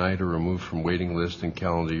been denied or removed from waiting list in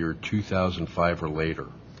calendar year 2005 or later.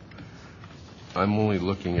 I'm only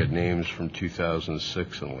looking at names from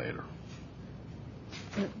 2006 and later.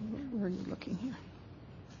 Where are you looking here?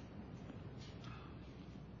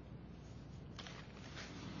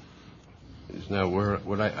 Now,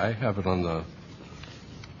 I have it on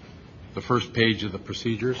the first page of the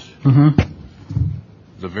procedures,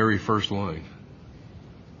 the very first line.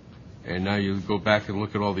 And now you go back and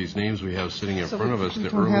look at all these names we have sitting in front of us. The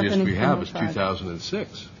earliest we have is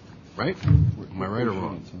 2006, right? Am I right or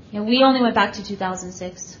wrong? Yeah, we only went back to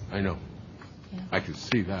 2006. I know. Yeah. I can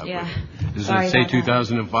see that. Yeah. Does it say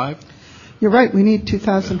 2005? You're right. We need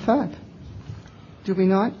 2005. Do we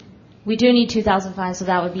not? We do need 2005, so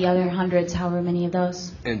that would be other hundreds, however many of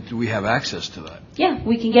those. And do we have access to that? Yeah,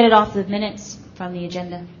 we can get it off the minutes from the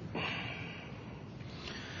agenda.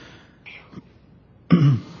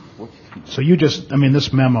 So you just, I mean,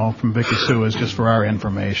 this memo from Vicky Sue is just for our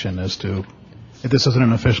information as to, this isn't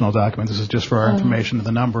an official document, this is just for our information,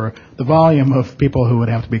 the volume of people who would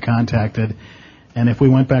have to be contacted. And if we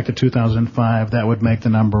went back to 2005, that would make the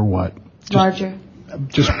number what? Larger.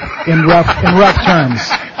 Just in rough terms.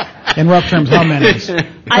 In rough terms, how many?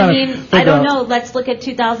 I mean, I don't know. Let's look at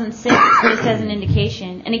 2006 just as an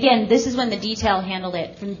indication. And again, this is when the detail handled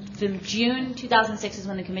it. From June 2006 is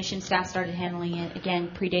when the commission staff started handling it, again,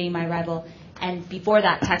 predating my arrival. And before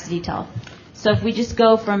that, tax detail. So if we just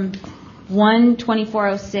go from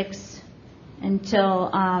 1/24/06 until,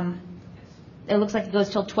 it looks like it goes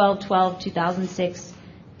till 12/12/2006.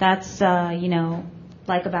 That's,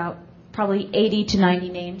 like about probably 80 to 90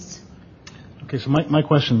 names. Okay, so my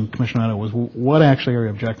question, Commissioner Otto, was what actually are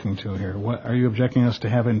you objecting to here? What are you objecting us to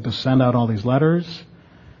having to send out all these letters?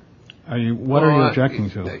 What are you objecting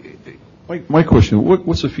to? My question,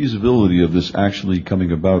 what's the feasibility of this actually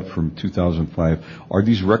coming about from 2005? Are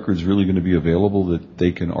these records really going to be available that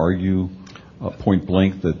they can argue point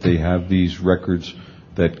blank that they have these records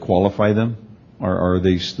that qualify them? Are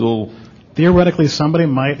they still... Theoretically, somebody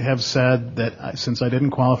might have said that since I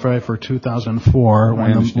didn't qualify for 2004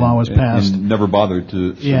 when the law was passed... And never bothered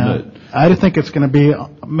to submit. Yeah, I think it's going to be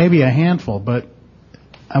maybe a handful, but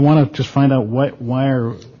I want to just find out what's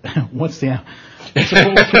the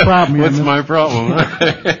problem here? What's my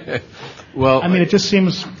problem? Well, I mean, it just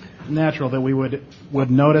seems natural that we would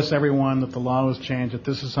notice everyone that the law was changed, that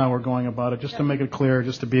this is how we're going about it, just to make it clear,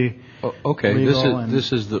 just to be okay. legal.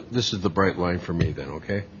 This is the bright line for me then.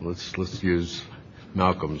 Okay, let's use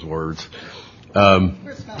Malcolm's words.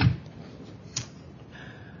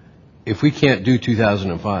 If we can't do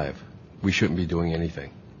 2005, we shouldn't be doing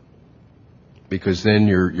anything, because then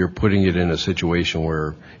you're putting it in a situation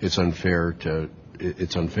where it's unfair.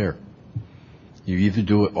 You either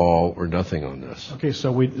do it all or nothing on this. Okay,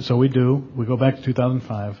 so we go back to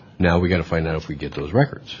 2005. Now we got to find out if we get those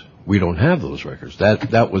records. We don't have those records.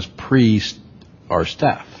 That was pre our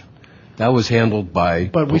staff. That was handled by.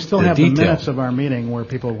 But we still have detail. the minutes of our meeting where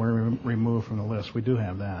people were removed from the list. We do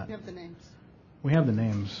have that. You have the names. We have the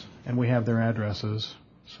names and we have their addresses.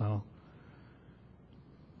 So.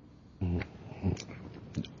 Can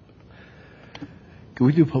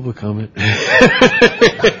we do public comment?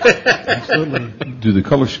 Absolutely. Do the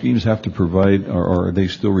color schemes have to provide, or are they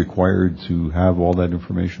still required to have all that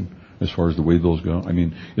information as far as the waybills go? I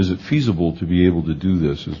mean, is it feasible to be able to do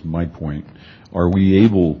this, is my point. Are we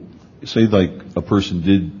able, say like a person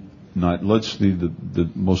did not, let's see the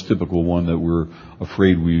most typical one that we're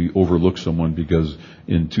afraid we overlook someone because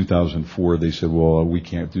in 2004 they said, well, we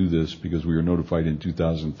can't do this because we were notified in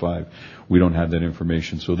 2005. We don't have that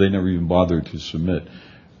information, so they never even bothered to submit.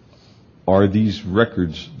 Are these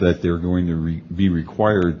records that they're going to be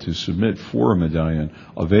required to submit for a medallion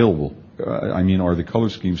available? I mean, are the color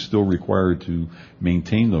schemes still required to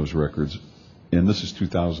maintain those records? And this is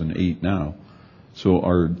 2008 now.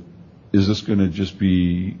 So is this going to just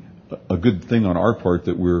be a good thing on our part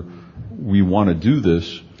that we want to do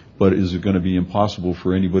this, but is it going to be impossible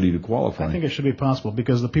for anybody to qualify? I think it should be possible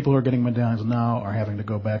because the people who are getting medallions now are having to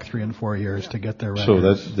go back 3 and 4 years to get their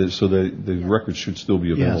records. So the records should still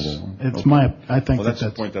be available. Yes, it's okay. I think well, that's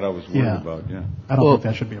the point that I was worried about. Yeah, I don't think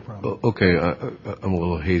that should be a problem. Okay, I'm a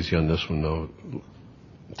little hazy on this one though.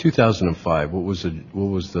 2005, what was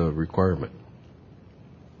the requirement?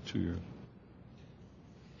 2 years.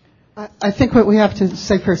 I think what we have to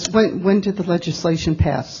say first, when did the legislation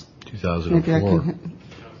pass? 2004.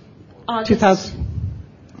 2000.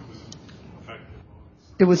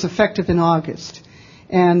 It was effective in August.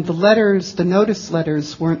 And the notice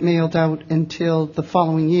letters weren't mailed out until the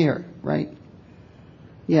following year, right?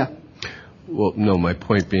 Yeah. Well, no, my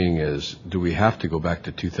point being is, do we have to go back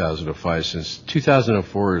to 2005 since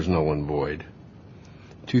 2004 is null and void?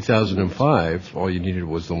 2005, all you needed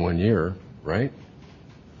was the 1 year, right?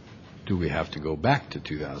 Do we have to go back to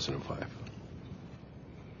 2005?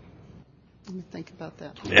 Let me think about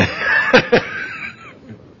that.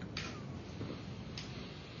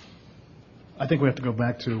 I think we have to go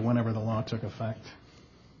back to whenever the law took effect.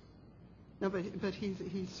 No, but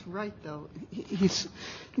he's right, though.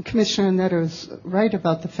 Commissioner Netter's right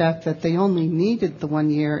about the fact that they only needed the 1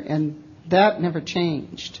 year, and that never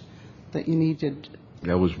changed, that you needed...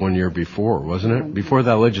 That was 1 year before, wasn't it? Before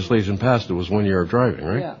that legislation passed, it was 1 year of driving,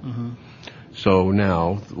 right? Yeah. Mm-hmm. So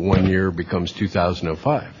now, 1 year becomes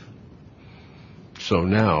 2005. So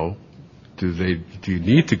now, do you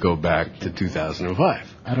need to go back to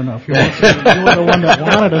 2005? I don't know. If you were the one that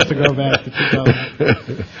wanted us to go back to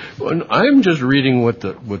 2005. Well, I'm just reading what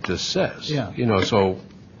this says. Yeah. So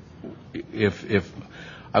if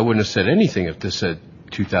I wouldn't have said anything if this said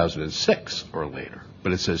 2006 or later,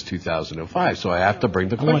 but it says 2005, so I have to bring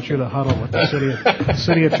the I want you question. to huddle with the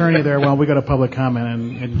city attorney there while we go to public comment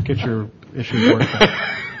and get your issues worked out.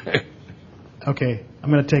 Okay,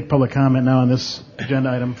 I'm going to take public comment now on this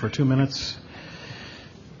agenda item for 2 minutes.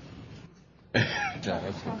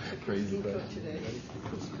 Crazy.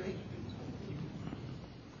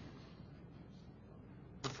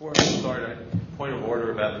 Before I start, point of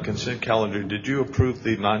order about the consent calendar. Did you approve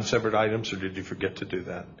the non-severed items, or did you forget to do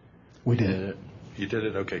that? We did. You did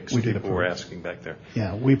it? Okay, because We did people were approve. asking back there.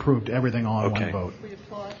 Yeah, we approved everything all in Okay. one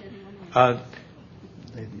vote.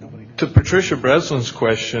 To Patricia Breslin's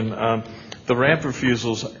question, the ramp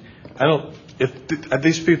refusals,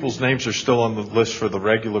 these people's names are still on the list for the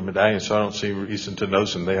regular medallion, so I don't see reason to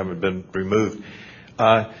notice them. They haven't been removed.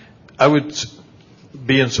 I would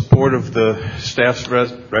be in support of the staff's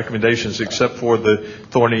recommendations, except for the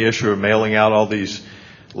thorny issue of mailing out all these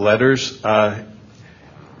letters. I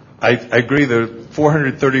agree there are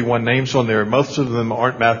 431 names on there. Most of them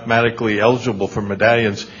aren't mathematically eligible for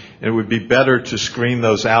medallions, and it would be better to screen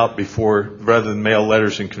those out rather than mail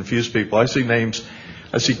letters and confuse people. I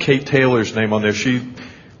see Kate Taylor's name on there. She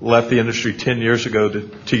left the industry 10 years ago to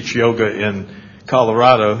teach yoga in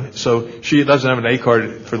Colorado, so she doesn't have an A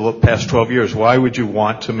card for the past 12 years. Why would you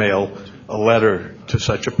want to mail a letter to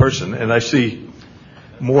such a person? And I see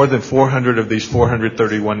more than 400 of these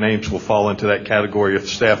 431 names will fall into that category of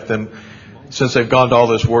staff. Then, since they've gone to all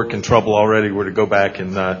this work and trouble already, were to go back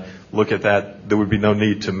and look at that, there would be no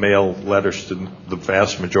need to mail letters to the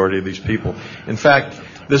vast majority of these people. In fact,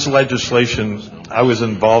 this legislation, I was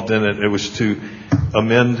involved in it. It was to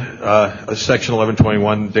amend Section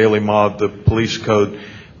 1121 Daily Mob, the police code,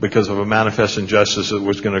 because of a manifest injustice that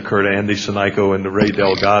was going to occur to Andy Sinico and to Ray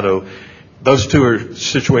Delgado. Those two are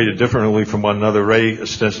situated differently from one another. Ray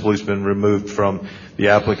ostensibly has been removed from the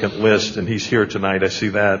applicant list, and he's here tonight. I see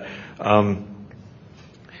that.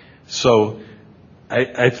 So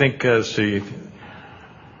I think,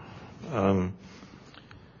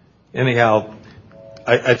 anyhow,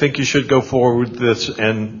 I think you should go forward with this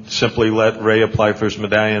and simply let Ray apply for his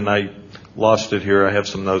medallion. I lost it here. I have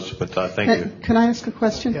some notes, but thank you. Can I ask a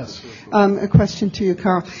question? Yes. A question to you,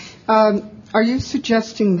 Carl. Are you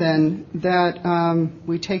suggesting then that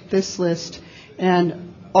we take this list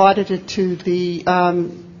and audit it to the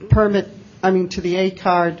to the A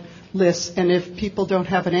card list, and if people don't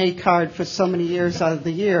have an A card for so many years out of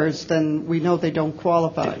the years, then we know they don't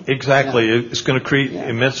qualify? Exactly. Yeah. It's going to create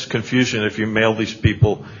immense confusion if you mail these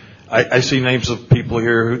people. I see names of people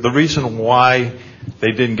here. The reason why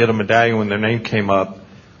they didn't get a medallion when their name came up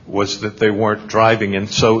was that they weren't driving. And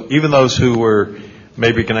so even those who were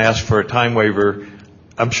maybe going to ask for a time waiver,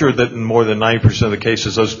 I'm sure that in more than 90% of the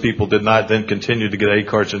cases, those people did not then continue to get A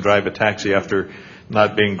cards and drive a taxi after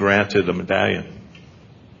not being granted a medallion.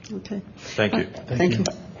 Okay. Thank you. Thank you.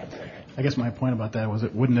 I guess my point about that was,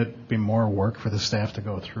 wouldn't it be more work for the staff to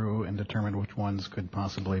go through and determine which ones could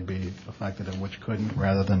possibly be affected and which couldn't,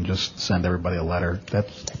 rather than just send everybody a letter?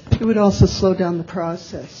 It would also slow down the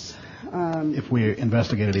process. If we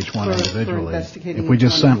investigated each one individually. Investigating If we each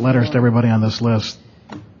just one sent letters to everybody on this list.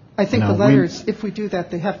 I think the letters, if we do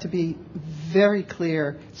that, they have to be very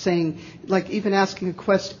clear, saying, like even asking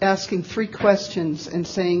 3 questions and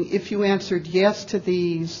saying, if you answered yes to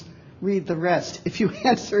these, read the rest. If you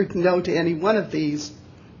answered no to any one of these,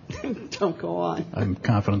 don't go on. I'm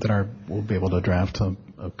confident that we'll be able to draft a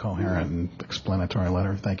coherent and explanatory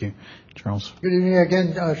letter. Thank you. Charles. Good evening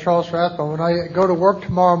again, Charles Rathbone. When I go to work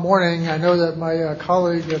tomorrow morning, I know that my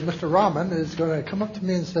colleague, Mr. Rahman, is going to come up to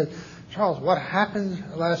me and say, Charles, what happened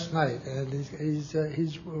last night? And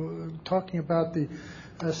he's talking about the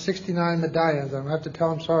 69 medallions. I'm going to have to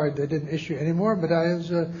tell him, sorry, they didn't issue any more medallions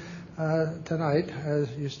tonight.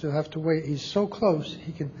 You still have to wait. He's so close,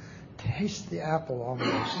 he can taste the apple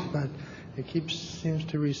almost, but it seems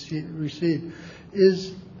to recede.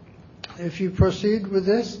 If you proceed with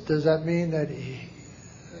this, does that mean that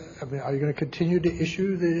are you going to continue to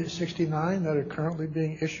issue the 69 that are currently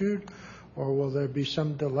being issued? Or will there be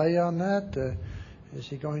some delay on that? Is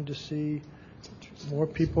he going to see more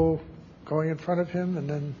people going in front of him and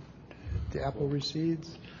then the apple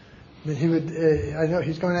recedes? I mean, I know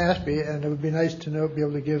he's going to ask me, and it would be nice to be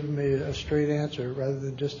able to give me a straight answer rather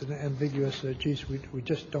than just an ambiguous, geez, we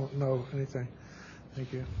just don't know anything.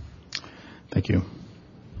 Thank you. Thank you.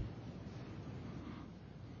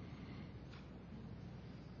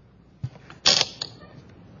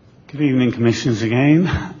 Good evening, Commissioners, again.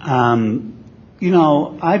 I've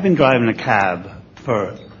been driving a cab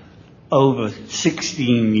for over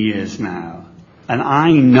 16 years now, and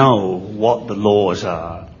I know what the laws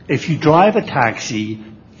are. If you drive a taxi,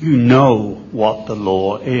 you know what the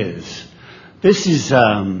law is. This is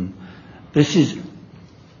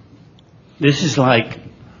like,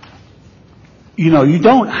 you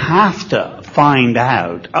don't have to find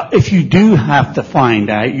out. If you do have to find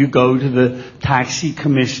out, you go to the taxi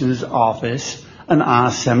commissioner's office and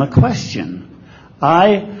ask them a question.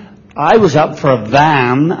 I was up for a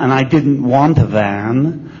van and I didn't want a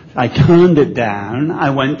van. I turned it down. I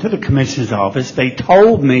went to the commissioner's office. They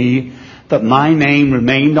told me that my name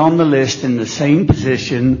remained on the list in the same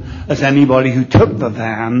position as anybody who took the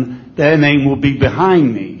van. Their name will be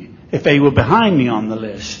behind me if they were behind me on the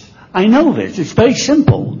list. I know this. It's very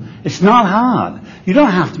simple. It's not hard. You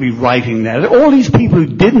don't have to be writing that. All these people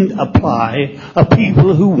who didn't apply are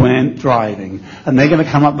people who went driving. And they're going to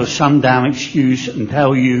come up with some damn excuse and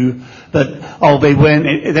tell you that, they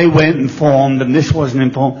weren't informed and this wasn't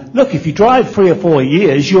informed. Look, if you drive 3 or 4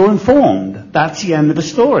 years, you're informed. That's the end of the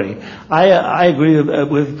story. I agree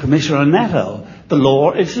with Commissioner Neto. The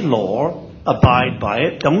law is the law. Abide by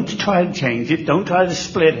it. Don't try to change it. Don't try to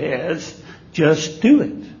split hairs. Just do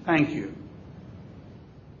it. Thank you.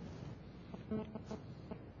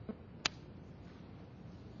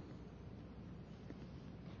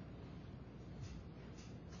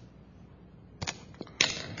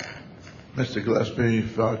 Mr. Gillespie,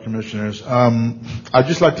 fellow commissioners, I'd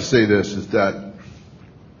just like to say this, is that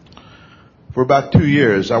for about 2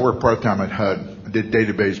 years, I worked part-time at HUD. I did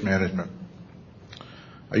database management.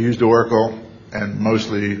 I used Oracle and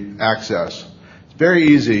mostly Access. It's very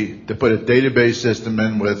easy to put a database system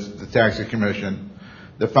in with the Taxi Commission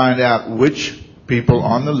to find out which people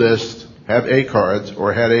on the list have A cards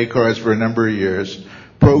or had A cards for a number of years,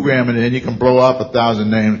 program it in. You can blow off 1,000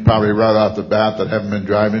 names probably right off the bat that haven't been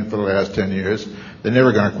driving for the last 10 years. They're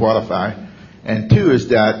never going to qualify. And two is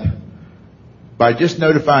that by just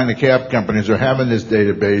notifying the cab companies or having this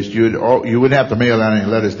database, you wouldn't have to mail out any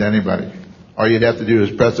letters to anybody. All you'd have to do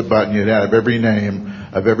is press a button. You'd have every name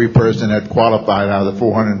of every person that qualified out of the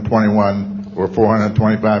 421 or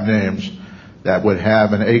 425 names that would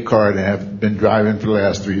have an A card and have been driving for the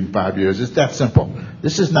last 3 to 5 years. It's that simple.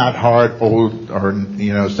 This is not hard, old, or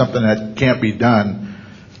something that can't be done.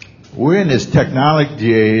 We're in this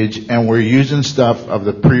technology age, and we're using stuff of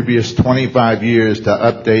the previous 25 years to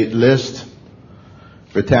update lists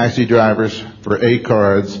for taxi drivers, for A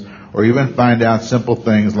cards, or even find out simple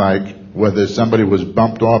things like whether somebody was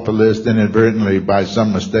bumped off a list inadvertently by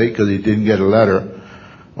some mistake because he didn't get a letter,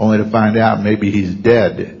 only to find out maybe he's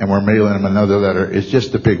dead and we're mailing him another letter. It's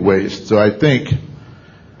just a big waste. So I think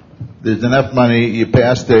there's enough money. You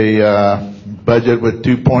passed a budget with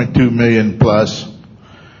 $2.2 million plus.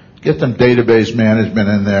 Get some database management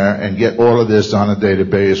in there and get all of this on a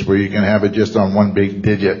database where you can have it just on one big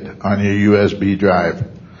digit on your USB drive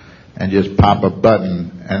and just pop a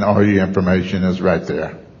button and all your information is right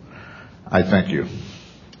there. I thank you.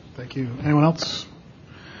 Thank you. Anyone else?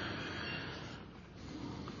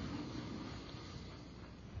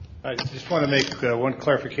 I just want to make one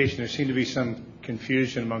clarification. There seemed to be some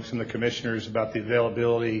confusion among some of the commissioners about the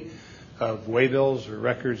availability of waybills or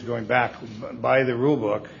records going back. By the rule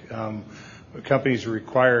book, companies are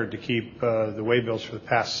required to keep the waybills for the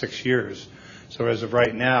past 6 years. So as of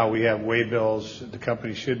right now, we have waybills. The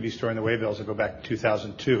company should be storing the waybills that go back to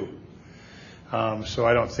 2002. So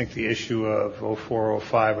I don't think the issue of 04,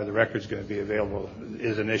 05 or the records going to be available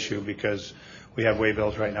is an issue because we have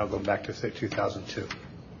waybills right now going back to 2002.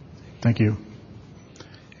 Thank you.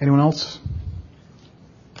 Anyone else?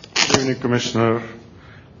 Good evening, Commissioner.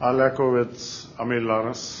 I'll echo with Amir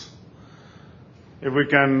Lawrence. If we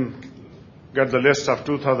can get the list of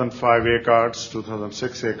 2005 A cards,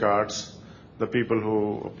 2006 A cards, the people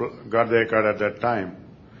who got the A card at that time,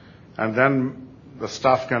 and then the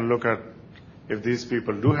staff can look at if these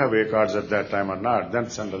people do have A cards at that time or not, then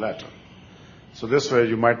send a letter. So this way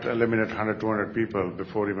you might eliminate 100, 200 people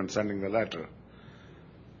before even sending the letter.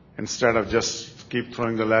 Instead of just keep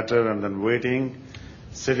throwing the letter and then waiting,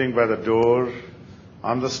 sitting by the door,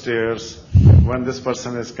 on the stairs, when this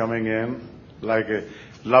person is coming in, like a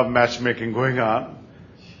love matchmaking going on.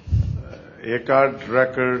 A card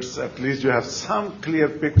records, at least you have some clear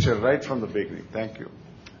picture right from the beginning. Thank you.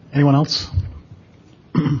 Anyone else?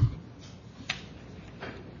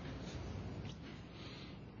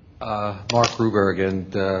 Mark Ruberg,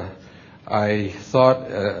 and I thought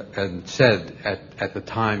and said at the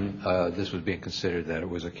time this was being considered that it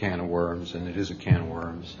was a can of worms, and it is a can of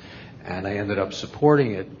worms. And I ended up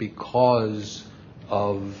supporting it because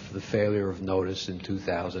of the failure of notice in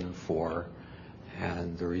 2004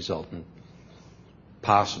 and the resultant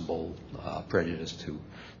possible prejudice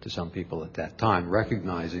to some people at that time,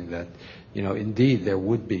 recognizing that, indeed there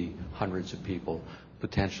would be hundreds of people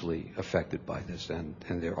potentially affected by this, and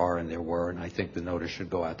there are and there were, and I think the notice should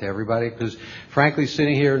go out to everybody, because frankly,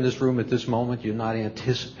 sitting here in this room at this moment, you're not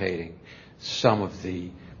anticipating some of the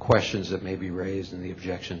questions that may be raised and the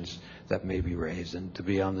objections that may be raised, and to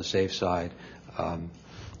be on the safe side,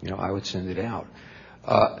 I would send it out.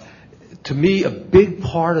 To me, a big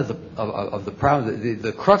part of the problem,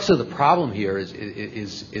 the crux of the problem here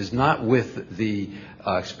is not with the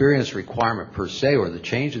experience requirement per se, or the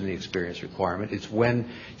change in the experience requirement. It's when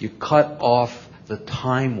you cut off the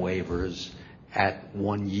time waivers at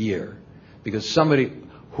 1 year, because somebody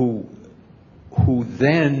who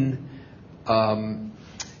then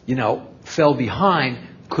fell behind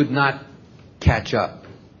could not catch up.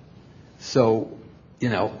 So,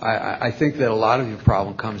 I think that a lot of your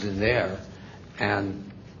problem comes in there,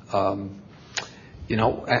 and and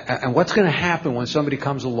what's going to happen when somebody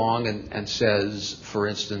comes along and says, for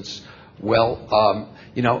instance, well,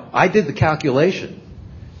 I did the calculation,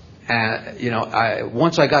 and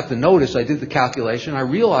once I got the notice, I did the calculation. I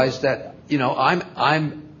realized that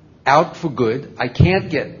I'm out for good. I can't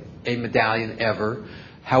get a medallion ever.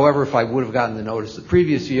 However, if I would have gotten the notice the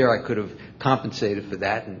previous year, I could have compensated for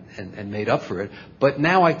that and made up for it. But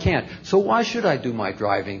now I can't. So why should I do my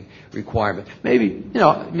driving requirement? Maybe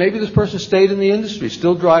this person stayed in the industry,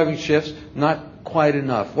 still driving shifts, not quite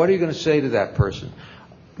enough. What are you going to say to that person?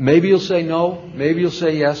 Maybe you'll say no. Maybe you'll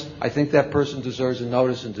say yes. I think that person deserves a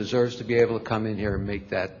notice and deserves to be able to come in here and make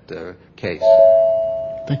that case.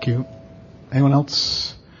 Thank you. Anyone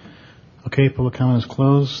else? Okay, public comment is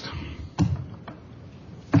closed.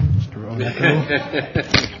 Mr.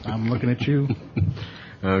 Oneko, I'm looking at you.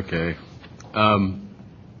 Okay.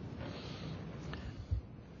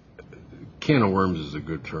 Can of worms is a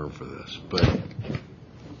good term for this, but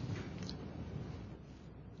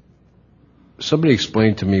somebody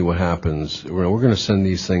explain to me what happens. We're going to send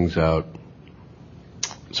these things out,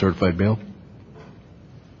 certified mail.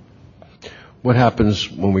 What happens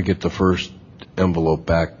when we get the first envelope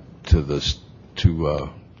back to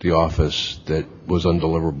the office that was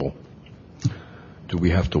undeliverable? Do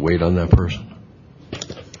we have to wait on that person?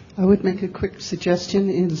 I would make a quick suggestion,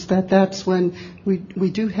 is that's when we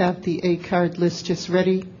do have the A card list just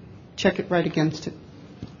ready. Check it right against it.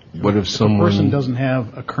 What if someone... If a person doesn't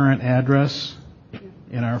have a current address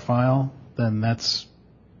in our file, then that's...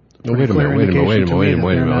 No, wait a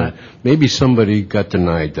minute. Maybe somebody got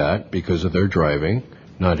denied that because of their driving,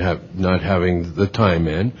 not having the time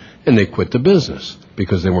in, and they quit the business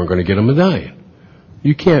because they weren't going to get a medallion.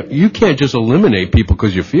 You can't just eliminate people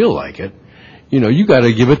because you feel like it. You got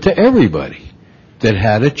to give it to everybody that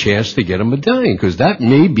had a chance to get a medallion, because that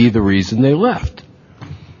may be the reason they left.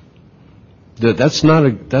 That's not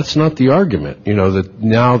the argument. That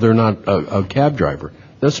now they're not a cab driver.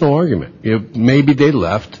 That's no argument. Maybe they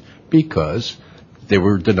left because they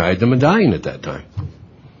were denied the medallion at that time.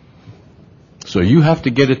 So you have to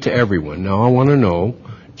get it to everyone. Now I want to know,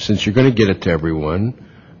 since you're going to get it to everyone,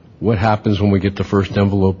 what happens when we get the first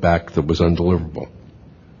envelope back that was undeliverable?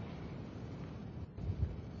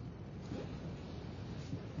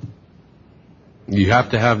 You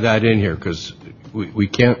have to have that in here, because we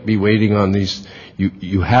can't be waiting on these.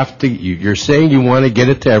 You have to. You're saying you want to get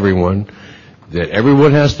it to everyone, that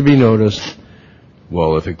everyone has to be noticed.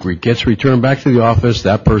 Well, if it gets returned back to the office,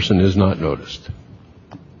 that person is not noticed.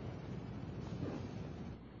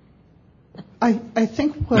 I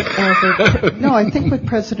think what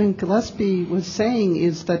President Gillespie was saying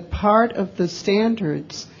is that part of the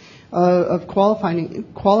standards of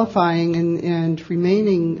qualifying and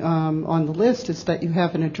remaining on the list is that you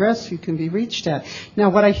have an address you can be reached at.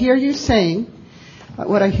 Now, what I hear you saying,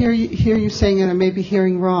 and I may be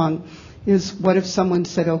hearing wrong, is what if someone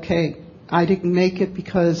said, okay, I didn't make it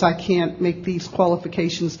because I can't make these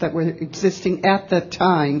qualifications that were existing at that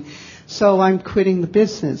time, so I'm quitting the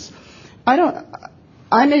business.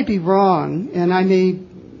 I may be wrong, and I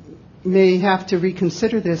may have to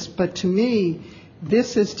reconsider this, but to me,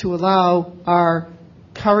 this is to allow our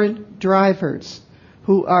current drivers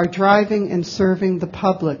who are driving and serving the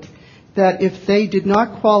public, that if they did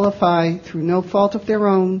not qualify through no fault of their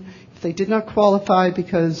own, if they did not qualify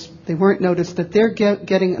because they weren't noticed, that they're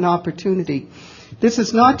getting an opportunity. This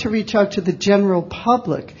is not to reach out to the general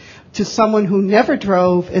public, to someone who never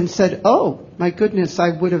drove and said, oh, my goodness,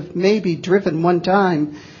 I would have maybe driven one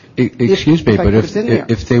time. Excuse me, but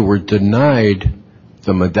if they were denied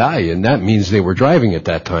the medallion, that means they were driving at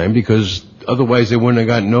that time, because otherwise they wouldn't have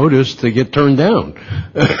gotten noticed to get turned down.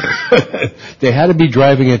 They had to be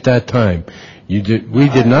driving at that time. We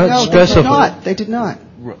did not specify. They did not.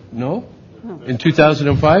 No? In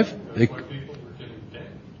 2005?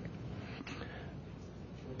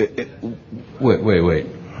 Wait.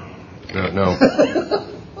 No.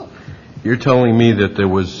 You're telling me that there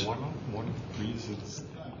was... One of the reasons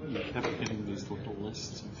you kept getting these little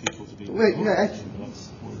lists of people to be... Wait, no,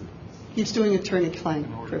 he's doing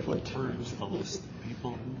attorney-client privilege. The list of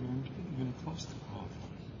people who weren't even close to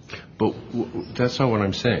qualifying. But that's not what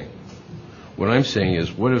I'm saying. What I'm saying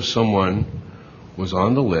is, what if someone was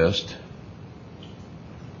on the list,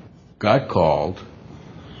 got called,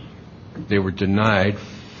 they were denied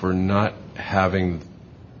for not having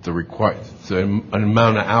the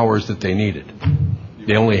amount of hours that they needed.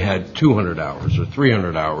 They only had 200 hours or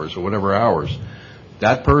 300 hours or whatever hours.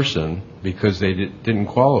 That person, because they didn't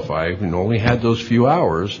qualify and only had those few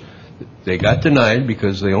hours, they got denied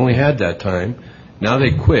because they only had that time. Now they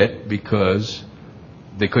quit because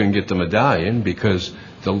they couldn't get the medallion, because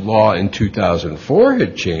the law in 2004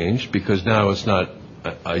 had changed, because now it's not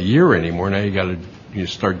a year anymore. Now you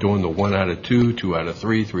start doing the 1 out of 2, 2 out of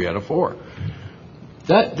 3, 3 out of 4.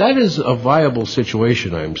 That is a viable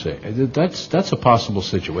situation, I'm saying. That's a possible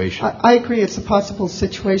situation. I agree it's a possible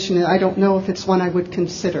situation, and I don't know if it's one I would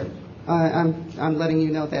consider. I'm letting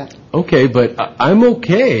you know that. Okay, but I'm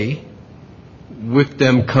okay with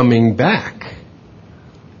them coming back.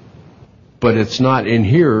 But it's not in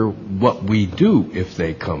here what we do if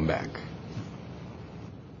they come back.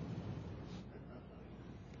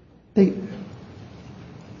 I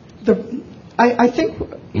think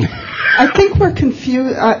we're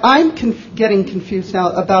confused. I'm getting confused now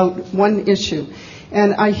about one issue,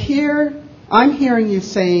 and I'm hearing you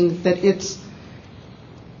saying that it's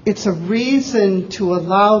a reason to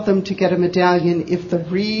allow them to get a medallion if the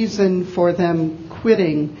reason for them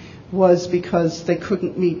quitting was because they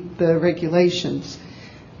couldn't meet the regulations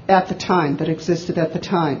at the time that existed at the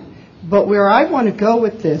time. But where I want to go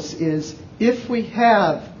with this is, if we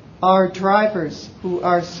have our drivers who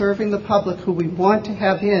are serving the public, who we want to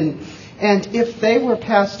have in, and if they were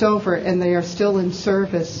passed over and they are still in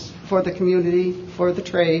service for the community, for the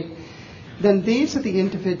trade, then these are the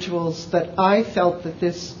individuals that I felt that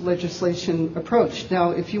this legislation approached.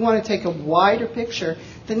 Now, if you want to take a wider picture,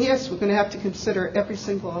 then yes, we're going to have to consider every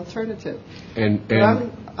single alternative. And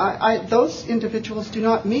those individuals do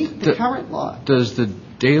not meet the current law. Does the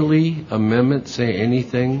Daley Amendment say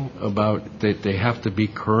anything about that they have to be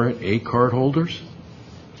current A card holders?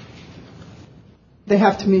 They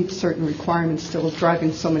have to meet certain requirements still of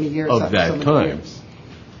driving so many years of that time.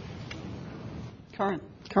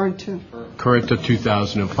 Current too. Current to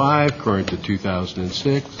 2005, current to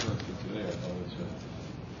 2006.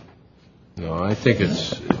 No, I don't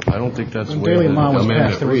think that's the way the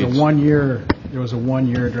amendment there reads. There was a 1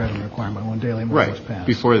 year driving requirement when Daley Law was passed. Right,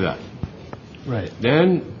 before that. Right.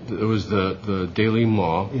 Then there was the Daley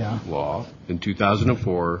law in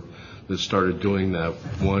 2004 that started doing that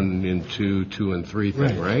 1 and 2, 2 and 3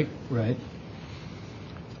 thing, right? Right.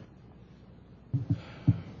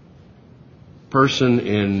 Person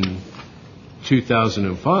in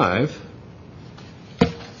 2005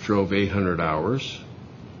 drove 800 hours,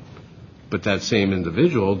 but that same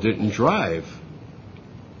individual didn't drive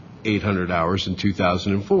 800 hours in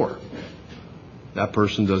 2004. That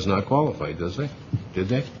person does not qualify, does they? Did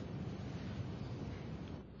they?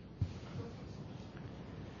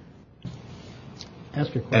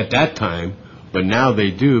 Ask your question. At that time, but now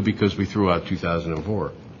they do because we threw out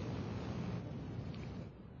 2004.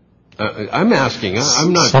 I'm asking.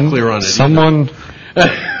 I'm not clear on it. Someone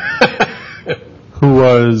who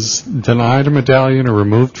was denied a medallion or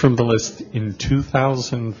removed from the list in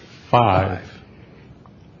 2005,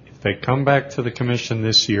 if they come back to the commission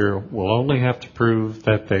this year, will only have to prove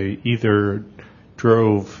that they either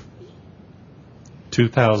drove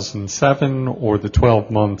 2007 or the 12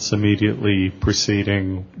 months immediately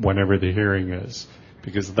preceding whenever the hearing is,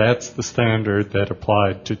 because that's the standard that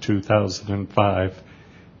applied to 2005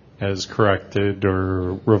 as corrected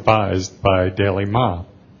or revised by Daley Ma.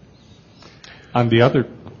 On the other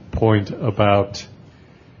point about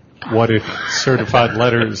what if certified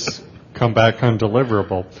letters come back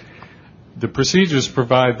undeliverable, the procedures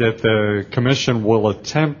provide that the commission will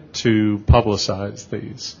attempt to publicize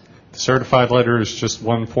these. The certified letter is just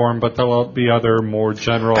one form, but there will be other more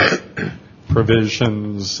general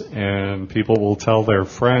provisions, and people will tell their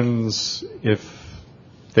friends if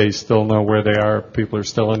they still know where they are, people are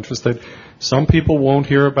still interested. Some people won't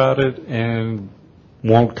hear about it and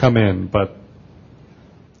won't come in, but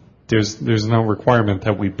there's no requirement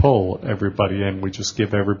that we pull everybody in. We just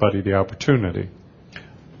give everybody the opportunity.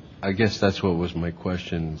 I guess that's what was my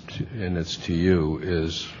question, and it's to you,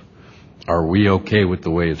 is are we okay with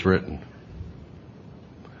the way it's written?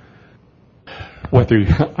 Whether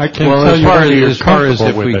I can't well, tell as you far whether you're as far as if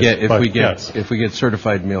comfortable we with get it, if but we get yes. if we get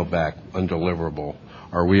certified mail back undeliverable,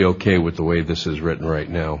 are we okay with the way this is written right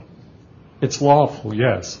now? It's lawful,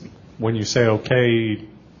 yes. When you say okay,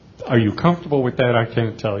 are you comfortable with that? I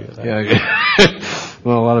can't tell you that. Yeah.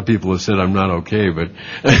 Well, a lot of people have said I'm not okay, but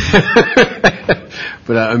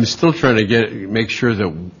but I'm still trying to make sure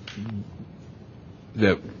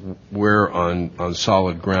that we're on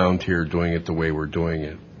solid ground here, doing it the way we're doing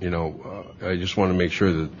it. I just want to make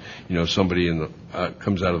sure that somebody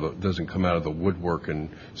doesn't come out of the woodwork in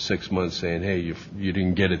 6 months saying, "Hey, you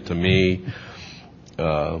didn't get it to me.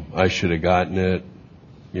 I should have gotten it."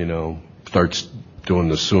 Starts doing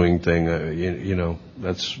the suing thing.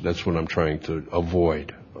 That's what I'm trying to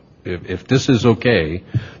avoid. If this is okay,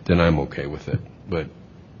 then I'm okay with it. But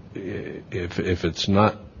if it's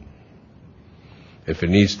not, if it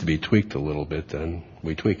needs to be tweaked a little bit, then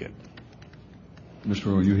we tweak it. Mr.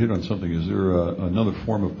 Rowe, you hit on something. Is there another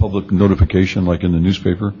form of public notification, like in the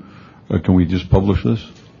newspaper? Can we just publish this?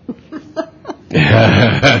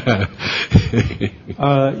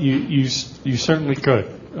 You certainly could.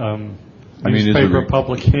 Newspaper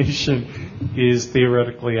publication is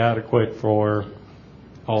theoretically adequate for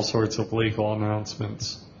all sorts of legal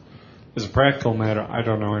announcements. As a practical matter, I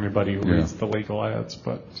don't know anybody who reads the legal ads,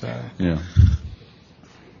 but yeah.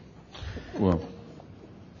 Well,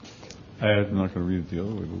 I'm not going to read it the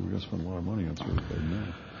other way, but we're going to spend a lot of money on certified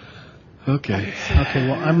mail. Okay. Okay.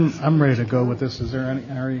 Well, I'm ready to go with this. Is there any? Do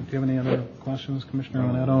you have any other questions, Commissioner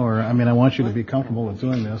Minetto? Or I want you to be comfortable with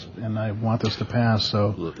doing this, and I want this to pass.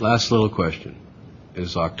 So, last little question: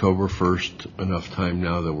 is October 1st enough time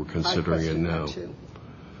now that we're considering it now?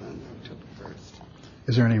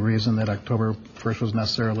 Is there any reason that October 1st was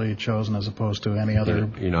necessarily chosen as opposed to any other?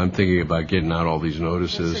 I'm thinking about getting out all these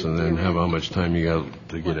notices and then how much time you got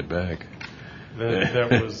to get it back. That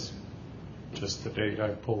was just the date I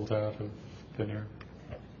pulled out of thin air.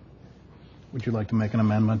 Would you like to make an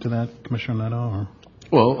amendment to that, Commissioner Minetto? Or?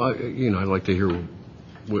 Well, I'd like to hear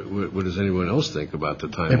what does anyone else think about the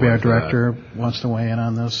time. Maybe our director wants to weigh in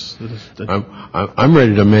on this. I'm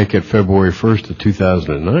ready to make it February 1st of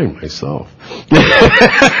 2009 myself. Give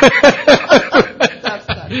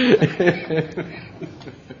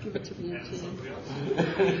it to me,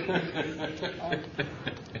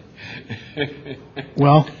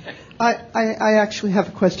 Well, I actually have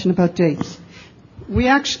a question about dates.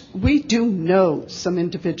 We do know some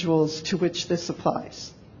individuals to which this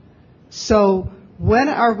applies. So when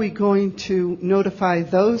are we going to notify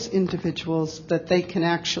those individuals that they can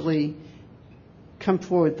actually come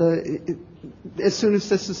forward? As soon as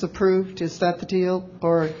this is approved, is that the deal?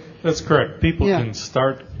 Or that's correct. People can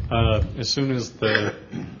start as soon as the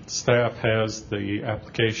staff has the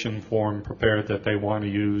application form prepared that they want to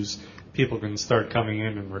use. People can start coming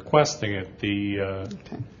in and requesting it. The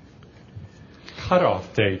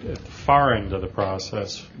cutoff date at the far end of the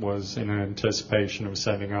process was in anticipation of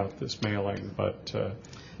sending out this mailing, but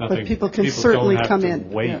people can certainly don't have come to in.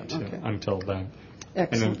 wait until then.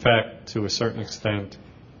 Excellent. And in fact, to a certain extent,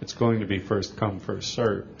 it's going to be first come, first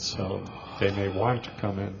served, so they may want to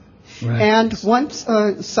come in. Right. And once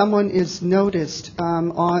someone is noticed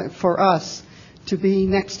for us to be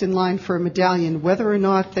next in line for a medallion, whether or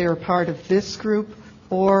not they are part of this group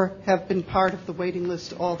or have been part of the waiting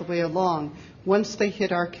list all the way along, once they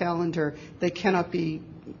hit our calendar, they cannot be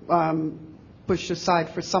pushed aside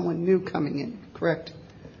for someone new coming in, correct?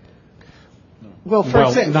 Well, for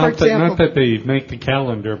example... Not that they make the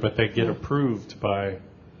calendar, but they get approved by...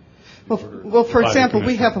 Well, for example,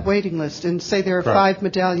 we have a waiting list, and say there are 5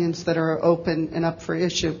 medallions that are open and up for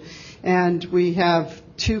issue, and we have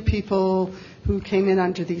 2 people who came in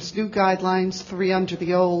under these new guidelines, 3 under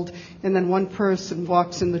the old, and then 1 person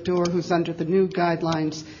walks in the door who's under the new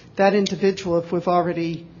guidelines. That individual, if we've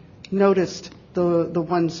already noticed the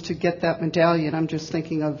ones to get that medallion, I'm just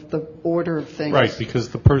thinking of the order of things. Right, because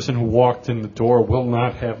the person who walked in the door will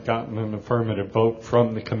not have gotten an affirmative vote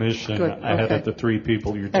from the commission ahead of the 3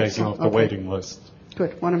 people you're taking off the waiting list.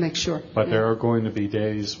 Good, want to make sure. But there are going to be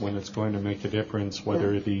days when it's going to make a difference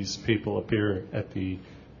whether these people appear at the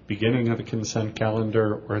beginning of the consent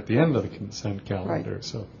calendar or at the end of the consent calendar. Right.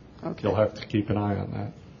 So you'll have to keep an eye on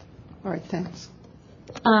that. All right, thanks.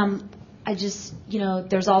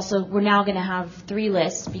 There's also, we're now going to have 3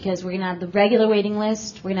 lists because we're going to have the regular waiting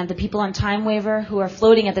list, we're going to have the people on time waiver who are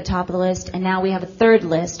floating at the top of the list, and now we have a 3rd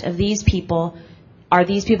list of these people. Are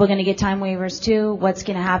these people going to get time waivers too? What's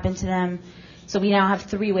going to happen to them? So we now have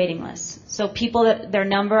 3 waiting lists. So people that their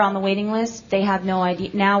number on the waiting list, they have no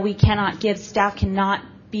idea. Now staff cannot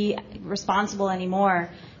be responsible anymore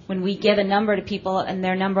when we give a number to people and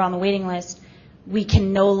their number on the waiting list. we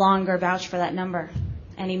can no longer vouch for that number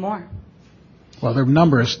anymore. Well, their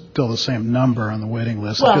number is still the same number on the waiting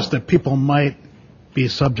list. Well, It's just that people might be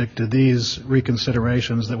subject to these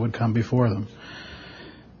reconsiderations that would come before them.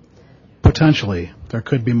 Potentially. There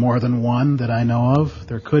could be more than one that I know of.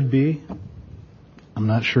 There could be. I'm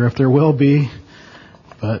not sure if there will be.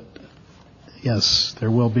 But, yes, there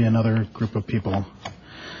will be another group of people.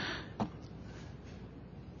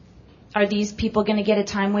 Are these people going to get a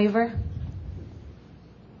time waiver?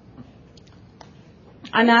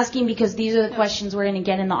 I'm asking because these are the questions we're going to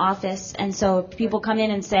get in the office. And so if people come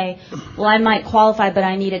in and say, well, I might qualify, but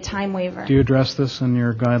I need a time waiver. Do you address this in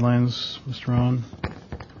your guidelines, Mr. Rowan?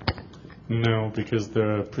 No, because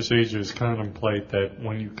the procedures contemplate that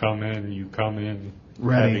when you come in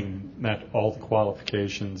Ready. having met all the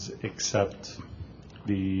qualifications except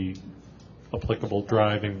the applicable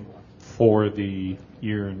driving for the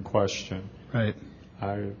year in question. Right.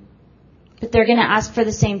 But they're going to ask for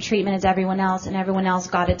the same treatment as everyone else, and everyone else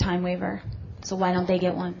got a time waiver. So why don't they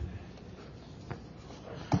get one?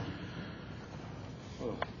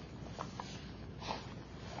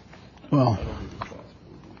 Well,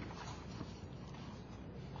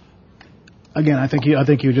 again, I think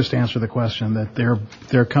you just answered the question that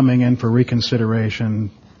they're coming in for reconsideration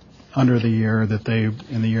under the year that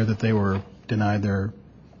they were denied their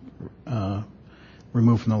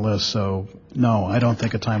removed from the list. So no, I don't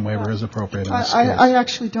think a time waiver is appropriate in this case. I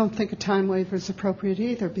actually don't think a time waiver is appropriate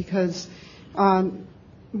either, because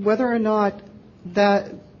whether or not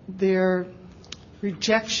that their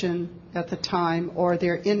rejection at the time or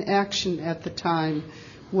their inaction at the time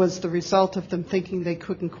was the result of them thinking they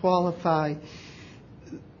couldn't qualify,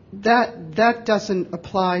 that doesn't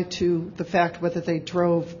apply to the fact whether they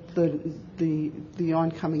drove the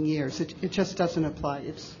oncoming years. It just doesn't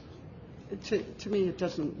apply. To me, it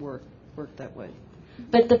doesn't work that way.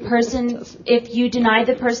 But the person, if you deny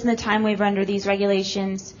the person the time waiver under these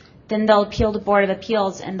regulations, then they'll appeal to Board of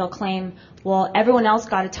Appeals and they'll claim, well, everyone else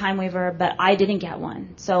got a time waiver, but I didn't get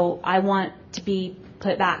one, so I want to be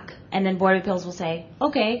put back. And then Board of Appeals will say,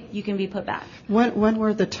 okay, you can be put back. When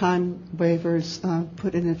were the time waivers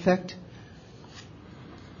put in effect?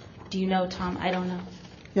 Do you know, Tom? I don't know.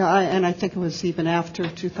 Yeah, and I think it was even after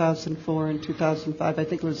 2004 and 2005. I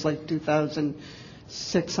think it was like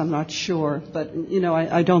 2006. I'm not sure. But,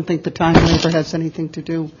 I don't think the time waiver has anything to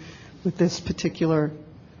do with this particular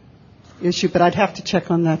issue. But I'd have to check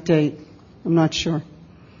on that date. I'm not sure.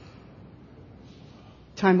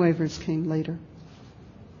 Time waivers came later.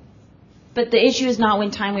 But the issue is not when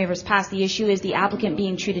time waivers pass. The issue is the applicant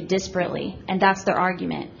being treated disparately, and that's their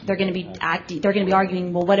argument. They're going to be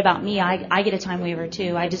arguing, well, what about me? I get a time waiver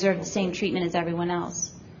too. I deserve the same treatment as everyone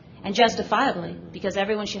else, and justifiably, because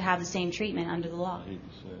everyone should have the same treatment under the law.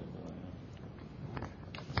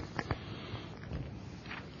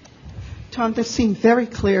 Tom, this seemed very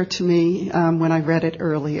clear to me when I read it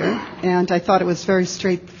earlier, and I thought it was very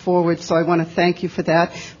straightforward, so I want to thank you for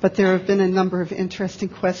that. But there have been a number of interesting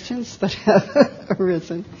questions that have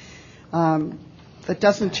arisen. That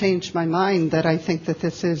doesn't change my mind that I think that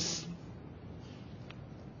this is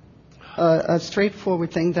a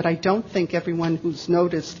straightforward thing, that I don't think everyone who's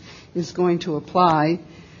noticed is going to apply,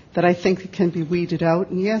 that I think it can be weeded out.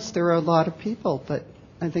 And yes, there are a lot of people, but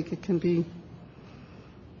I think it can be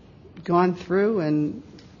gone through, and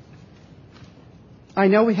I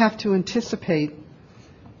know we have to anticipate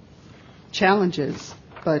challenges,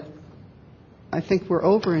 but I think we're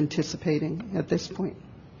over-anticipating at this point.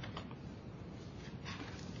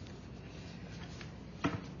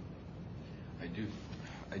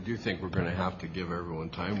 I do think we're going to have to give everyone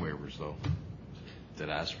time waivers, though, that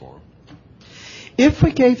ask for them. If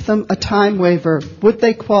we gave them a time waiver, would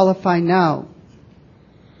they qualify now?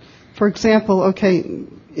 For example,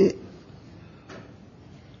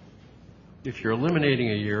 if you're eliminating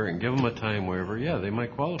a year and give them a time waiver, yeah, they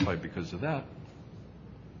might qualify because of that.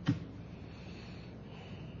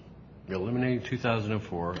 You're eliminating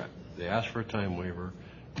 2004. They asked for a time waiver.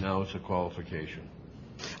 Now it's a qualification.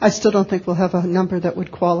 I still don't think we'll have a number that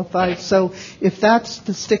would qualify. So if that's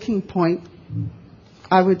the sticking point,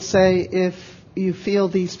 I would say if you feel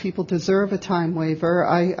these people deserve a time waiver,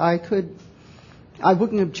 I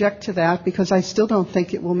wouldn't object to that, because I still don't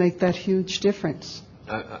think it will make that huge difference.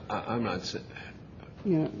 I'm not saying.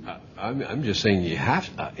 Yeah. I'm just saying you have.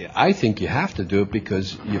 I think you have to do it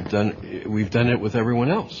because we've done it with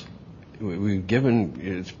everyone else. We've given.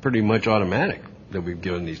 It's pretty much automatic that we've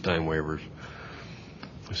given these time waivers.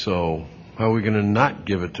 So how are we going to not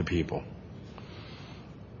give it to people?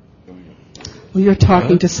 Well, you're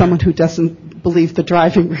talking to someone who doesn't believe the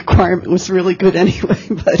driving requirement was really good anyway,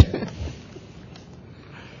 but.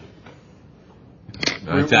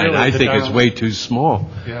 I think it's way too small.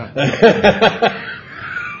 Yeah.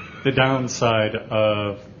 The downside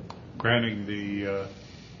of granting the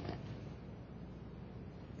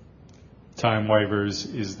time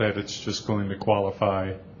waivers is that it's just going to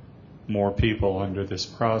qualify more people under this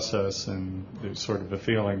process, and there's sort of a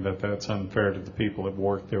feeling that that's unfair to the people that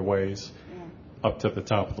work their ways up to the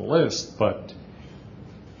top of the list. But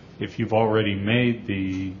if you've already made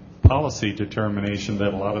the policy determination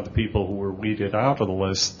that a lot of the people who were weeded out of the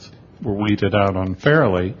list were weeded out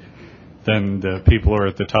unfairly, then the people who are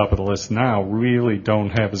at the top of the list now really don't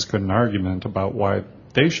have as good an argument about why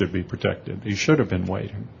they should be protected. They should have been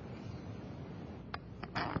waiting.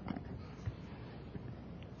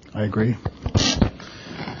 I agree.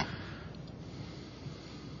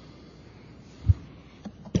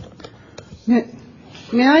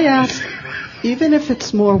 May I ask, even if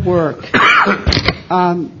it's more work,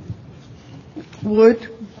 would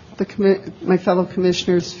my fellow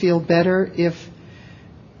commissioners feel better if,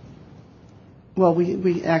 well,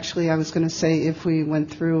 we actually, I was going to say if we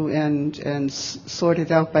went through and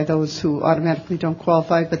sorted out by those who automatically don't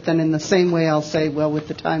qualify, but then in the same way I'll say, well, with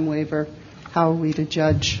the time waiver, how are we to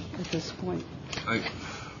judge at this point?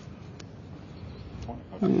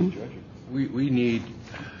 We need,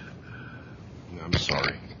 I'm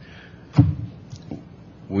sorry,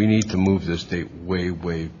 we need to move this date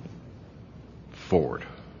way forward.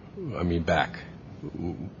 I mean, back.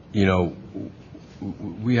 You know,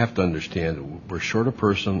 we have to understand we're short a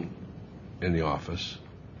person in the office.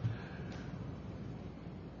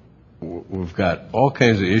 We've got all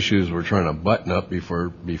kinds of issues we're trying to button up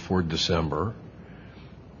before December.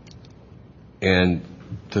 And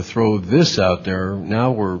to throw this out there,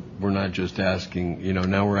 now we're not just asking, you know,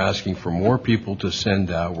 now we're asking for more people to send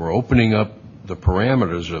out. We're opening up the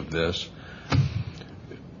parameters of this.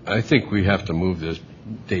 I think we have to move this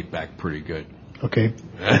date back pretty good. Okay.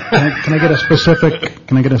 Can I get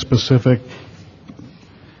a specific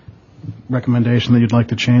recommendation that you'd like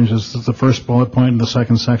to change? Is this the first bullet point in the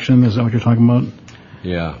second section? Is that what you're talking about?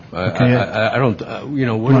 Yeah. Okay. I don't, you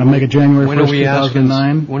know. You want to make it January 1st,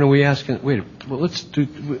 2009? When are we asking, well, let's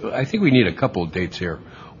do, I think we need a couple of dates here.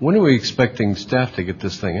 When are we expecting staff to get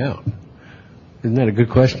this thing out? Isn't that a good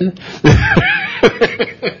question?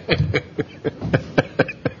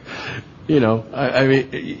 You know, I mean,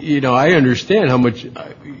 you know, I understand how much,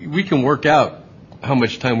 we can work out how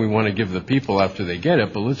much time we want to give the people after they get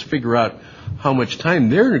it, but let's figure out how much time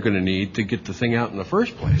they're going to need to get the thing out in the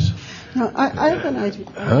first place. No, I have an idea.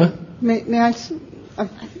 Huh? May I?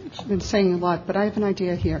 I've been saying a lot, but I have an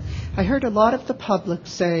idea here. I heard a lot of the public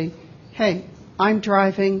say, hey, I'm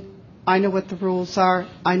driving, I know what the rules are,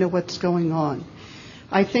 I know what's going on.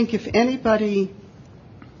 I think if anybody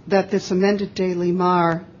that this amended daily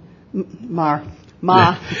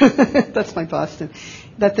that's my Boston,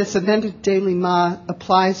 that this amended daily MA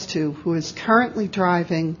applies to, who is currently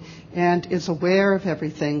driving and is aware of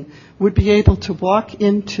everything, would be able to walk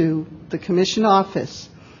into the commission office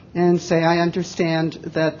and say, I understand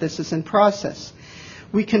that this is in process.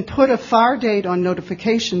 We can put a far date on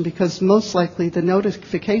notification because most likely the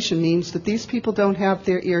notification means that these people don't have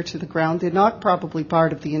their ear to the ground. They're not probably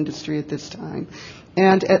part of the industry at this time.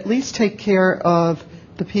 And at least take care of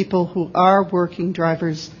the people who are working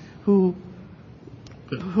drivers who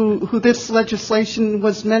this legislation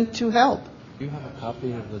was meant to help. Do you have a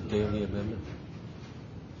copy of the daily amendment?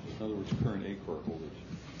 In other words, current ACAR holders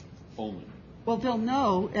only. Well, they'll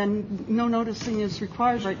know, and no noticing is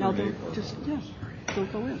required right now. They'll just, they'll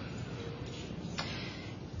go in.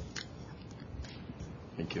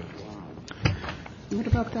 Thank you. What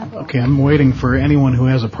about that? Okay, I'm waiting for anyone who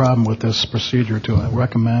has a problem with this procedure to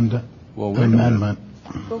recommend an amendment.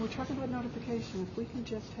 Well, we're talking about notification. If we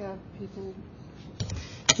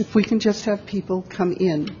can just have people come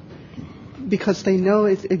in because they know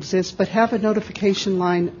it exists, but have a notification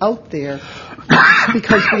line out there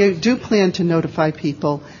because we do plan to notify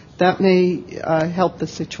people, that may help the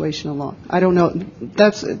situation along. I don't know.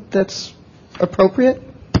 That's appropriate?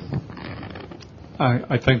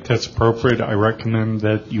 I think that's appropriate. I recommend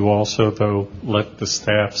that you also, though, let the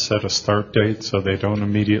staff set a start date so they don't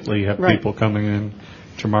immediately have people coming in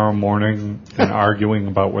tomorrow morning and arguing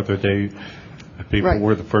about whether people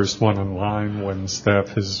were the first one in line when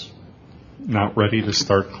staff is not ready to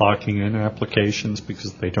start clocking in applications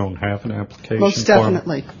because they don't have an application Most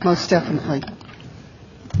definitely.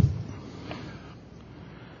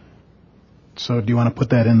 So do you want to put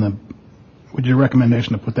that in would your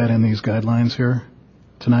recommendation to put that in these guidelines here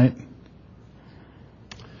tonight?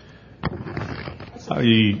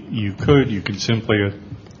 You could simply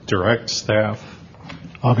direct staff.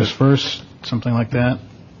 August 1st, something like that?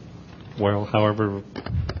 well, however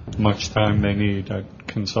much time they need, I'd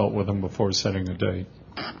consult with them before setting a date.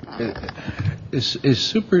 Is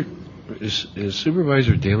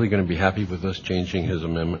Supervisor Daley going to be happy with us changing his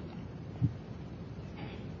amendment?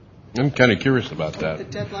 I'm kind of curious about that. The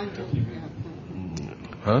deadline.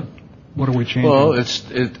 Huh? What are we changing? Well,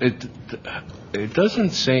 it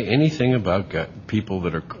doesn't say anything about people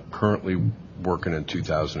that are currently working in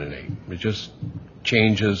 2008. It just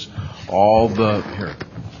changes all the here.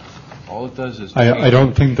 All it does is. I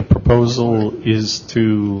don't think the proposal is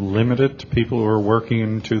to limit it to people who are working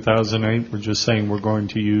in 2008. We're just saying we're going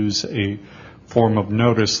to use a form of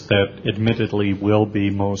notice that admittedly will be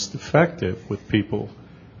most effective with people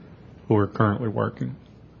who are currently working.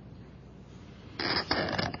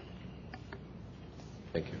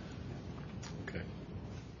 Thank you. Okay.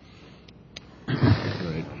 Right. I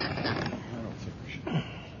don't think we should.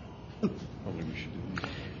 Probably we should do that. I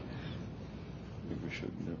think we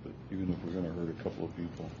should nip it, even if we're going to hurt a couple of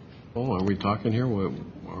people. Oh, are we talking here?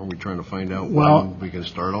 Are we trying to find out when we can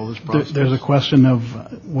start all this process? There's a question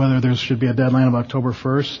of whether there should be a deadline of October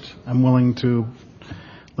 1st. I'm willing to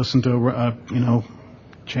listen to,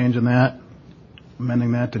 changing that,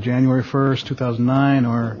 amending that to January 1st, 2009,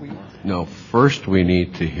 or... No, first we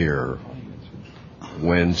need to hear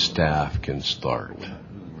when staff can start.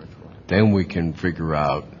 Then we can figure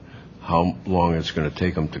out how long it's going to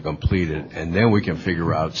take them to complete it, and then we can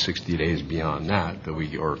figure out 60 days beyond that,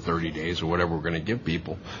 or 30 days, or whatever we're going to give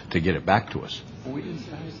people to get it back to us.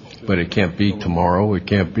 But it can't be tomorrow. It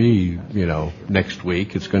can't be, next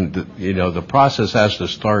week. It's going to, the process has to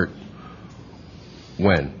start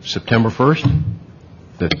when? September 1st?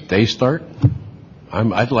 That they start?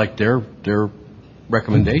 I'd like their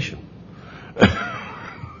recommendation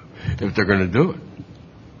if they're going to do it.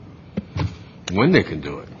 When they can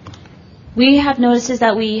do it. We have notices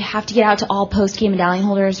that we have to get out to all post-K medallion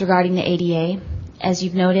holders regarding the ADA. As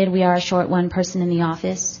you've noted, we are short one person in the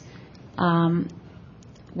office.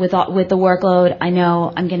 With the workload, I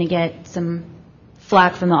know I'm going to get some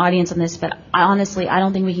flack from the audience on this, but I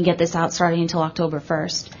don't think we can get this out starting until October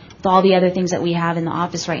 1st. With all the other things that we have in the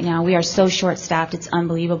office right now, we are so short-staffed, it's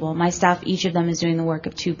unbelievable. My staff, each of them is doing the work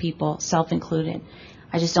of 2 people, self-included.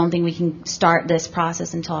 I just don't think we can start this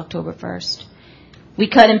process until October 1st. We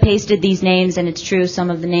cut and pasted these names, and it's true, some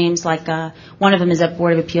of the names, like one of them is at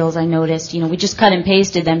Board of Appeals, I noticed. We just cut and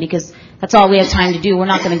pasted them because that's all we have time to do. We're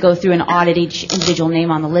not going to go through and audit each individual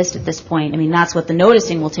name on the list at this point. I mean, that's what the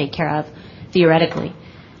noticing will take care of, theoretically.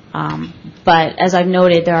 But as I've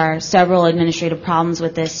noted, there are several administrative problems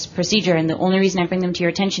with this procedure, and the only reason I bring them to your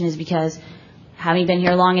attention is because having been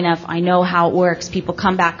here long enough, I know how it works. People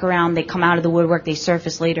come back around, they come out of the woodwork, they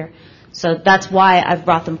surface later. So that's why I've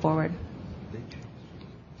brought them forward.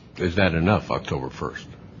 Is that enough, October 1st?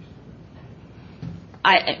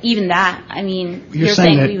 Even that, I mean, you're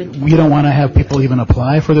saying that we don't want to have people even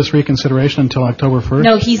apply for this reconsideration until October 1st?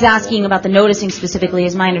 No, he's asking about the noticing specifically,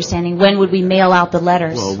 is my understanding. When would we mail out the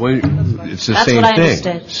letters? Well, it's the same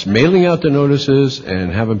thing. It's mailing out the notices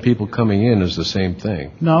and having people coming in is the same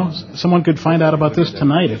thing. No, someone could find out about this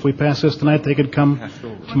tonight. If we pass this tonight, they could come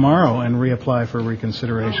tomorrow and reapply for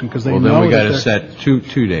reconsideration because they know. Well, then we got to set two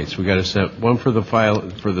dates. We got to set one for the file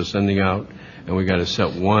for the sending out, and we got to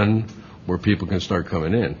set one where people can start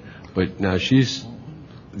coming in. But now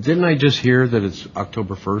didn't I just hear that it's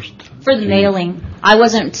October 1st? For the mailing. I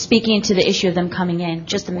wasn't speaking to the issue of them coming in,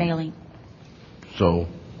 just the mailing. So,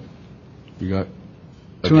 you got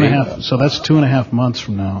 2.5, so that's 2.5 months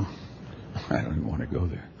from now. I don't even want to go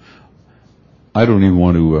there. I don't even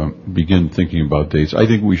want to begin thinking about dates. I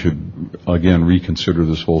think we should, again, reconsider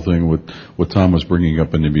this whole thing with what Tom was bringing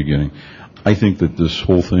up in the beginning. I think that this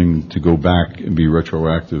whole thing to go back and be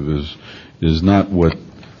retroactive is not what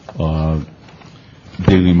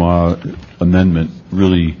Daley Ma amendment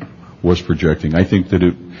really was projecting. I think that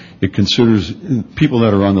it considers people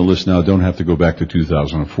that are on the list now don't have to go back to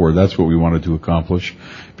 2004. That's what we wanted to accomplish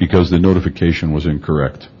because the notification was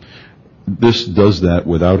incorrect. This does that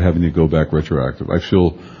without having to go back retroactive. I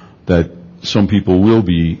feel that some people will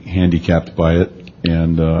be handicapped by it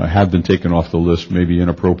and have been taken off the list, maybe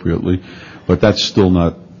inappropriately, but that's still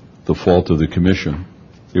not the fault of the commission.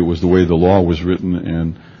 It was the way the law was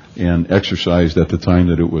written and exercised at the time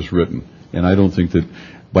that it was written. And I don't think that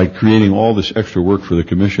by creating all this extra work for the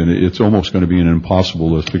commission, it's almost going to be an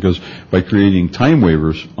impossible list because by creating time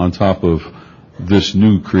waivers on top of this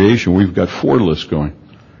new creation, we've got 4 lists going.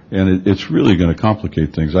 And it's really going to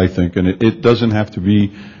complicate things, I think. And it doesn't have to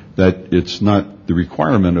be that it's not the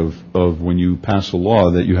requirement of when you pass a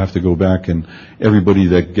law that you have to go back and everybody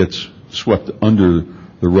that gets swept under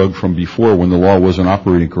the rug from before when the law wasn't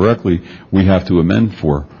operating correctly, we have to amend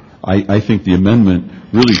for. I think the amendment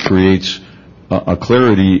really creates a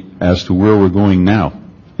clarity as to where we're going now.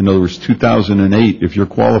 In other words, 2008, if you're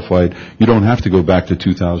qualified, you don't have to go back to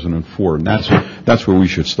 2004, and that's where we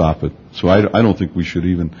should stop it. So I don't think we should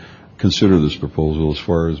even consider this proposal as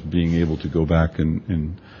far as being able to go back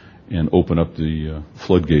and open up the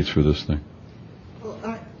floodgates for this thing.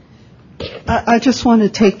 I just want to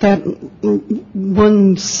take that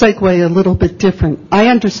one segue a little bit different. I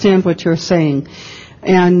understand what you're saying,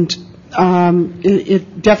 and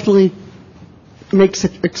it definitely makes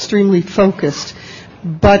it extremely focused.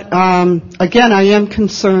 But again, I am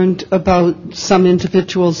concerned about some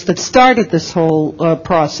individuals that started this whole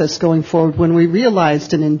process going forward when we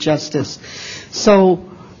realized an injustice. So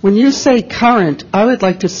when you say current, I would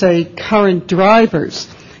like to say current drivers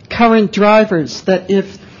that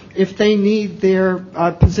if they need their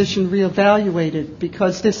position reevaluated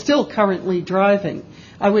because they're still currently driving,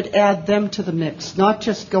 I would add them to the mix, not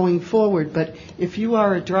just going forward, but if you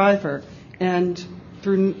are a driver and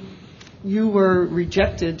you were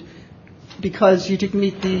rejected because you didn't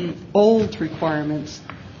meet the old requirements,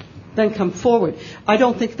 then come forward. I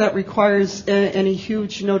don't think that requires any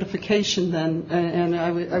huge notification then, and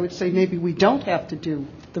I would say maybe we don't have to do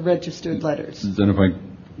the registered letters. Then if I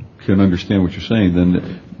can understand what you're saying,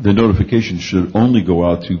 then the notification should only go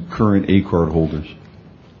out to current A-card holders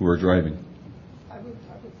who are driving.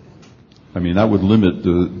 I mean, that would limit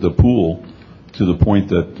the pool to the point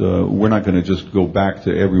that we're not going to just go back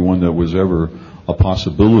to everyone that was ever a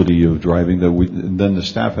possibility of driving. Then the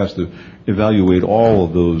staff has to evaluate all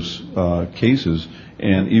of those cases,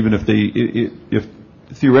 and even if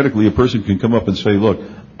theoretically a person can come up and say, look,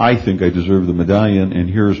 I think I deserve the medallion, and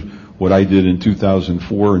here's what I did in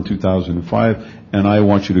 2004 and 2005, and I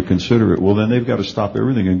want you to consider it. Well, then they've got to stop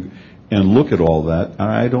everything and look at all that.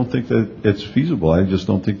 I don't think that it's feasible. I just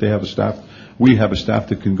don't think they have a staff. We have a staff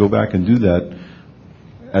that can go back and do that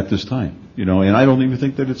at this time. And I don't even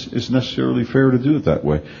think that it's necessarily fair to do it that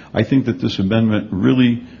way. I think that this amendment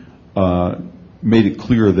really made it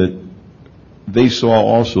clear that they saw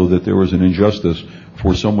also that there was an injustice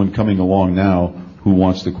for someone coming along now who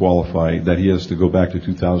wants to qualify, that he has to go back to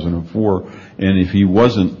 2004, and if he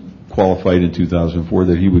wasn't qualified in 2004,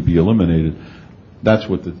 that he would be eliminated. That's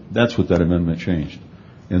what that amendment changed.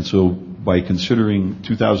 And so by considering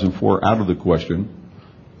 2004 out of the question,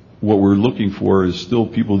 what we're looking for is still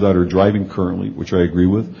people that are driving currently, which I agree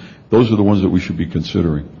with. Those are the ones that we should be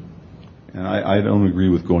considering. And I don't agree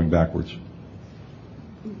with going backwards.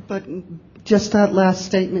 But just that last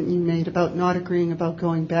statement you made about not agreeing about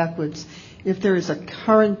going backwards, if there is a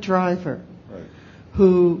current driver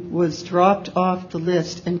who was dropped off the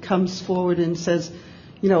list and comes forward and says,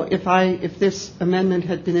 if this amendment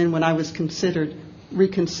had been in when I was considered,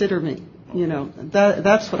 reconsider me,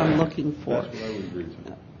 that's what I'm looking for. That's what I would agree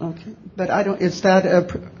to. Okay, but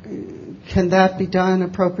can that be done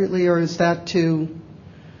appropriately, or is that too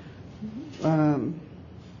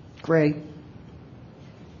gray?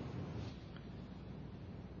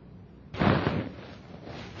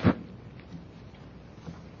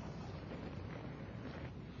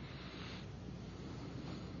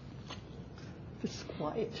 It's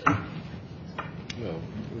quiet.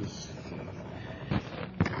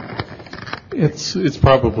 It's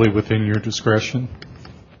probably within your discretion.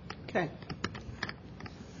 Okay.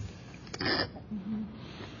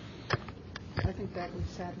 I think that would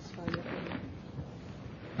satisfy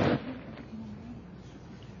you.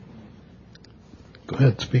 Go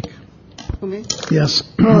ahead, speak. For me? Yes.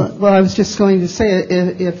 Well, I was just going to say,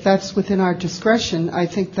 if that's within our discretion, I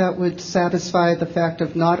think that would satisfy the fact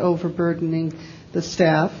of not overburdening the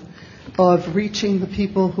staff, of reaching the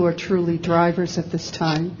people who are truly drivers at this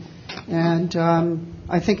time, and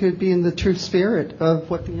I think it would be in the true spirit of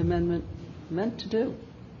what the amendment meant to do.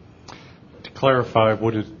 To clarify,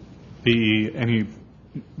 would it be any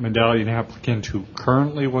medallion applicant who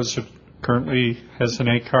currently has an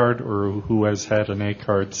A card, or who has had an A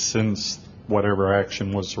card since whatever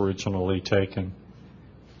action was originally taken?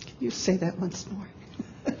 Can you say that once more?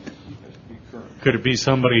 Could it be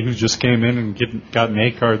somebody who just came in and got an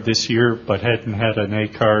A card this year but hadn't had an A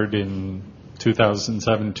card in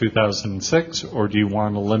 2007, 2006, or do you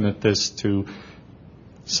want to limit this to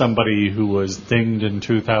somebody who was dinged in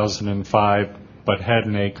 2005 but had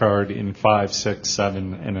an A card in 5, 6,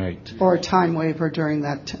 7, and 8? Or a time waiver during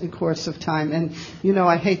that course of time. And,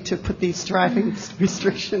 I hate to put these driving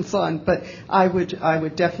restrictions on, but I would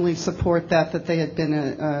definitely support that they had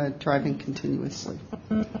been driving continuously.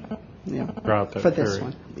 Yeah, for this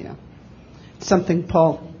one. Yeah, something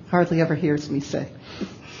Paul hardly ever hears me say.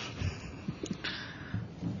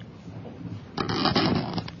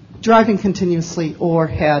 driving continuously or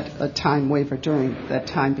had a time waiver during that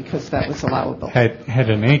time because that was allowable. Had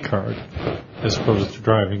an A card as opposed to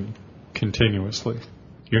driving continuously.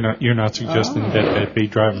 You're not suggesting that they'd be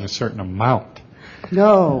driving a certain amount.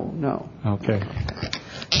 No. Okay.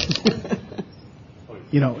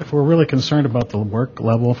 If we're really concerned about the work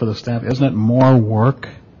level for the staff, isn't it more work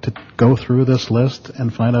to go through this list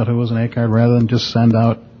and find out who was an A card rather than just send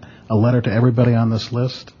out a letter to everybody on this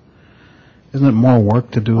list? Isn't it more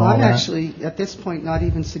work to do all I'm that? actually, at this point, not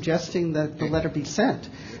even suggesting that the letter be sent.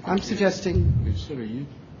 I'm suggesting... Instead of you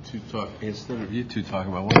two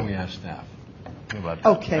talking about, why don't we ask staff? How about that?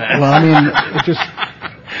 Okay. Well, I mean, it just...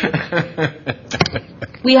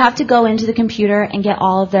 We have to go into the computer and get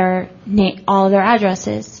all of their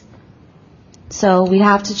addresses. So we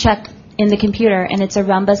have to check in the computer, and it's a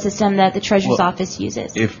Rumba system that the Treasurer's Office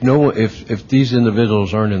uses. If these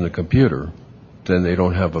individuals aren't in the computer, then they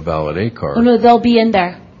don't have a valid A card. Oh, no, they'll be in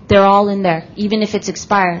there. They're all in there, even if it's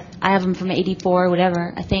expired. I have them from 84 or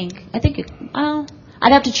whatever, I think.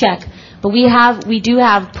 I'd have to check. But we do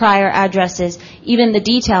have prior addresses. Even the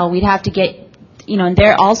detail, we'd have to get, and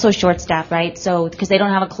they're also short-staffed, right? So, because they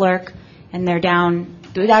don't have a clerk, and they're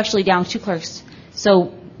actually down 2 clerks.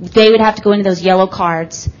 So they would have to go into those yellow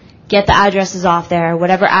cards, get the addresses off there,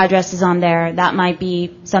 whatever address is on there. That might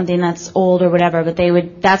be something that's old or whatever, but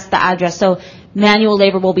that's the address. So manual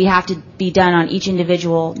labor will have to be done on each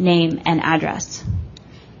individual name and address.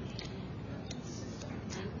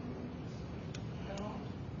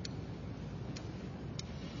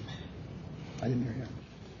 I didn't hear you.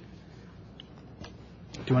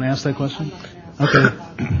 Do you want to ask that question? Okay.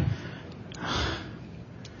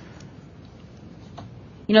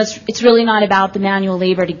 It's really not about the manual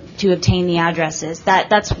labor to obtain the addresses.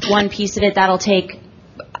 That's one piece of it. That'll take,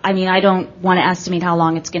 I don't want to estimate how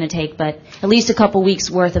long it's going to take, but at least a couple weeks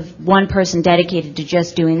worth of one person dedicated to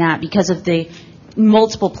just doing that because of the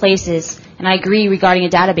multiple places. And I agree regarding a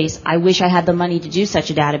database. I wish I had the money to do such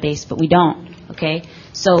a database, but we don't. Okay?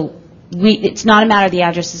 So it's not a matter of the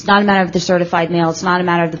address. It's not a matter of the certified mail. It's not a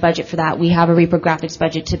matter of the budget for that. We have a reprographics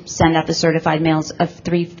budget to send out the certified mails of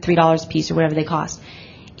 $3 a piece or whatever they cost.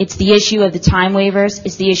 It's the issue of the time waivers.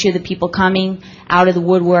 It's the issue of the people coming out of the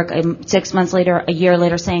woodwork 6 months later, a year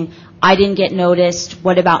later, saying, I didn't get noticed.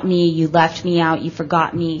 What about me? You left me out. You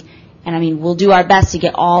forgot me. And we'll do our best to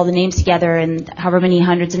get all the names together and however many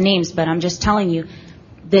hundreds of names. But I'm just telling you,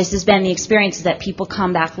 this has been the experience that people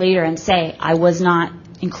come back later and say, I was not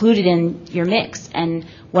included in your mix, and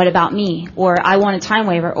what about me? Or I want a time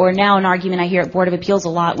waiver. Or now an argument I hear at Board of Appeals a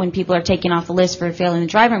lot when people are taken off the list for failing the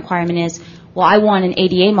driver requirement is, well, I want an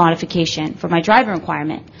ADA modification for my driver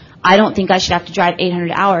requirement. I don't think I should have to drive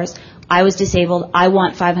 800 hours. I was disabled. I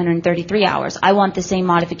want 533 hours. I want the same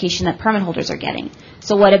modification that permit holders are getting.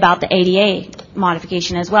 So what about the ADA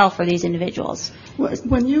modification as well for these individuals?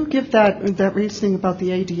 When you give that reasoning about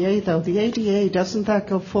the ADA, though, the ADA, doesn't that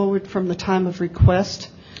go forward from the time of request,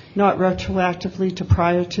 not retroactively to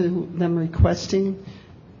prior to them requesting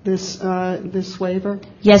this waiver?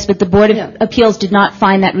 Yes, but the Board of Appeals did not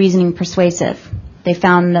find that reasoning persuasive. They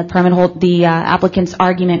found the applicant's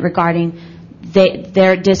argument regarding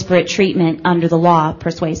their disparate treatment under the law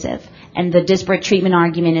persuasive. And the disparate treatment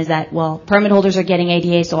argument is that, well, permit holders are getting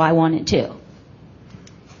ADA, so I want it too.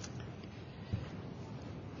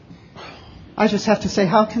 I just have to say,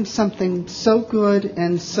 how can something so good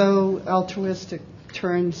and so altruistic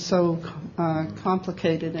turn so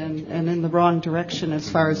complicated and in the wrong direction as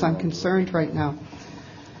far as I'm concerned right now?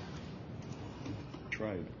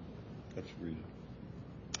 Try it. That's the reason.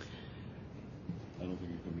 I don't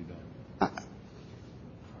think it can be done.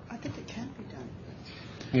 I think it can be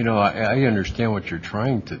done. I understand what you're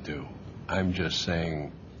trying to do. I'm just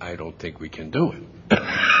saying I don't think we can do it.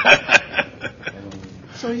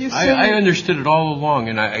 So you I understood it all along,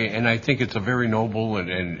 and I think it's a very noble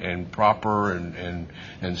and proper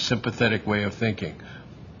and sympathetic way of thinking.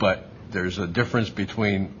 But there's a difference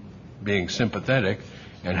between being sympathetic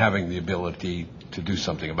and having the ability to do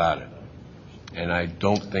something about it. And I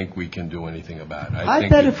don't think we can do anything about it. I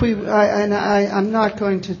bet if we, I'm not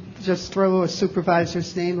going to just throw a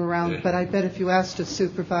supervisor's name around, but I bet if you asked a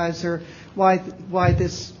supervisor why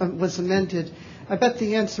this was amended, I bet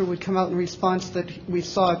the answer would come out in response that we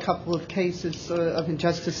saw a couple of cases of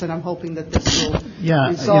injustice, and I'm hoping that this will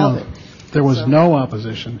resolve it. There was no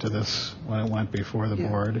opposition to this when it went before the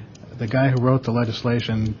board. The guy who wrote the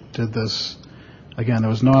legislation did this. Again, there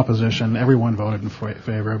was no opposition. Everyone voted in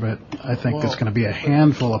favor of it. I think there's going to be a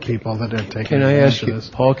handful of people that are taking advantage of this.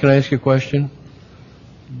 Paul, can I ask you a question?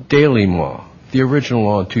 Daley law, the original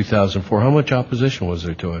law in 2004, how much opposition was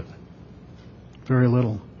there to it? Very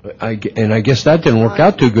little. And I guess that didn't work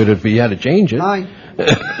out too good if he had to change it.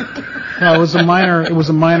 No, it was a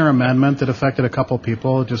minor amendment that affected a couple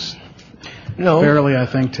people, just barely, I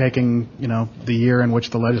think, taking, the year in which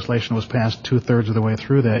the legislation was passed 2/3 of the way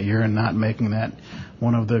through that year and not making that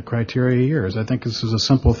one of the criteria years. I think this is a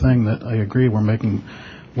simple thing that I agree we're making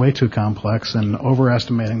way too complex and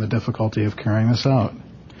overestimating the difficulty of carrying this out.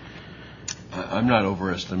 I'm not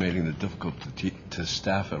overestimating the difficulty to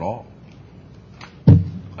staff at all.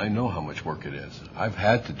 I know how much work it is. I've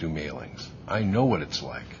had to do mailings. I know what it's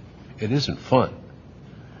like. It isn't fun.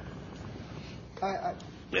 I'm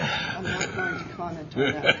not going to comment on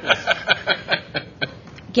that.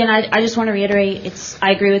 Again, I just want to reiterate,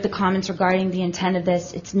 I agree with the comments regarding the intent of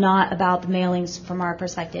this. It's not about the mailings from our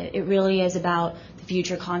perspective. It really is about the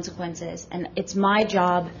future consequences. And it's my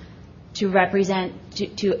job to represent,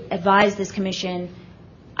 to advise this commission.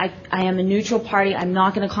 I am a neutral party. I'm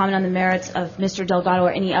not going to comment on the merits of Mr. Delgado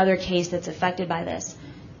or any other case that's affected by this.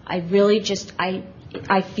 I really just,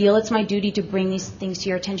 I feel it's my duty to bring these things to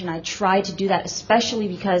your attention. I try to do that, especially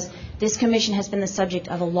because this commission has been the subject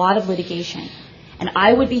of a lot of litigation. And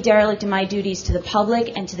I would be derelict in my duties to the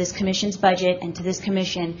public and to this commission's budget and to this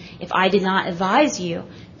commission if I did not advise you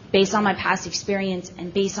based on my past experience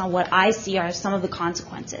and based on what I see are some of the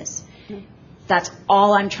consequences. That's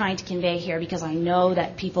all I'm trying to convey here, because I know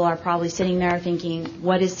that people are probably sitting there thinking,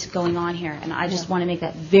 what is going on here? And I just want to make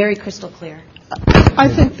that very crystal clear. I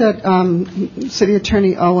think that City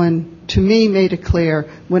Attorney Owen, to me, made it clear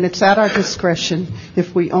when it's at our discretion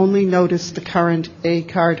if we only notice the current A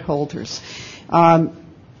card holders.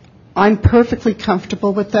 I'm perfectly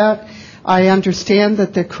comfortable with that. I understand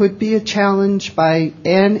that there could be a challenge by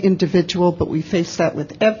an individual, but we face that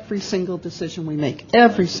with every single decision we make,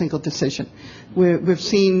 every single decision. We've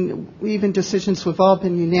seen even decisions we've all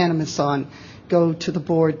been unanimous on go to the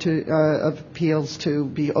Board of Appeals to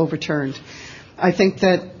be overturned. I think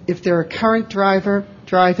that if they're a current driver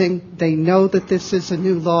driving, they know that this is a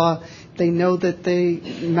new law, they know that they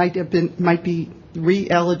might be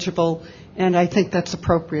re-eligible, and I think that's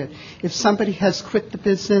appropriate. If somebody has quit the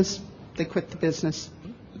business, they quit the business.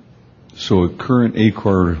 So a current A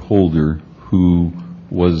card holder who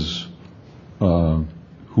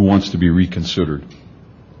wants to be reconsidered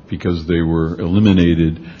because they were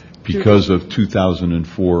eliminated because of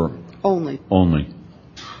 2004 only.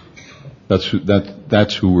 That's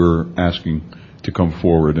who we're asking to come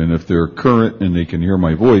forward. And if they're current and they can hear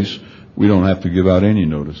my voice, we don't have to give out any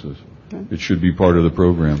notices. It should be part of the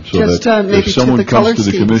program. So just, that if someone comes to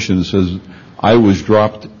the scheme. commission and says, I was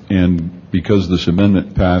dropped and because this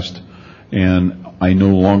amendment passed and I no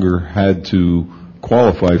longer had to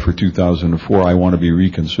qualify for 2004, I want to be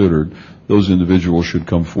reconsidered, those individuals should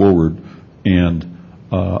come forward and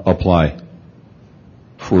apply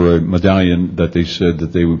for a medallion that they said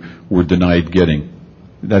that they were denied getting.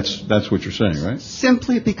 That's what you're saying, right?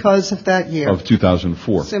 Simply because of that year. Of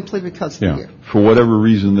 2004. Simply because of the year. For whatever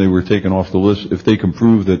reason they were taken off the list, if they can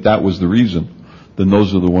prove that that was the reason, then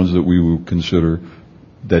those are the ones that we would consider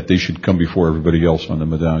that they should come before everybody else on the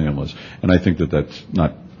medallion list. And I think that that's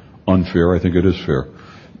not unfair. I think it is fair.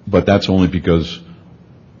 But that's only because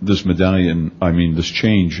this medallion, this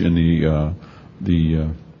change in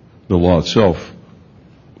the law itself,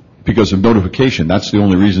 because of notification, that's the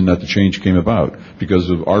only reason that the change came about,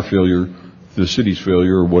 because of our failure, the city's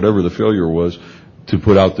failure, or whatever the failure was, to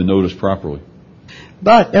put out the notice properly.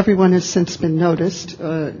 But everyone has since been noticed.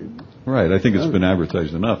 Right. I think it's been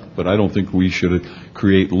advertised enough, but I don't think we should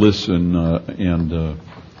create lists and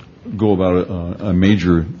go about a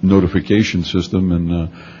major notification system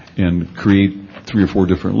and create 3 or 4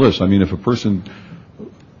 different lists. If a person,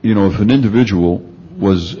 if an individual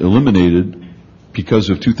was eliminated because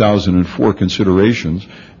of 2004 considerations,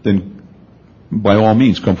 then by all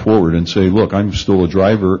means come forward and say, look, I'm still a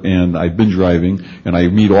driver and I've been driving and I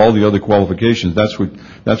meet all the other qualifications. That's what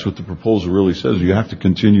the proposal really says. You have to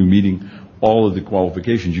continue meeting all of the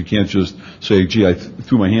qualifications. You can't just say, gee, I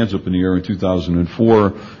threw my hands up in the air in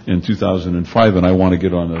 2004 and 2005 and I want to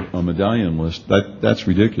get on a medallion list. That's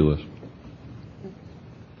ridiculous.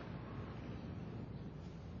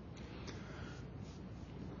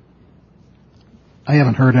 I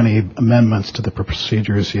haven't heard any amendments to the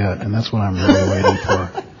procedures yet, and that's what I'm really waiting for.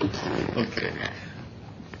 Okay.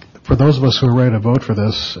 For those of us who are ready to vote for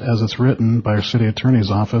this, as it's written by our city attorney's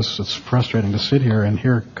office, it's frustrating to sit here and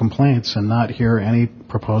hear complaints and not hear any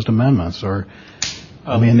proposed amendments. Or,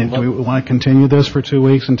 do we want to continue this for 2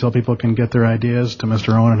 weeks until people can get their ideas to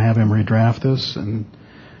Mr. Owen and have him redraft this and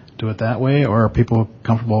do it that way? Or are people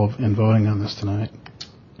comfortable in voting on this tonight?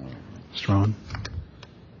 Mr. Owen?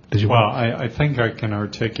 I think I can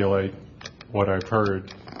articulate what I've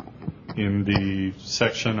heard. in the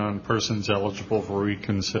section on persons eligible for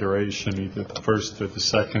reconsideration, either the first or the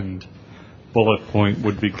second bullet point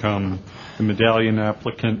would become the medallion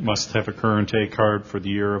applicant must have a current A card for the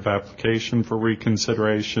year of application for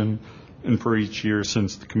reconsideration and for each year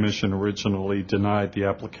since the Commission originally denied the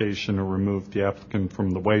application or removed the applicant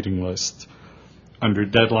from the waiting list. Under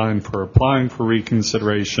deadline for applying for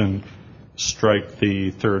reconsideration, strike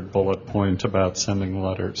the third bullet point about sending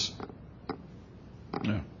letters.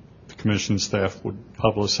 Yeah. The Commission staff would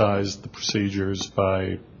publicize the procedures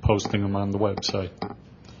by posting them on the website.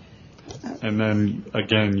 And then,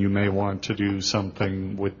 again, you may want to do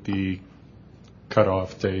something with the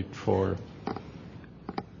cutoff date for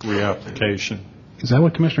reapplication. Is that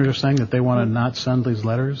what commissioners are saying, that they want to not send these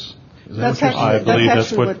letters? I believe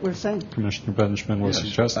that's what we're saying. Commissioner Benjamin was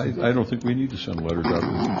suggesting. I don't think we need to send letters out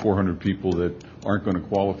to 400 people that aren't going to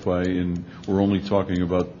qualify, and we're only talking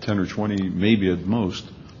about 10 or 20, maybe at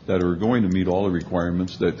most, that are going to meet all the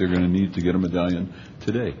requirements that they're going to need to get a medallion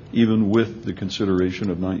today, even with the consideration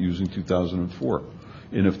of not using 2004.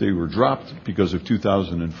 And if they were dropped because of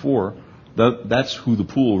 2004, that's who the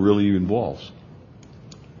pool really involves.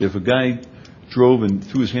 If a guy drove and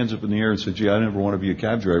threw his hands up in the air and said, gee, I never want to be a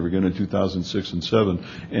cab driver again in 2006 and 7,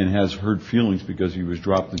 and has hurt feelings because he was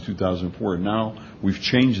dropped in 2004, and now we've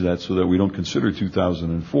changed that so that we don't consider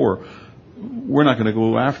 2004, we're not going to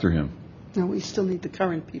go after him. No, we still need the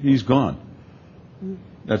current people. He's gone.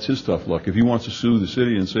 That's his tough luck. If he wants to sue the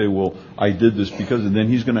city and say, well, I did this because, and then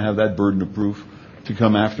he's going to have that burden of proof to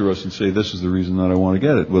come after us and say, this is the reason that I want to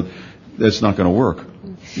get it. But that's not going to work,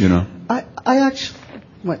 you know. I actually,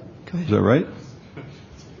 what? Go ahead. Is that right?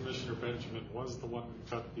 Commissioner Benjamin was the one who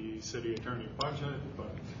cut the city attorney budget, but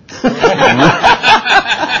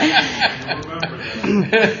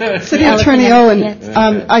City Attorney Owen,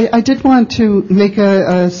 I did want to make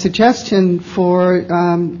a suggestion for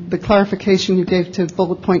the clarification you gave to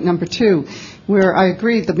bullet point number 2, where I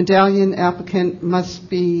agree the medallion applicant must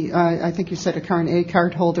be, I think you said a current A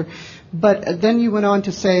card holder, but then you went on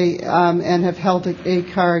to say, and have held an A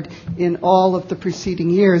card in all of the preceding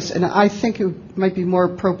years, and I think it might be more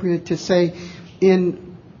appropriate to say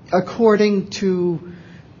according to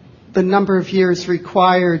the number of years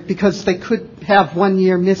required, because they could have 1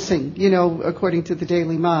 year missing, you know, according to the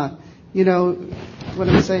Daily Ma. You know what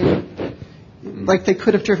I'm saying? Like they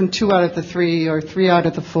could have driven 2 out of the 3 or 3 out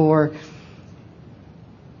of the 4.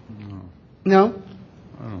 No?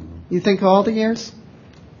 I don't know. You think all the years?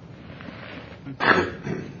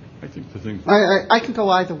 I think the thing. I can go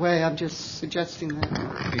either way. I'm just suggesting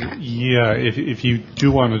that. yeah, if you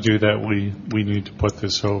do want to do that, we need to put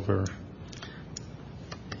this over.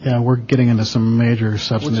 Yeah, we're getting into some major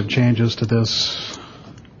substantive changes to this.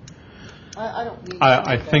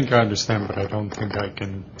 I think I understand, but I don't think I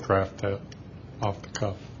can draft that off the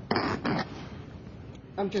cuff.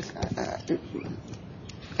 I'm just,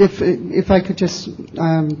 if I could just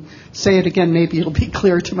say it again, maybe it'll be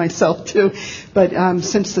clear to myself too. But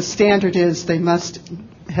since the standard is they must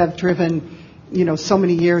have driven, you know, so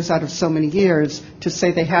many years out of so many years, to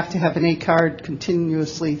say they have to have an A card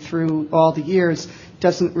continuously through all the years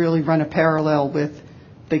doesn't really run a parallel with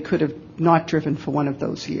they could have not driven for one of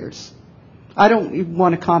those years. I don't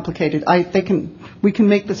want to complicate it. We can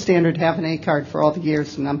make the standard have an A card for all the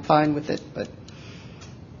years, and I'm fine with it. But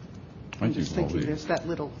I'm just thinking there's that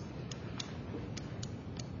little.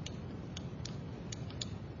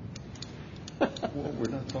 Well, we're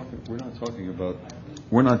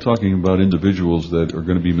not talking about individuals that are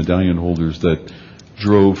going to be medallion holders that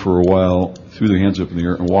drove for a while, threw their hands up in the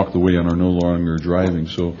air, and walked away and are no longer driving.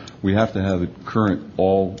 So we have to have it current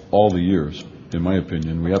all the years, in my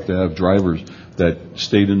opinion. We have to have drivers that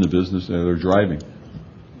stayed in the business that are driving.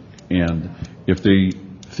 And if they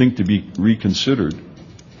think to be reconsidered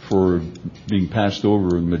for being passed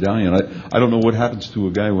over in medallion, I don't know what happens to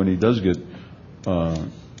a guy when he does get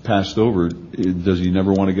passed over. Does he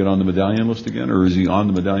never want to get on the medallion list again, or is he on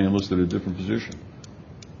the medallion list at a different position?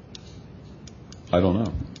 I don't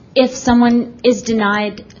know. If someone is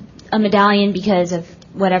denied a medallion because of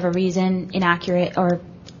whatever reason, inaccurate or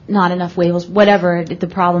not enough waibles, whatever the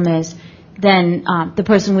problem is, then the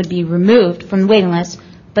person would be removed from the waiting list.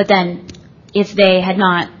 But then if they had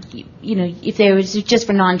not, you know, if they were just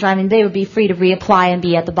for non-driving, they would be free to reapply and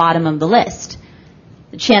be at the bottom of the list.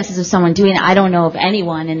 The chances of someone doing it, I don't know of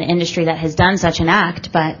anyone in the industry that has done such an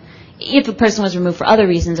act, but if a person was removed for other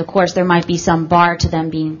reasons, of course, there might be some bar to them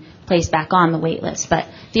being placed back on the wait list. But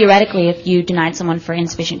theoretically, if you denied someone for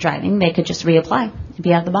insufficient driving, they could just reapply and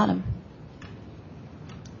be at the bottom.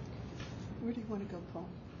 Where do you want to go, Paul?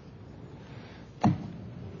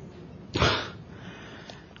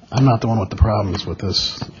 I'm not the one with the problems with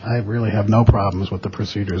this. I really have no problems with the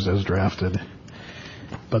procedures as drafted.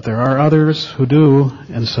 But there are others who do,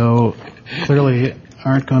 and so clearly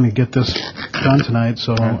aren't going to get this done tonight,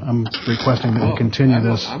 so I'm requesting that we continue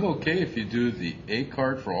this. I'm okay if you do the A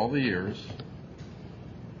card for all the years.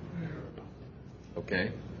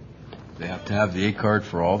 Okay? They have to have the A card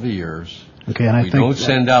for all the years. Okay, and I we think don't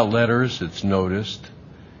send out letters, it's noticed,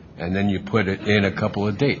 and then you put it in a couple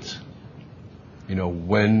of dates. You know,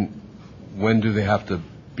 when do they have to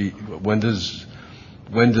be, when does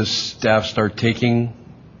staff start taking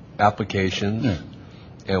applications,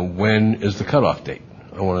 and when is the cutoff date?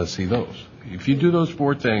 I want to see those. If you do those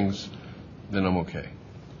 4 things, then I'm okay.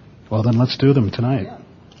 Well, then let's do them tonight.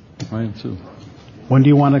 I am too. When do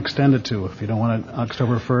you want to extend it to? If you don't want it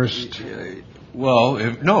October 1st? Well,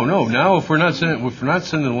 now if we're not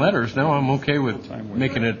sending letters, now I'm okay with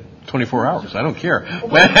making it 24 hours. I don't care.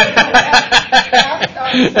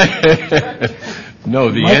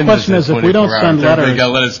 No, the My end question is, if we don't send hours. letters, Got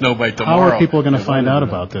to let us know by tomorrow. how are people going to find out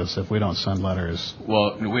about this if we don't send letters?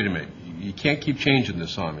 Well, no, wait a minute. You can't keep changing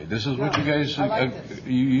this on me. This is what you guys.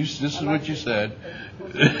 This is what you said.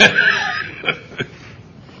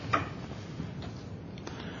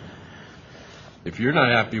 If you're not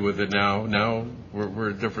happy with it now we're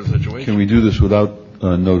in a different situation. Can we do this without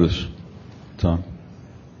notice, Tom?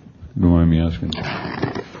 You don't mind me asking?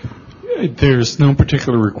 There's no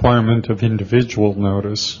particular requirement of individual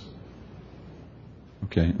notice.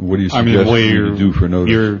 Okay. What do you suggest to do for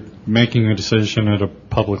notice? You're making a decision at a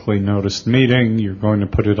publicly noticed meeting. You're going to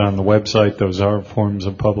put it on the website. Those are forms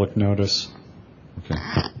of public notice. Okay.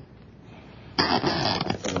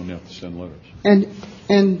 I don't have to send letters.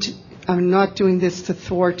 And I'm not doing this to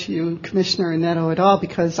thwart you, Commissioner Neto, at all,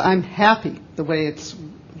 because I'm happy the way it's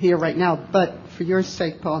here right now. But for your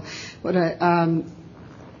sake, Paul,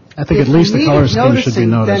 I think at least the color scheme should be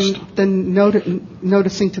noticed. Then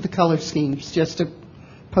noticing to the color schemes, just a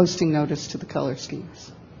posting notice to the color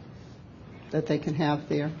schemes that they can have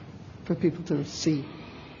there for people to see.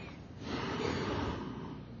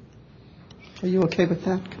 Are you okay with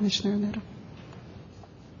that, Commissioner Neto?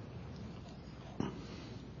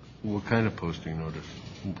 What kind of posting notice?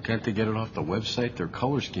 Can't they get it off the website? Their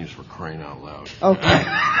color schemes for crying out loud. Okay.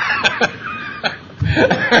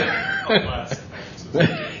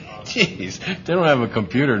 Jeez, they don't have a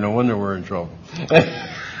computer. No wonder we're in trouble.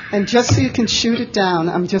 And just so you can shoot it down,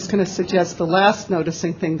 I'm just going to suggest the last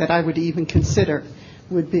noticing thing that I would even consider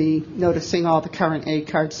would be noticing all the current A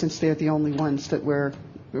cards, since they're the only ones that we're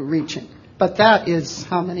reaching. But that is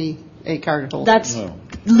how many A card holders? That's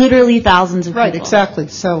literally thousands of people. Right, exactly.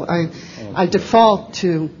 So I default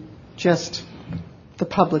to just the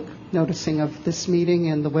public noticing of this meeting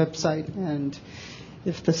and the website, and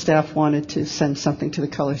if the staff wanted to send something to the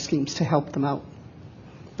color schemes to help them out,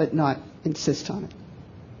 but not insist on it.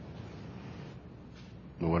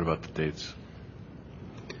 Well, what about the dates?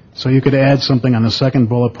 So you could add something on the second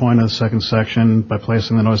bullet point of the second section by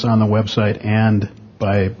placing the notice on the website and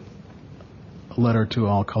by a letter to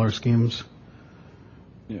all color schemes.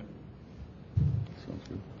 Yeah. Sounds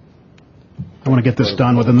good. I want to get this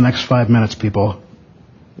done within the next 5 minutes, people.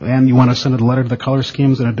 And you want to send a letter to the color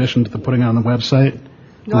schemes in addition to the putting it on the website?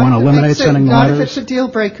 You want to eliminate sending the letters? Not if it's a deal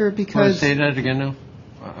breaker, because... Say that again now?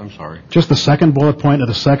 I'm sorry. Just the second bullet point of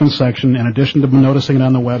the second section, in addition to noticing it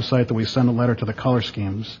on the website, that we send a letter to the color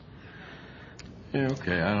schemes. Yeah,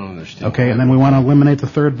 okay, I don't understand. Okay, and then we want to eliminate the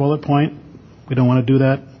third bullet point. We don't want to do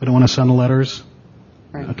that. We don't want to send the letters.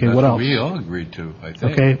 Right. Okay, That's what else? we all agreed to, I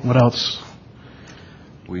think. Okay, what else?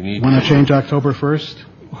 We need Want to change October 1st?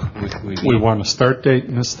 We want a start date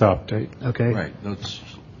and a stop date. Okay. Right, that's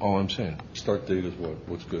all I'm saying. Start date is what?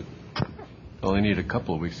 What's good? Well, they need a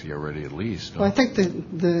couple of weeks to get ready at least. Well, I think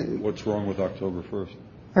the What's wrong with October 1st?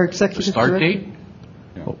 our executive The start director...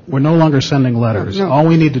 date? We're no longer sending letters. No. All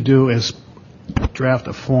we need to do is draft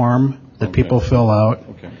a form that people fill out,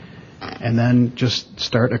 and then just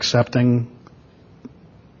start accepting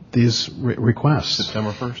these requests.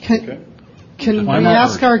 September 1st? Can we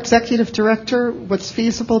ask our executive director what's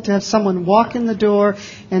feasible to have someone walk in the door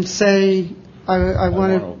and say, I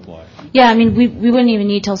want to... Yeah, I mean, we wouldn't even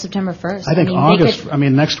need till September 1st. I think August,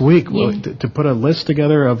 next week, Yeah. to put a list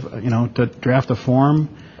together of, to draft a form.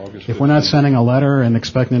 If we're not sending a letter and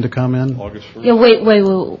expecting to come in. August 1st? Yeah,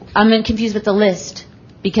 wait. I'm confused with the list,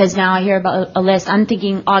 because now I hear about a list. I'm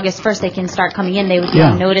thinking August 1st they can start coming in. They would give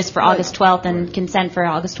a notice for August 12th and consent for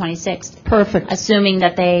August 26th. Perfect. Assuming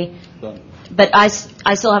that they... But I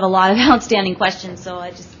still have a lot of outstanding questions, so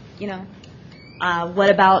I just, what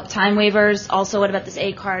about time waivers? Also, what about this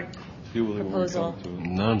A card proposal?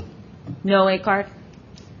 None. No A card?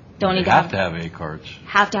 Don't need They have to have A cards.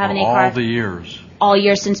 Have to have an A All card. the years. All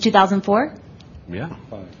years since 2004? Yeah.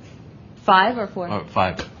 5 or 4?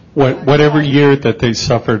 5. Whatever year that they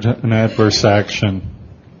suffered an adverse action,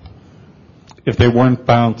 if they weren't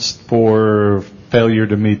bounced for failure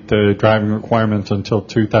to meet the driving requirements until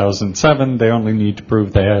 2007, they only need to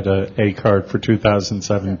prove they had a A card for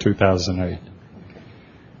 2007, 2008.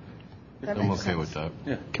 I'm okay with that.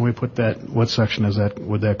 Yeah. Can we put that, what section is that,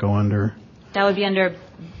 would that go under? That would be under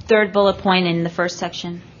third bullet point in the first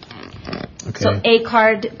section. Okay. So A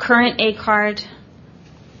card, current A card,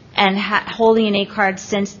 and holding an A card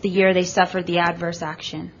since the year they suffered the adverse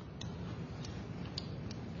action.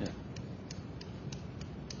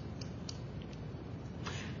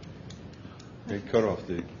 Cut off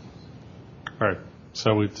the. All right.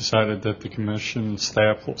 So we've decided that the commission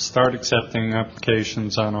staff will start accepting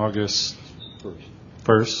applications on August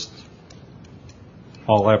 1st.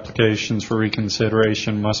 All applications for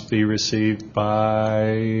reconsideration must be received by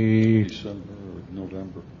December or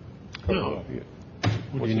November. No.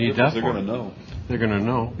 What do you need that for? They're going to know. They're going to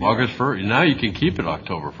know. August 1st. Now you can keep it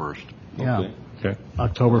October 1st. Yeah. Okay.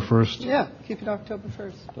 October 1st. Yeah, keep it October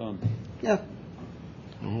 1st. Done. Yeah.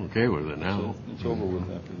 I'm okay with it now. It's over with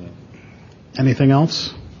after that. Anything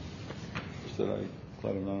else? Just that I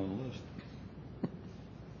glad I'm not on the list.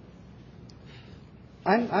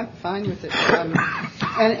 I'm fine with it.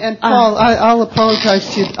 And Paul, I'll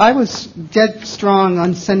apologize to you. I was dead strong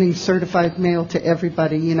on sending certified mail to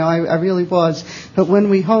everybody. You know, I really was. But when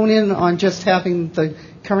we hone in on just having the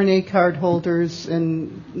current A card holders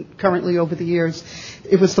and currently over the years,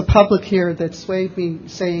 it was the public here that swayed me,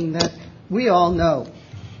 saying that we all know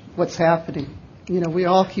what's happening. You know, we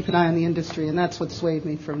all keep an eye on the industry, and that's what swayed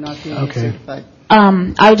me from not being certified.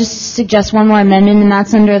 I would just suggest one more amendment, and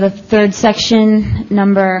that's under the third section,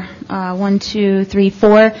 number 1, 2, 3,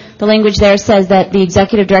 4. The language there says that the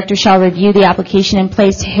executive director shall review the application and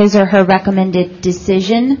place his or her recommended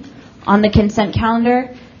decision on the consent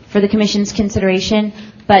calendar for the commission's consideration.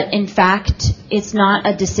 But in fact, it's not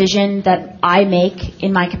a decision that I make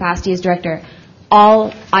in my capacity as director.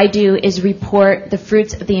 All I do is report the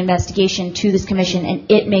fruits of the investigation to this commission,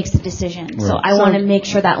 and it makes the decision. Right. So I want to make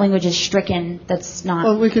sure that language is stricken. That's not.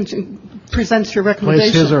 Well, we can present your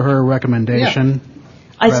recommendation. Place his or her recommendation.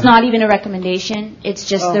 Yeah. It's not even a recommendation. It's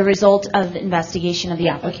just the result of the investigation of the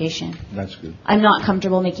application. That's good. I'm not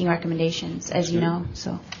comfortable making recommendations, as you know.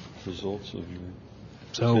 So. Results of your.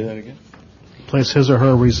 So. Say that again. Place his or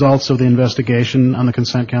her results of the investigation on the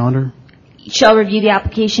consent calendar. Shall review the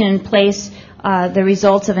application and place the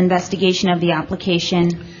results of investigation of the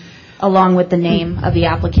application along with the name of the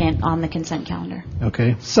applicant on the consent calendar.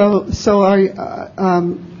 Okay. So are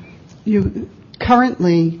you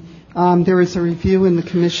currently there is a review in the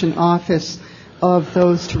commission office of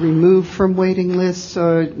those to remove from waiting lists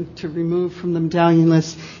or to remove from the medallion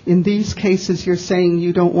list. In these cases, you're saying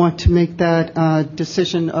you don't want to make that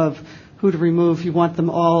decision of who to remove. You want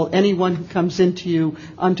them all, anyone who comes into you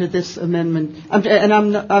under this amendment. And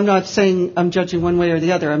I'm not saying I'm judging one way or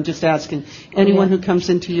the other. I'm just asking. Anyone who comes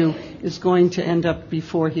into you is going to end up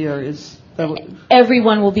before here.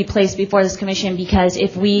 Everyone will be placed before this commission, because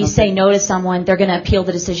if we say no to someone, they're going to appeal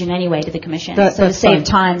the decision anyway to the commission. So to save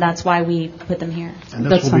time, that's why we put them here. And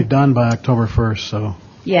this will be done by October 1st, so.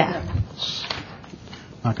 Yeah. It's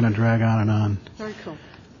not going to drag on and on. Very cool.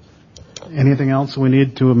 Anything else we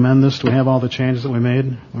need to amend this? Do we have all the changes that we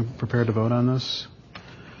made? We're prepared to vote on this?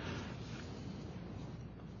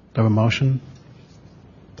 Do I have a motion?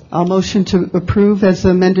 I'll motion to approve as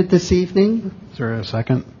amended this evening. Is there a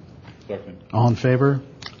second? Second. All in favor?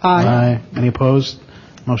 Aye. Any opposed?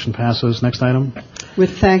 Motion passes. Next item.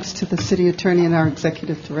 With thanks to the city attorney and our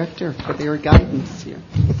executive director for their guidance here.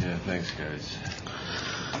 Yeah, thanks, guys.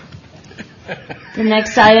 The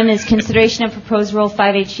next item is consideration of proposed Rule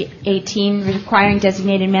 518 requiring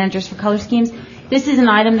designated managers for color schemes. This is an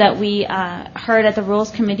item that we heard at the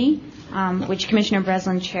Rules Committee, which Commissioner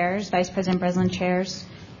Breslin chairs, Vice President Breslin chairs,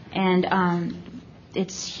 and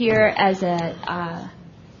it's here as it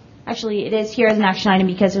is here as an action item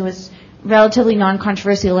because it was relatively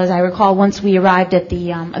non-controversial, as I recall, once we arrived at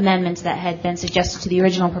the amendments that had been suggested to the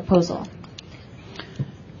original proposal.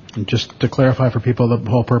 And just to clarify for people, the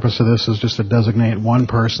whole purpose of this is just to designate one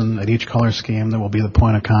person at each color scheme that will be the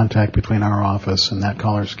point of contact between our office and that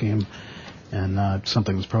color scheme, and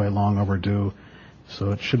something that's probably long overdue.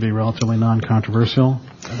 So it should be relatively non-controversial.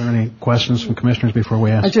 Are there any questions from commissioners before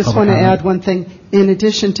we ask? I just want to add one thing. In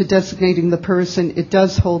addition to designating the person, it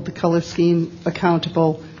does hold the color scheme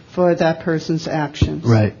accountable for that person's actions.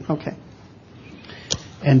 Right. Okay.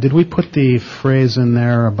 And did we put the phrase in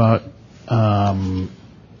there about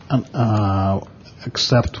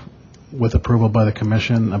except with approval by the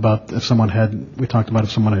commission about if someone had, we talked about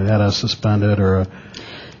if someone had a suspended or a...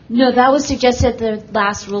 No, that was suggested at the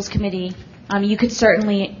last Rules Committee. You could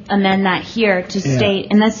certainly amend that here to state,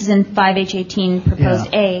 and this is in 5H18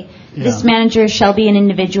 proposed A, this manager shall be an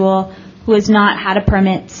individual who has not had a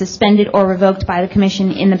permit suspended or revoked by the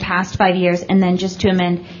commission in the past 5 years, and then just to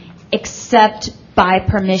amend, except by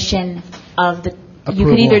permission of the, you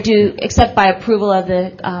could either do, except by approval of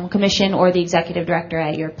the commission or the executive director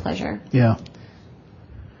at your pleasure. Yeah.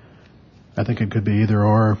 I think it could be either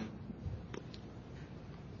or.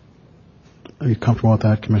 Are you comfortable with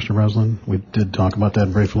that, Commissioner Breslin? We did talk about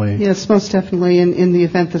that briefly. Yes, most definitely. In the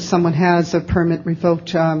event that someone has a permit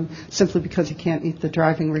revoked simply because he can't meet the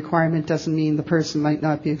driving requirement doesn't mean the person might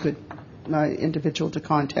not be a good individual to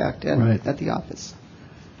contact at the office.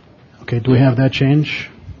 Okay, do we have that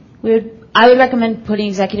change? I would recommend putting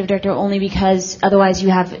executive director only because otherwise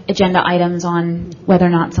you have agenda items on whether or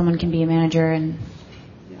not someone can be a manager, and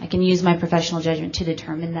I can use my professional judgment to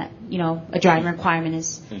determine that, a driving requirement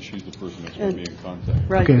is... And she's the person that's going to be in contact.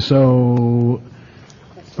 Right. Okay, so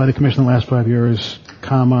by the commission in the last 5 years,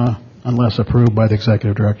 comma, unless approved by the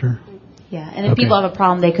executive director? Yeah, and if people have a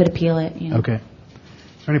problem, they could appeal it. Okay.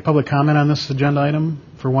 Is there any public comment on this agenda item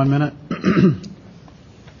for 1 minute?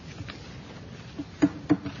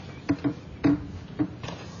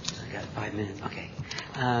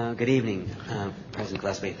 Good evening, President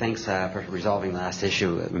Gillespie. Thanks for resolving the last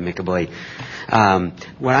issue, McAvoy.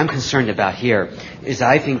 What I'm concerned about here is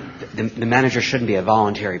I think the manager shouldn't be a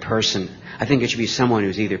voluntary person. I think it should be someone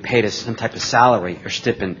who's either paid some type of salary or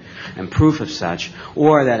stipend and proof of such,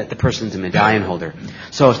 or that the person's a medallion holder.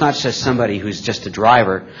 So it's not just somebody who's just a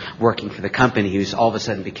driver working for the company who's all of a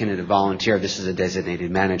sudden becoming a volunteer. This is a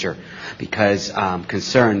designated manager, because I'm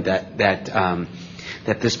concerned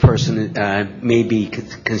that this person may be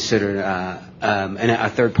considered a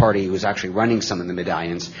third party who is actually running some of the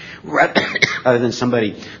medallions, rather than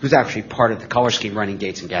somebody who's actually part of the color scheme running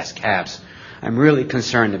gates and gas cabs. I'm really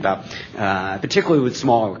concerned about, particularly with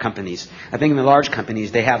smaller companies. I think in the large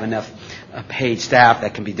companies, they have enough paid staff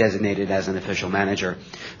that can be designated as an official manager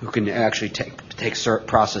who can actually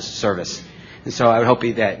process service. And so I would hope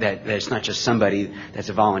that it's not just somebody that's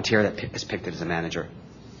a volunteer that is picked as a manager.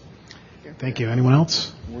 Thank you. Anyone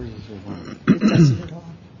else?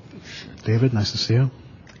 David, nice to see you.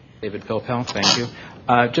 David Philpell, thank you.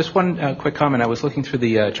 Just one quick comment. I was looking through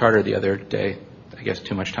the charter the other day. I guess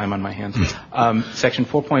too much time on my hands. Section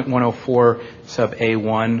 4.104 sub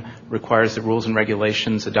A1 requires the rules and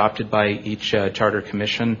regulations adopted by each charter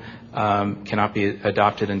commission cannot be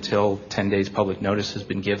adopted until 10 days public notice has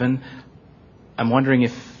been given. I'm wondering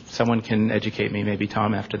if someone can educate me, maybe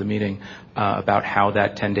Tom after the meeting, about how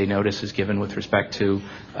that 10-day notice is given with respect to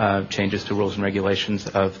changes to rules and regulations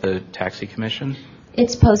of the Taxi Commission.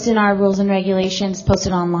 It's posted in our rules and regulations,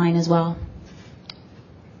 posted online as well.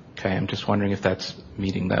 Okay, I'm just wondering if that's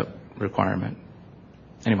meeting that requirement.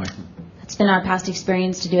 Anyway. It's been our past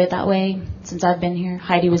experience to do it that way since I've been here.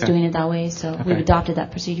 Heidi was doing it that way, so we've adopted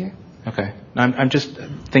that procedure. Okay. I'm just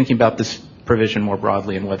thinking about this provision more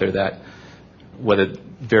broadly and whether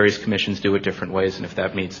various commissions do it different ways and if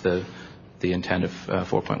that meets the intent of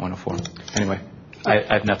 4.104. Anyway, I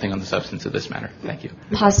have nothing on the substance of this matter. Thank you.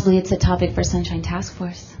 Possibly it's a topic for Sunshine Task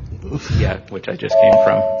Force. Yeah, which I just came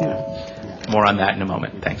from. Yeah. More on that in a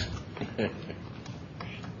moment. Thanks.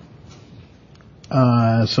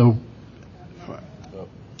 So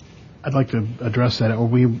I'd like to address that. Are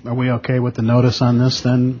we okay with the notice on this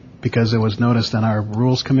then? Because it was noticed in our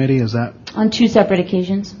Rules Committee, is that? On 2 separate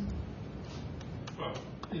occasions. Well,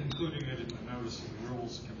 including it in the notice of the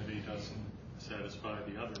Rules Committee doesn't satisfy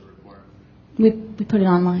the other requirement. We put it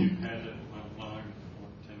online. You had it online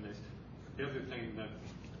for 10 days. The other thing that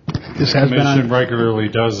this the has Commission been regularly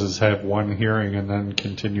does is have one hearing and then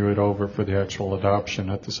continue it over for the actual adoption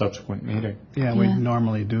at the subsequent meeting. Yeah, we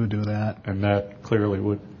normally do that. And that clearly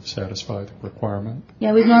would satisfy the requirement.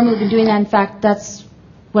 Yeah, we've normally been doing that. In fact, that's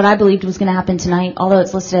what I believed was going to happen tonight. Although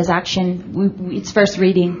it's listed as action, it's first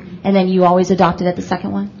reading, and then you always adopt it at the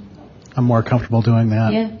second one. I'm more comfortable doing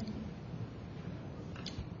that. Yeah.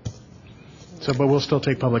 So, but we'll still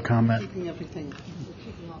take public comment.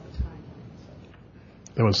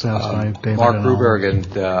 That would satisfy David. Mark Ruberg,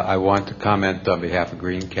 and I want to comment on behalf of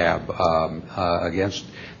Green Cab against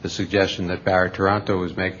the suggestion that Barrett Toronto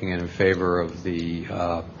was making in favor of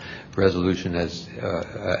the resolution as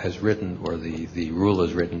written, or the rule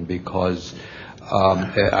as written, because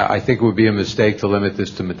I think it would be a mistake to limit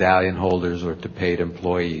this to medallion holders or to paid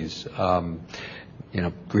employees.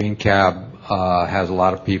 Green Cab has a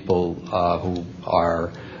lot of people who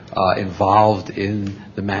are involved in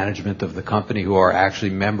the management of the company, who are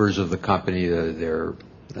actually members of the company. They're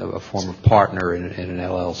a former partner in an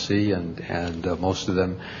LLC, and most of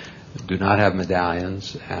them do not have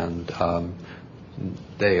medallions, and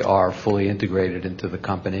they are fully integrated into the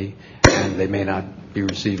company, and they may not be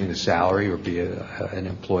receiving a salary or be an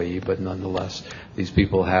employee, but nonetheless, these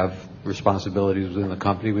people have responsibilities within the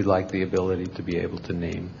company. We'd like the ability to be able to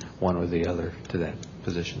name one or the other to that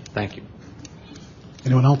position. Thank you.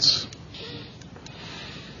 Anyone else?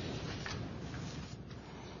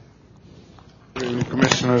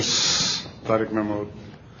 Commissioners, Tariq Mahmood.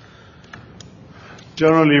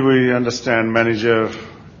 Generally, we understand manager,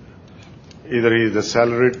 either he's a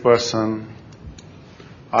salaried person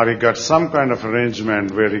or he got some kind of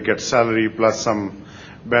arrangement where he gets salary plus some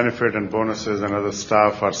benefit and bonuses and other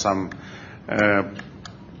stuff, or some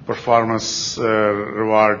performance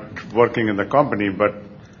reward working in the company. But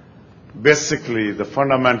basically, the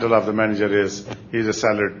fundamental of the manager is he's a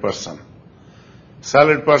salaried person.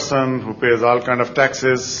 Salaried person who pays all kind of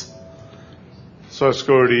taxes, Social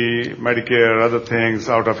Security, Medicare, other things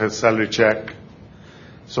out of his salary check.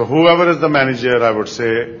 So whoever is the manager, I would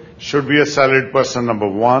say, should be a salaried person, number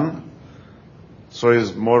one, so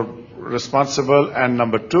he's more responsible, and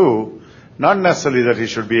number two, not necessarily that he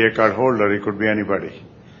should be a card holder, he could be anybody.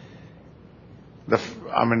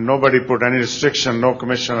 Nobody put any restriction, no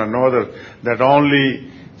commissioner, no other, that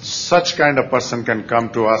only such kind of person can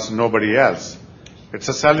come to us, nobody else. It's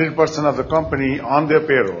a salaried person of the company on their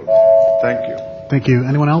payroll. Thank you. Thank you.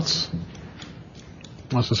 Anyone else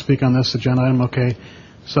wants to speak on this agenda item? Okay.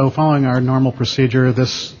 So following our normal procedure,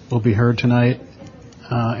 this will be heard tonight,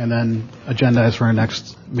 and then agendized for our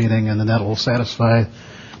next meeting, and then that will satisfy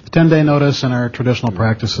the 10-day notice and our traditional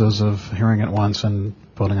practices of hearing it once and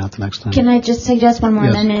voting out the next time. Can I just suggest one more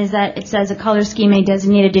Yes. amendment, is that it says a color scheme may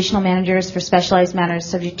designate additional managers for specialized matters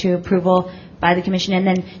subject to approval by the commission. And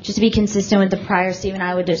then just to be consistent with the prior, Steve and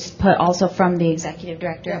I would just put also from the executive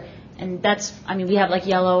director. And that's, we have like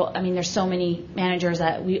yellow, there's so many managers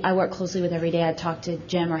that I work closely with every day. I talk to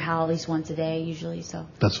Jim or Hal at least once a day usually, so.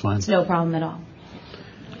 That's fine. It's no problem at all.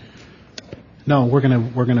 No, we're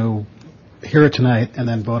going to hear it tonight and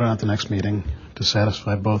then vote on it at the next meeting to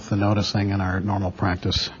satisfy both the noticing and our normal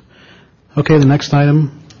practice. Okay, the next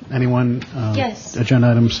item, anyone? Yes. Agenda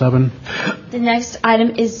item 7. The next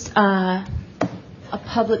item is a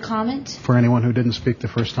public comment. For anyone who didn't speak the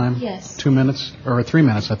first time? Yes. 2 minutes, or 3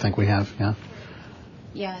 minutes I think we have, yeah?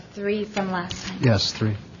 Yeah, 3 from last time. Yes,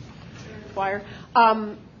 3. Dwyer.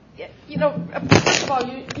 First of all,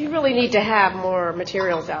 you really need to have more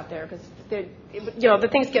materials out there because the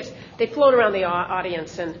things they float around the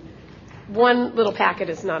audience, and one little packet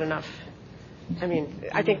is not enough.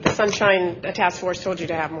 I think the Sunshine Task Force told you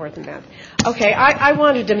to have more than that. Okay, I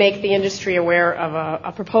wanted to make the industry aware of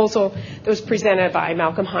a proposal that was presented by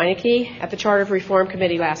Malcolm Heineke at the Charter of Reform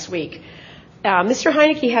Committee last week. Mr.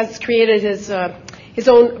 Heineke has created his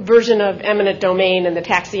own version of eminent domain in the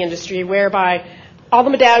taxi industry, whereby all the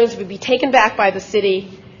medallions would be taken back by the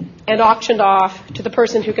city and auctioned off to the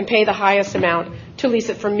person who can pay the highest amount to lease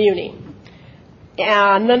it from Muni.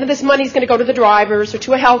 And none of this money is going to go to the drivers or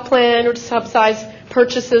to a health plan or to subsidize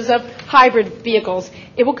purchases of hybrid vehicles.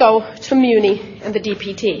 It will go to Muni and the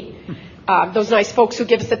DPT, those nice folks who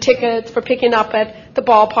give us the tickets for picking up at the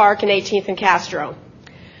ballpark in 18th and Castro.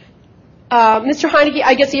 Mr. Heineke,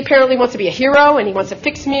 I guess he apparently wants to be a hero, and he wants to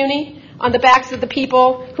fix Muni on the backs of the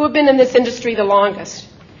people who have been in this industry the longest.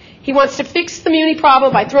 He wants to fix the Muni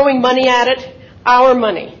problem by throwing money at it, our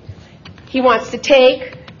money. He wants to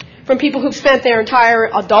take from people who've spent their entire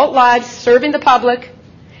adult lives serving the public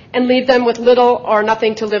and leave them with little or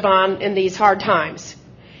nothing to live on in these hard times.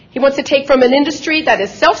 He wants to take from an industry that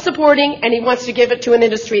is self-supporting, and he wants to give it to an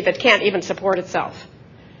industry that can't even support itself.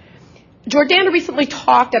 Jordana recently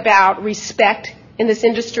talked about respect in this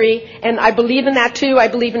industry, and I believe in that too. I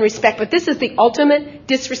believe in respect, but this is the ultimate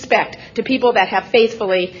disrespect to people that have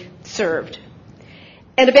faithfully served.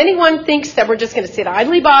 And if anyone thinks that we're just going to sit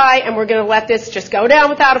idly by and we're going to let this just go down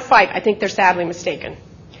without a fight, I think they're sadly mistaken.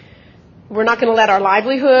 We're not going to let our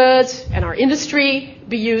livelihoods and our industry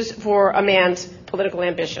be used for a man's political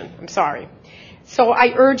ambition. I'm sorry. So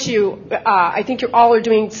I urge you, I think you all are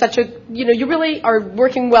doing you really are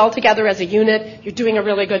working well together as a unit. You're doing a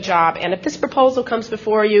really good job. And if this proposal comes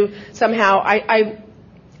before you somehow, I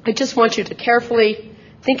just want you to carefully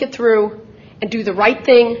think it through and do the right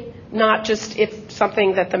thing, not just if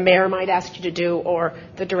something that the mayor might ask you to do or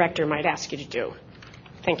the director might ask you to do.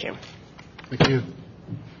 Thank you. Thank you.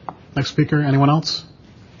 Next speaker, anyone else?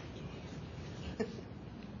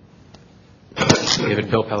 David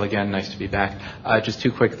Pilpel again. Nice to be back. Just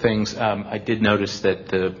two quick things. I did notice that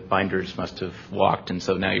the binders must have walked, and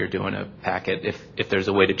so now you're doing a packet. If there's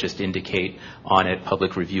a way to just indicate on it,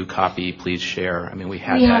 public review copy, please share. I mean, we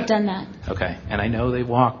have done that. Okay. And I know they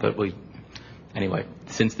walk, but anyway,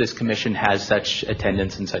 since this commission has such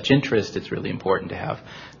attendance and such interest, it's really important to have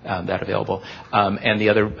that available. And the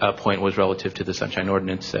other point was relative to the Sunshine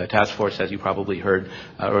Ordinance Task Force. As you probably heard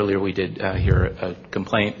earlier, we did hear a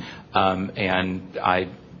complaint, and I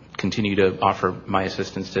continue to offer my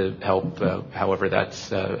assistance to help however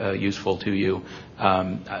that's useful to you.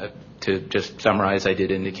 To just summarize, I did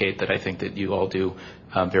indicate that I think that you all do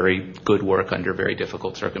very good work under very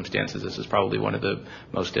difficult circumstances. This is probably one of the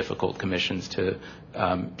most difficult commissions to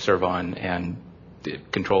serve on and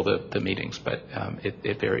control the meetings, but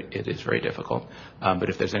it is very difficult. But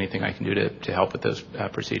if there's anything I can do to help with those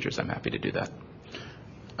procedures, I'm happy to do that.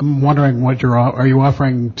 I'm wondering what are you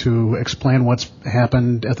offering to explain what's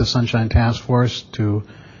happened at the Sunshine Task Force to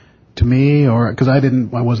me, or because I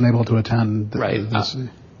wasn't able to attend. Right.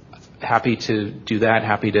 Happy to do that.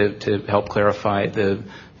 Happy to help clarify the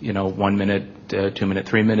 1 minute, 2 minute,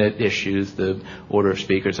 3 minute issues, the order of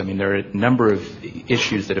speakers. I mean, there are a number of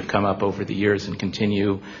issues that have come up over the years and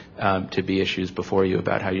continue to be issues before you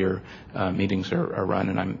about how your meetings are run.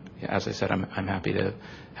 And as I said, I'm happy to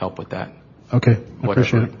help with that. Okay, I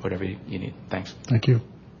appreciate it. Whatever you need. Thanks. Thank you.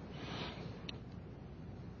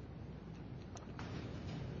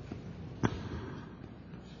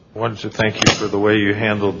 I wanted to thank you for the way you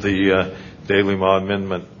handled the Daily Law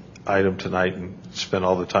Amendment item tonight and spent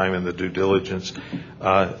all the time in the due diligence.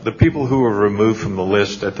 The people who were removed from the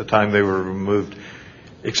list at the time they were removed,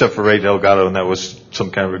 except for Ray Delgado, and that was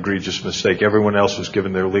some kind of egregious mistake, everyone else was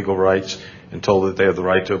given their legal rights and told that they had the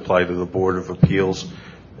right to apply to the Board of Appeals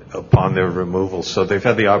upon their removal. So they've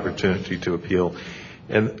had the opportunity to appeal.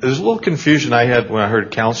 And there's a little confusion I had when I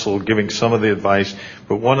heard counsel giving some of the advice,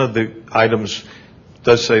 but one of the items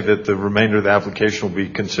does say that the remainder of the application will be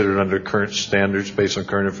considered under current standards based on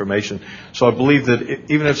current information. So I believe that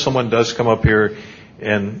even if someone does come up here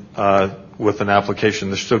and with an application,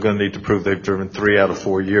 they're still going to need to prove they've driven 3 out of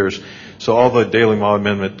 4 years. So all the Daily Law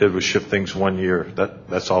Amendment did was shift things 1 year.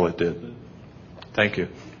 That's all it did. Thank you.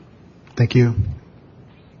 Thank you.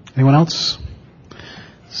 Anyone else?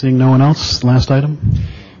 Seeing no one else, last item.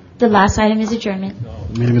 The last item is adjournment.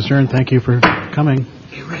 Meeting is adjourned. Thank you for coming.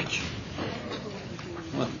 Hey, Rich.